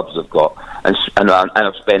other clubs have got, and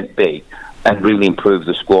have spent big, and really improve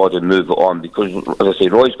the squad and move it on. Because, as I say,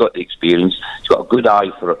 Roy's got the experience. He's got a good eye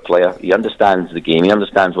for a player. He understands the game. He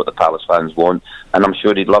understands what the Palace fans want, and I'm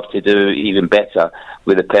sure he'd love to do even better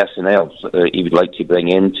with the personnel he would like to bring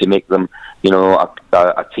in to make them,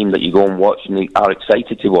 a team that you go and watch and are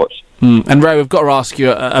excited to watch. And Ray, we've got to ask you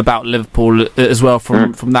about Liverpool as well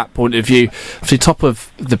from that point of view. Obviously, top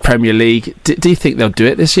of the Premier League, do you think they'll do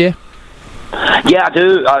it this year? Yeah, I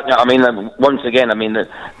do. I mean, once again, the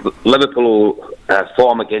Liverpool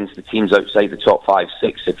form against the teams outside the top 5,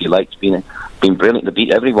 6, if you like, it's been brilliant to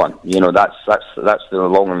beat everyone. That's the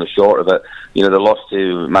long and the short of it. They lost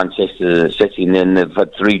to Manchester City, and then they've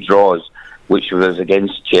had 3 draws, which was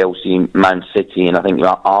against Chelsea, Man City, and I think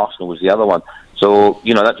Arsenal was the other one. So,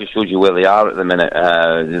 that just shows you where they are at the minute.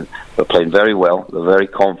 They're playing very well. They're very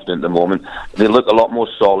confident at the moment. They look a lot more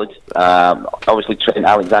solid. Obviously, Trent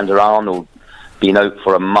Alexander-Arnold being out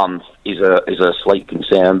for a month is a slight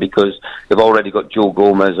concern, because they've already got Joe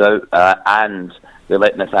Gomez out, and they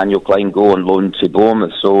let Nathaniel Klein go on loan to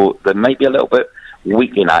Bournemouth. So they might be a little bit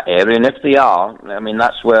weak in that area. And if they are,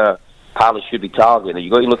 that's where Palace should be targeting.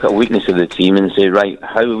 You've got to look at the weakness of the team and say, right,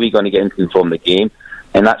 how are we going to get anything from the game?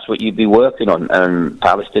 And that's what you'd be working on. And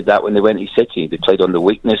Palace did that when they went to City. They played on the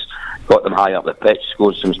weakness, got them high up the pitch,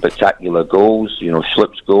 scored some spectacular goals.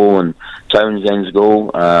 Schlipp's goal and Townsend's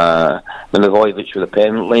goal, Milivojevic with a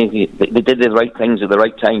penalty. They did the right things at the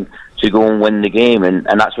right time to go and win the game, and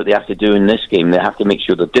that's what they have to do in this game. They have to make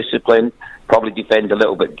sure they're disciplined, probably defend a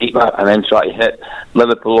little bit deeper, and then try to hit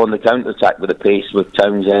Liverpool on the counter-attack with the pace with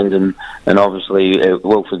Townsend and obviously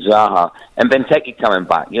Wilfried Zaha. And Benteke coming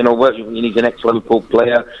back. You know, when you need an ex-Liverpool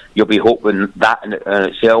player, you'll be hoping that in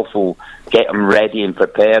itself will get him ready and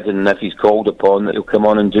prepared, and if he's called upon, that he'll come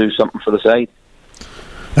on and do something for the side.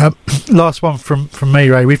 Last one from me,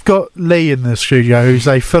 Ray. We've got Lee in the studio, who's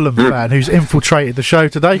a Fulham fan, who's infiltrated the show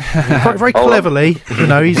today very cleverly. You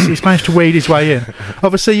know, he's managed to weed his way in.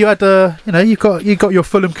 Obviously, you had you got your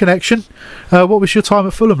Fulham connection. What was your time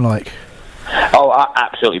at Fulham like? Oh,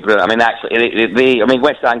 absolutely brilliant. I mean, actually,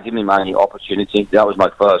 West Ham gave me my opportunity. That was my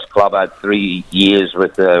first club. I had 3 years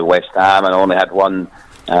with West Ham, and I only had one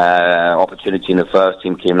opportunity in the first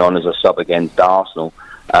team. Came on as a sub against Arsenal.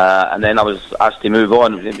 And then I was asked to move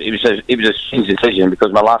on. It was a strange decision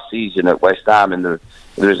because my last season at West Ham in the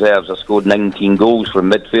reserves, I scored 19 goals from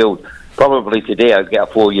midfield. Probably today I'd get a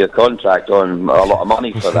 4-year contract on a lot of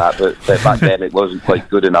money for that, but back then it wasn't quite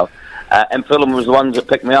good enough. And Fulham was the ones that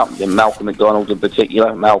picked me up. Malcolm McDonald in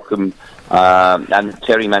particular. Malcolm and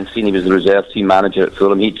Terry Mancini was the reserve team manager at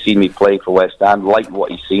Fulham. He'd seen me play for West Ham, liked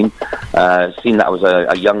what he'd seen that I was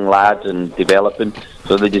a young lad and developing.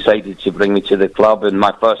 So they decided to bring me to the club, and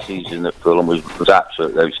my first season at Fulham was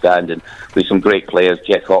absolutely outstanding. With some great players,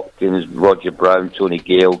 Jeff Hopkins, Roger Brown, Tony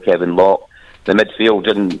Gale, Kevin Locke. The midfield,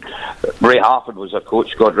 and Ray Harford was a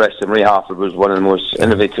coach, God rest him. Ray Harford was one of the most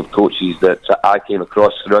innovative coaches that I came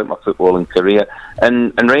across throughout my footballing career,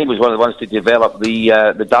 and Ray was one of the ones to develop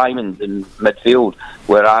the diamond in midfield,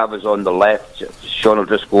 where I was on the left, Sean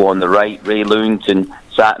O'Driscoll on the right, Ray Lewington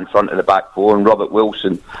sat in front of the back four, and Robert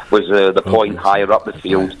Wilson was the point higher up the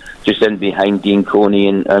field, just in behind Dean Coney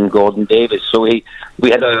and Gordon Davis. So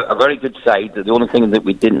we had a very good side. The only thing that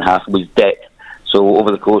we didn't have was depth. So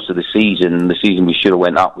over the course of the season we should have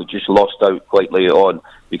went up. We just lost out quite late on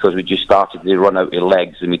because we just started to run out of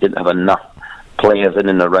legs, and we didn't have enough players in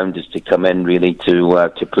and around us to come in really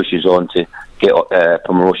to push us on to get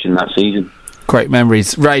promotion that season. Great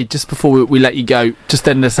memories. Ray, just before we let you go, just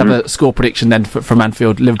then let's have a score prediction then from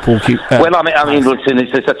Anfield, Liverpool. Well, I mean, listen,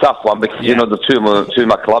 it's a tough one because, you know, the two of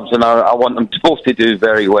my clubs, and I want them both to do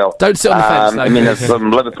very well. Don't sit on the fence, though. I mean,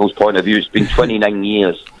 from Liverpool's point of view, it's been 29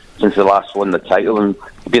 years since the last won the title, and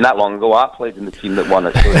it's been that long ago I played in the team that won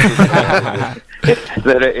it. So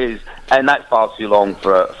there it is, and that's far too long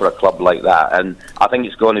for a club like that. And I think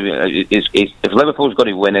it's going to be if Liverpool's going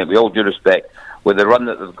to win it, with all due respect, with the run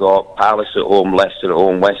that they've got, Palace at home, Leicester at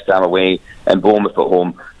home, West Ham away, and Bournemouth at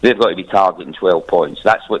home, they've got to be targeting 12 points.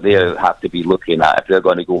 That's what they have to be looking at if they're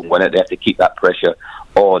going to go and win it. They have to keep that pressure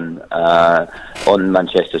on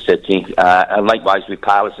Manchester City. And likewise with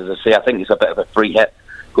Palace, as I say, I think it's a bit of a free hit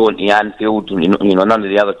going to Anfield. You know, none of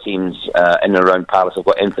the other teams in and around Palace have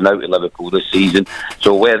got anything out of Liverpool this season.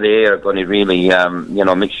 So where they are going to really,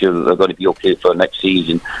 make sure that they're going to be okay for next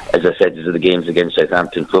season, as I said, is the games against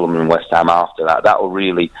Southampton, Fulham and West Ham after that. That will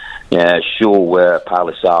really show where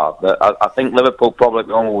Palace are. But I think Liverpool probably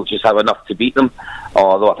will just have enough to beat them,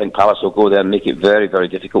 although I think Palace will go there and make it very, very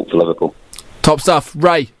difficult for Liverpool. Top stuff.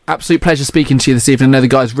 Ray, absolute pleasure speaking to you this evening. I know the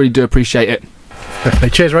guys really do appreciate it. Definitely.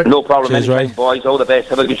 Cheers, Ray. No problem. Cheers, Ray. Boys. All the best.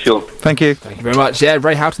 Have a good show. Thank you. Thank you very much. Yeah,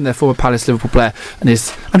 Ray Houghton, their former Palace Liverpool player,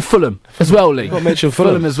 and Fulham as well, Lee. Got mentioned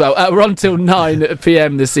Fulham as well. We're on till 9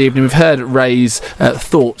 p.m. this evening. We've heard Ray's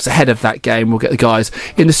thoughts ahead of that game. We'll get the guys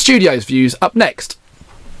in the studio's views up next.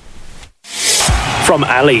 From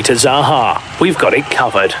Ali to Zaha, we've got it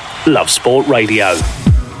covered. Love Sport Radio.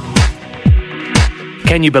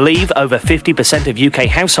 Can you believe over 50% of UK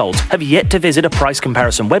households have yet to visit a price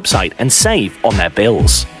comparison website and save on their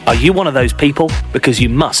bills? Are you one of those people? Because you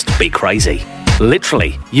must be crazy.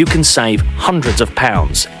 Literally, you can save hundreds of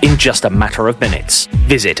pounds in just a matter of minutes.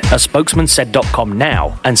 Visit aspokesmansaid.com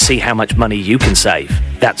now and see how much money you can save.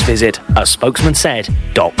 That's visit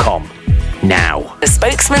aspokesmansaid.com now.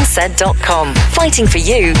 aspokesmansaid.com. Fighting for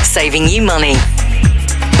you, saving you money.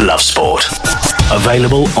 Love Sport.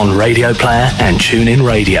 Available on Radio Player and TuneIn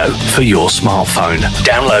Radio for your smartphone.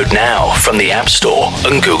 Download now from the App Store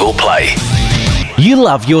and Google Play. You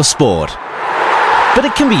love your sport, but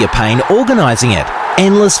it can be a pain organising it.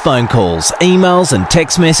 Endless phone calls, emails and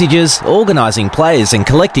text messages, organising players and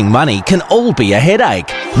collecting money can all be a headache.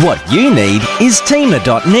 What you need is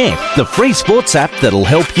Teamer.net, the free sports app that'll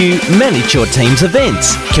help you manage your team's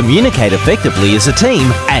events, communicate effectively as a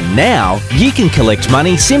team, and now you can collect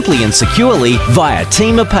money simply and securely via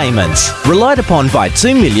Teamer payments. Relied upon by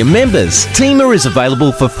 2 million members, Teamer is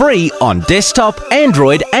available for free on desktop,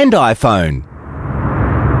 Android and iPhone.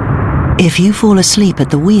 If you fall asleep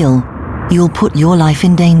at the wheel, you'll put your life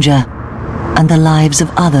in danger, and the lives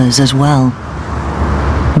of others as well.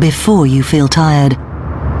 Before you feel tired,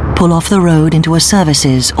 pull off the road into a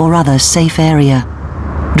services or other safe area.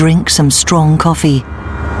 Drink some strong coffee,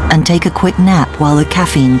 and take a quick nap while the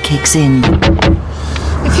caffeine kicks in.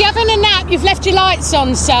 If you're having a nap, you've left your lights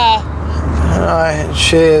on, sir. Alright,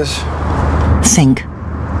 cheers. Think.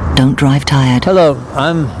 Don't drive tired. Hello,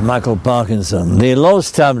 I'm Michael Parkinson. The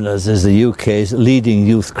Lowe's Taverners is the UK's leading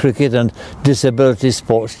youth cricket and disability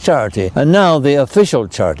sports charity, and now the official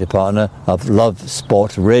charity partner of Love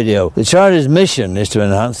Sport Radio. The charity's mission is to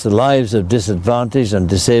enhance the lives of disadvantaged and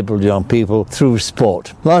disabled young people through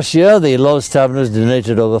sport. Last year, the Lowe's Taverners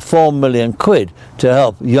donated over £4 million to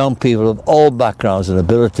help young people of all backgrounds and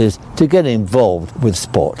abilities to get involved with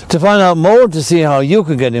sport. To find out more, to see how you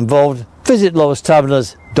can get involved, visit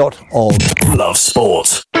lowesttaverners.org. Love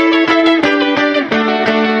Sport.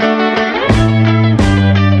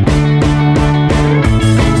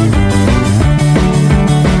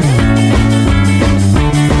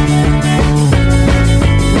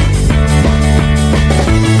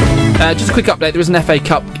 Just a quick update, there is an FA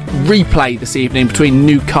Cup replay this evening between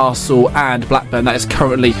Newcastle and Blackburn. That is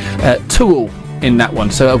currently 2-2 in that one,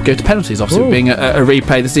 so it'll go to penalties, obviously. Ooh. Being a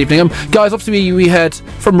replay this evening. Guys, obviously we heard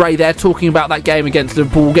from Ray there talking about that game against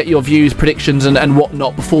Liverpool. We'll get your views, predictions and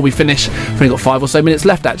whatnot before we finish. We've only got 5 or so minutes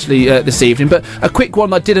left actually this evening, but a quick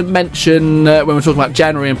one I didn't mention when we were talking about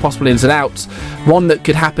January and possible ins and outs. One that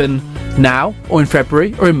could happen now or in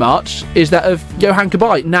February or in March is that of Johan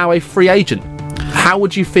Cabaye, now a free agent. How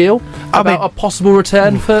would you feel about a possible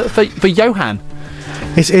return for Johan?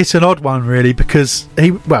 It's an odd one, really, because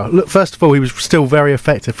first of all, he was still very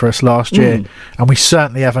effective for us last year, and we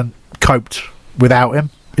certainly haven't coped without him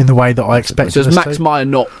in the way that I expected. So does Max Meyer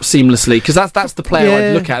not seamlessly? Because that's the player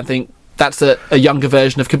I'd look at and think that's a younger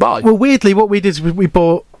version of Cabaye. Well, weirdly, what we did is we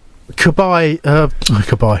bought Cabaye.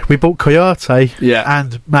 We bought Coyote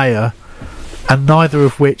and Meyer, and neither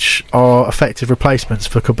of which are effective replacements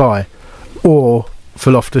for Cabaye or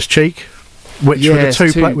for Loftus-Cheek, which were the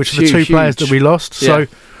two players that we lost. Yeah.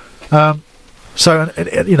 So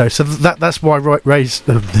that's why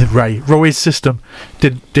Roy's system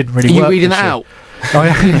didn't really work. Are you reading that out?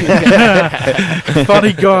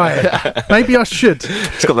 Funny guy. Maybe I should.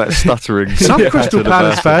 It's got that stuttering. Some Crystal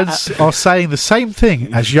Palace fans are saying the same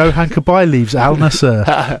thing as Johan Cabaye leaves Al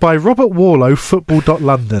Nassr by Robert Warlow,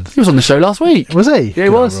 Football.London. He was on the show last week. Was he? Yeah, he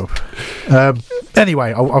was.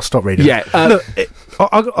 Anyway, I'll stop reading. Yeah. Look,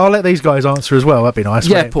 I'll let these guys answer as well. That'd be nice.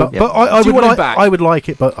 Yeah, Paul. But I would like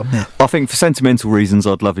it, but I think for sentimental reasons,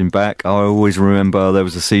 I'd love him back. I always remember there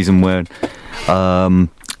was a season where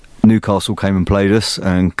Newcastle came and played us,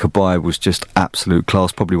 and Cabaye was just absolute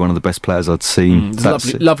class. Probably one of the best players I'd seen.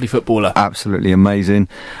 Lovely footballer. Absolutely amazing.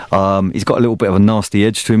 He's got a little bit of a nasty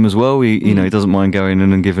edge to him as well. He doesn't mind going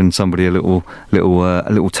in and giving somebody a little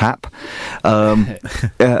tap. So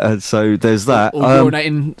there's that. Or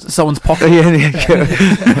urinating someone's pocket. In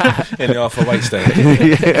the halfway weight stand.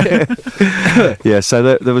 Yeah. So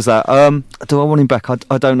there was that. Do I want him back?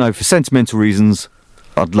 I don't know. For sentimental reasons,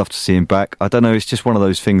 I'd love to see him back. I don't know, it's just one of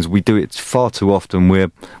those things. We do it far too often.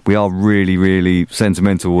 We are really, really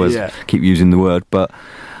sentimental, keep using the word, but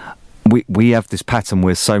we have this pattern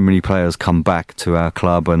where so many players come back to our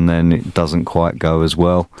club and then it doesn't quite go as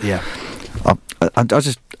well. Yeah. I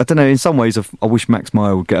don't know, in some ways I wish Max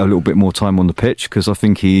Meyer would get a little bit more time on the pitch, because I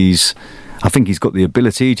think he's got the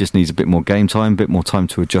ability. He just needs a bit more game time, a bit more time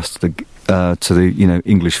to adjust to the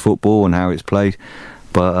English football and how it's played.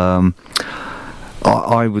 But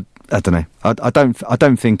I don't know. I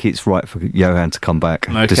don't think it's right for Johan to come back.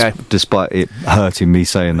 Okay. Despite it hurting me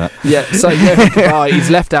saying that. Yeah. So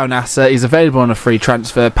he's left Al Nassr. He's available on a free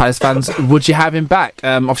transfer. Palace fans, would you have him back?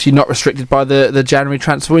 Obviously not restricted by the January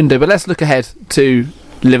transfer window. But let's look ahead to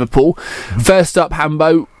Liverpool. First up,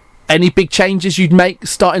 Hambo. Any big changes you'd make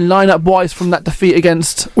starting lineup wise from that defeat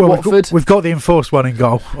against Watford? We've got the enforced one in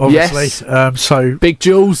goal, obviously. Yes. So Big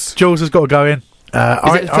Jules. Jules has got to go in.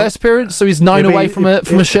 Is it first appearance? So he's 9 away from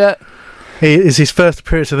a shirt. It is his first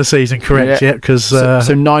appearance of the season, correct? Yeah, because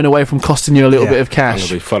so 9 away from costing you a little bit of cash. I'm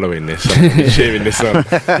gonna be following this, cheering this on.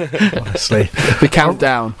 Honestly, the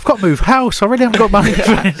countdown. I've got to move house. I really haven't got money for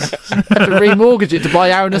this. I have to remortgage it to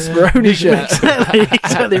buy Aaron Speroni shirt.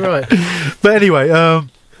 exactly right. But anyway,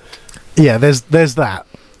 there's that.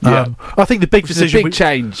 I think the big decision, a big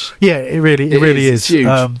change. Yeah, it really is. It's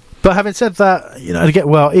huge. But having said that,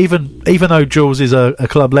 even though Jules is a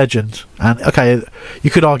club legend, and okay,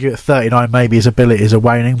 you could argue at 39 maybe his abilities are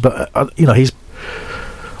waning, but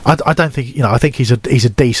I don't think, I think he's a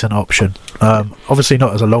decent option. Obviously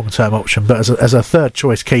not as a long-term option, but as a third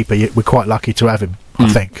choice keeper, we're quite lucky to have him, I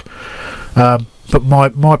think. But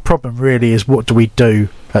my problem really is, what do we do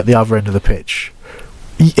at the other end of the pitch?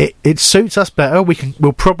 It suits us better.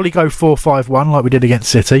 We'll probably go 4-5-1 like we did against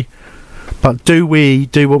City. But do we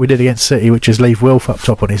do what we did against City, which is leave Wilf up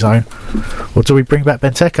top on his own, or do we bring back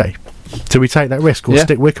Benteke? Do we take that risk, or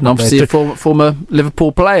stick Wickham on there? Obviously, a former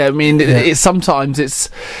Liverpool player. I mean, sometimes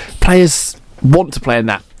players want to play in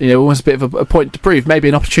that. Almost a bit of a point to prove. Maybe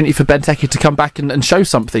an opportunity for Benteke to come back and show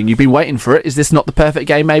something. You've been waiting for it. Is this not the perfect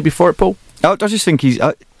game maybe for it, Paul? I just think he's...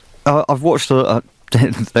 I've watched...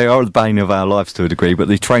 they are the bane of our lives to a degree, but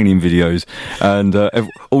the training videos and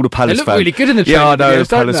all the Palace fans... They look really good in the training videos,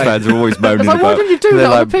 Palace fans are always moaning about... Why don't you do that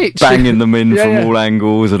on the pitch? Banging them in from all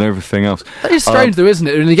angles and everything else. That is strange though, isn't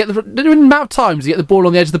it? When you get the amount of times you get the ball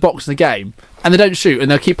on the edge of the box in the game and they don't shoot and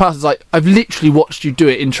they'll keep passing. It's like, I've literally watched you do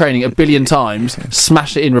it in training 1 billion times,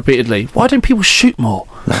 smash it in repeatedly. Why don't people shoot more?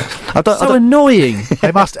 So annoying.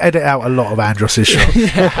 They must edit out a lot of Andros' shots.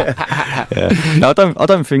 No, I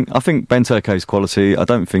don't think. I think Benteke's quality. I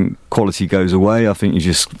don't think quality goes away. I think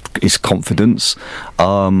it's confidence.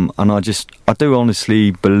 And I do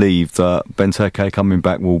honestly believe that Benteke coming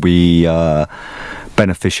back will be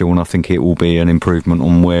beneficial, and I think it will be an improvement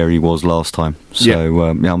on where he was last time. So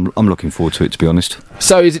I'm looking forward to it, to be honest.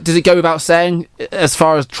 So does it go without saying, as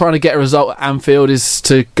far as trying to get a result at Anfield, is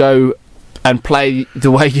to go and play the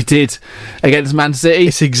way you did against Man City?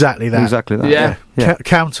 It's exactly that. Exactly that. Yeah.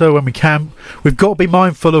 Counter when we can. We've got to be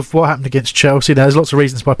mindful of what happened against Chelsea. There's lots of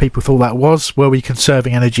reasons why people thought that was. Were we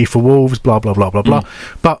conserving energy for Wolves? Blah, blah, blah, blah, blah.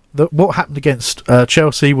 But what happened against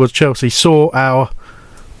Chelsea was Chelsea saw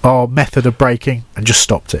our method of breaking and just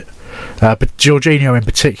stopped it. But Jorginho in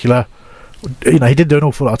particular, he didn't do an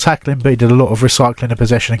awful lot of tackling, but he did a lot of recycling of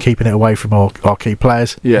possession and keeping it away from our key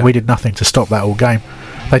players. We did nothing to stop that all game.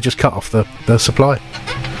 They just cut off the supply.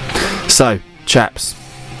 So, chaps,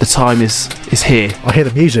 the time is here. I hear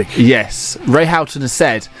the music. Yes. Ray Houghton has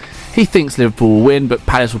said he thinks Liverpool will win, but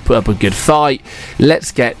Palace will put up a good fight.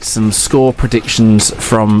 Let's get some score predictions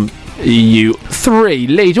from you 3.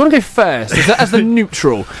 Lee, do you want to go first as the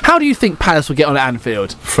neutral? How do you think Palace will get on at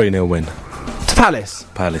Anfield? 3-0 win. To Palace?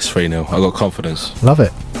 Palace 3-0. I've got confidence. Love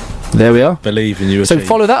it. There we are. Believe in you. So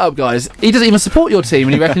follow that up, guys. He doesn't even support your team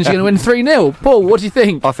and he reckons you're going to win 3-0. Paul, what do you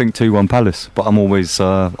think? I think 2-1 Palace, but I'm always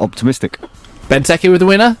optimistic. Benteke with the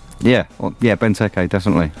winner? Yeah, Benteke,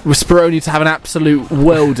 definitely. With Speroni to have an absolute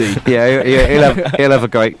worldie. he'll have a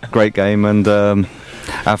great game, and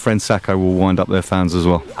our friend Sacco will wind up their fans as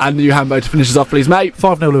well. And you Hambo to finish us off, please, mate.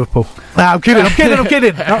 5-0 Liverpool. No, I'm kidding.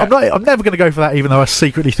 I'm never going to go for that, even though I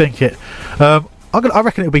secretly think it. I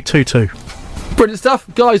reckon it'll be 2-2. Brilliant stuff.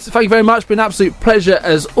 Guys, thank you very much. Been an absolute pleasure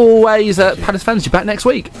as always. Palace fans, you're back next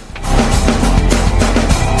week.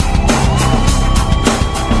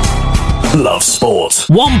 Love sport.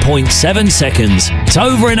 1.7 seconds. It's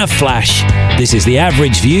over in a flash. This is the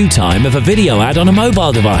average view time of a video ad on a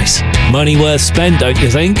mobile device. Money worth spent, don't you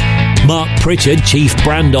think? Mark Pritchard, Chief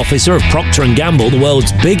Brand Officer of Procter & Gamble, the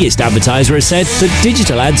world's biggest advertiser, has said that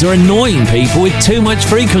digital ads are annoying people with too much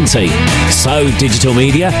frequency. So, digital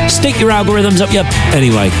media, stick your algorithms up your...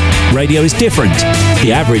 Anyway, radio is different.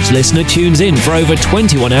 The average listener tunes in for over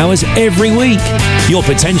 21 hours every week. Your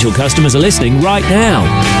potential customers are listening right now.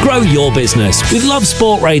 Grow your business with Love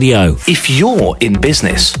Sport Radio. If you're in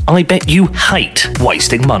business, I bet you hate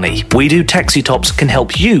wasting money. We Do Taxi Tops can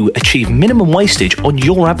help you achieve minimum wastage on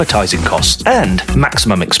your advertising costs and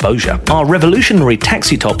maximum exposure. Our revolutionary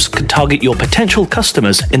taxi tops can target your potential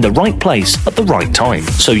customers in the right place at the right time,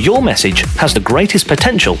 so your message has the greatest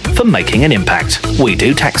potential for making an impact. We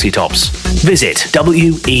Do Taxi Tops. Visit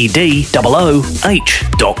WEDOOH.com.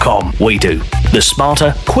 We Do, the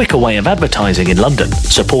smarter, quicker way of advertising in London,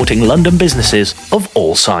 supporting London businesses of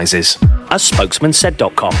all sizes.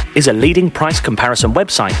 ASpokesmanSaid.com is a leading price comparison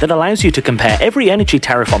website that allows you to compare every energy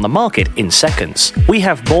tariff on the market in seconds. We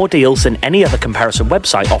have more deals than any other comparison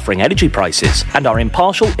website offering energy prices, and our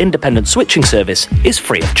impartial independent switching service is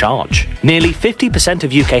free of charge. Nearly 50%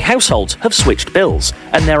 of UK households have switched bills,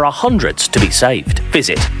 and there are hundreds to be saved.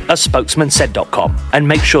 Visit ASpokesmanSaid.com and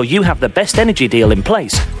make sure you have the best energy deal in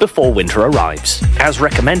place before winter arrives. As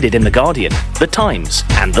recommended in The Guardian, The Times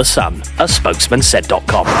and The Sun.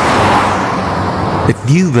 ASpokesmanSaid.com. If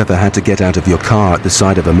you've ever had to get out of your car at the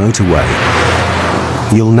side of a motorway,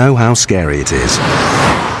 you'll know how scary it is.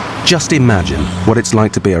 Just imagine what it's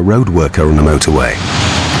like to be a road worker on a motorway.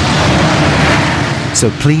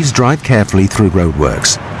 So please drive carefully through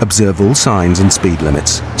roadworks, observe all signs and speed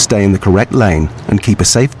limits, stay in the correct lane, and keep a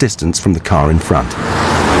safe distance from the car in front.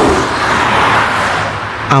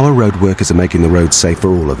 Our road workers are making the roads safe for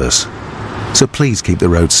all of us. So please keep the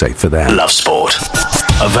roads safe for them. Love Sport.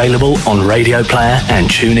 Available on Radio Player and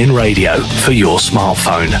TuneIn Radio for your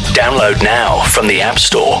smartphone. Download now from the App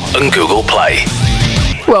Store and Google Play.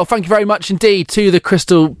 Well, thank you very much indeed to the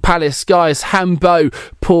Crystal Palace guys, Hambo,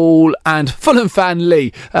 Paul and Fulham fan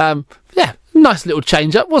Lee. Nice little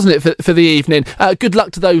change up, wasn't it, for the evening? Good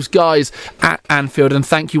luck to those guys at Anfield, and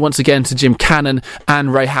thank you once again to Jim Cannon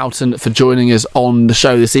and Ray Houghton for joining us on the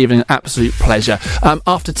show this evening. Absolute pleasure.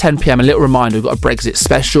 After 10 p.m, a little reminder, we've got a Brexit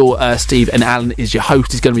special. Steve and Alan is your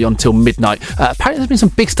host. He's going to be on till midnight. Apparently there's been some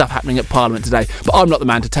big stuff happening at Parliament today, but I'm not the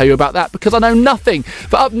man to tell you about that because I know nothing.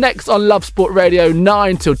 But up next on Love Sport Radio,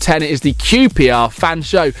 9 till 10, it is the QPR fan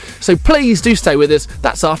show. So please do stay with us.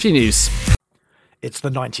 That's after your news. It's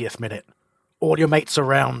the 90th minute. All your mates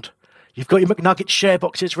around. You've got your McNugget share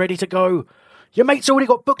boxes ready to go. Your mate's already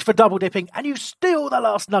got booked for double dipping and you steal the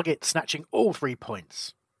last nugget, snatching all 3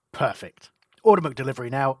 points. Perfect. Order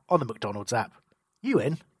McDelivery now on the McDonald's app. You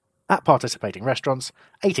in? At participating restaurants,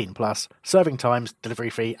 18 plus, serving times,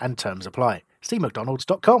 delivery fee and terms apply. See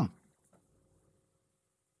mcdonalds.com.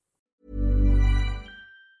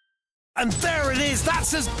 And there it is,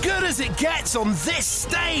 that's as good as it gets on this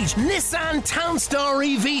stage. Nissan Townstar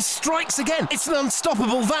EV strikes again. It's an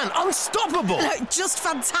unstoppable van, unstoppable. Look, just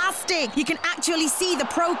fantastic. You can actually see the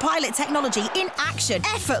ProPilot technology in action.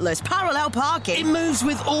 Effortless parallel parking. It moves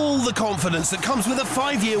with all the confidence that comes with a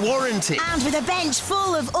 5-year warranty. And with a bench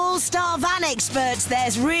full of all-star van experts,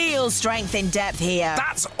 there's real strength in depth here.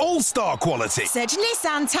 That's all-star quality. Search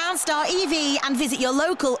Nissan Townstar EV and visit your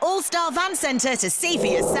local all-star van centre to see for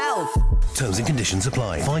yourself. Terms and conditions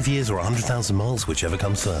apply. 5 years or 100,000 miles, whichever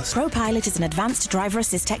comes first. ProPilot is an advanced driver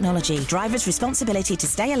assist technology. Driver's responsibility to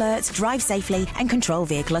stay alert, drive safely, and control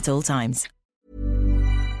vehicle at all times.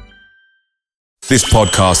 This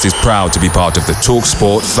podcast is proud to be part of the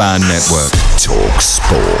TalkSport Fan Network.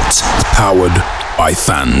 TalkSport. Powered by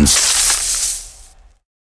fans.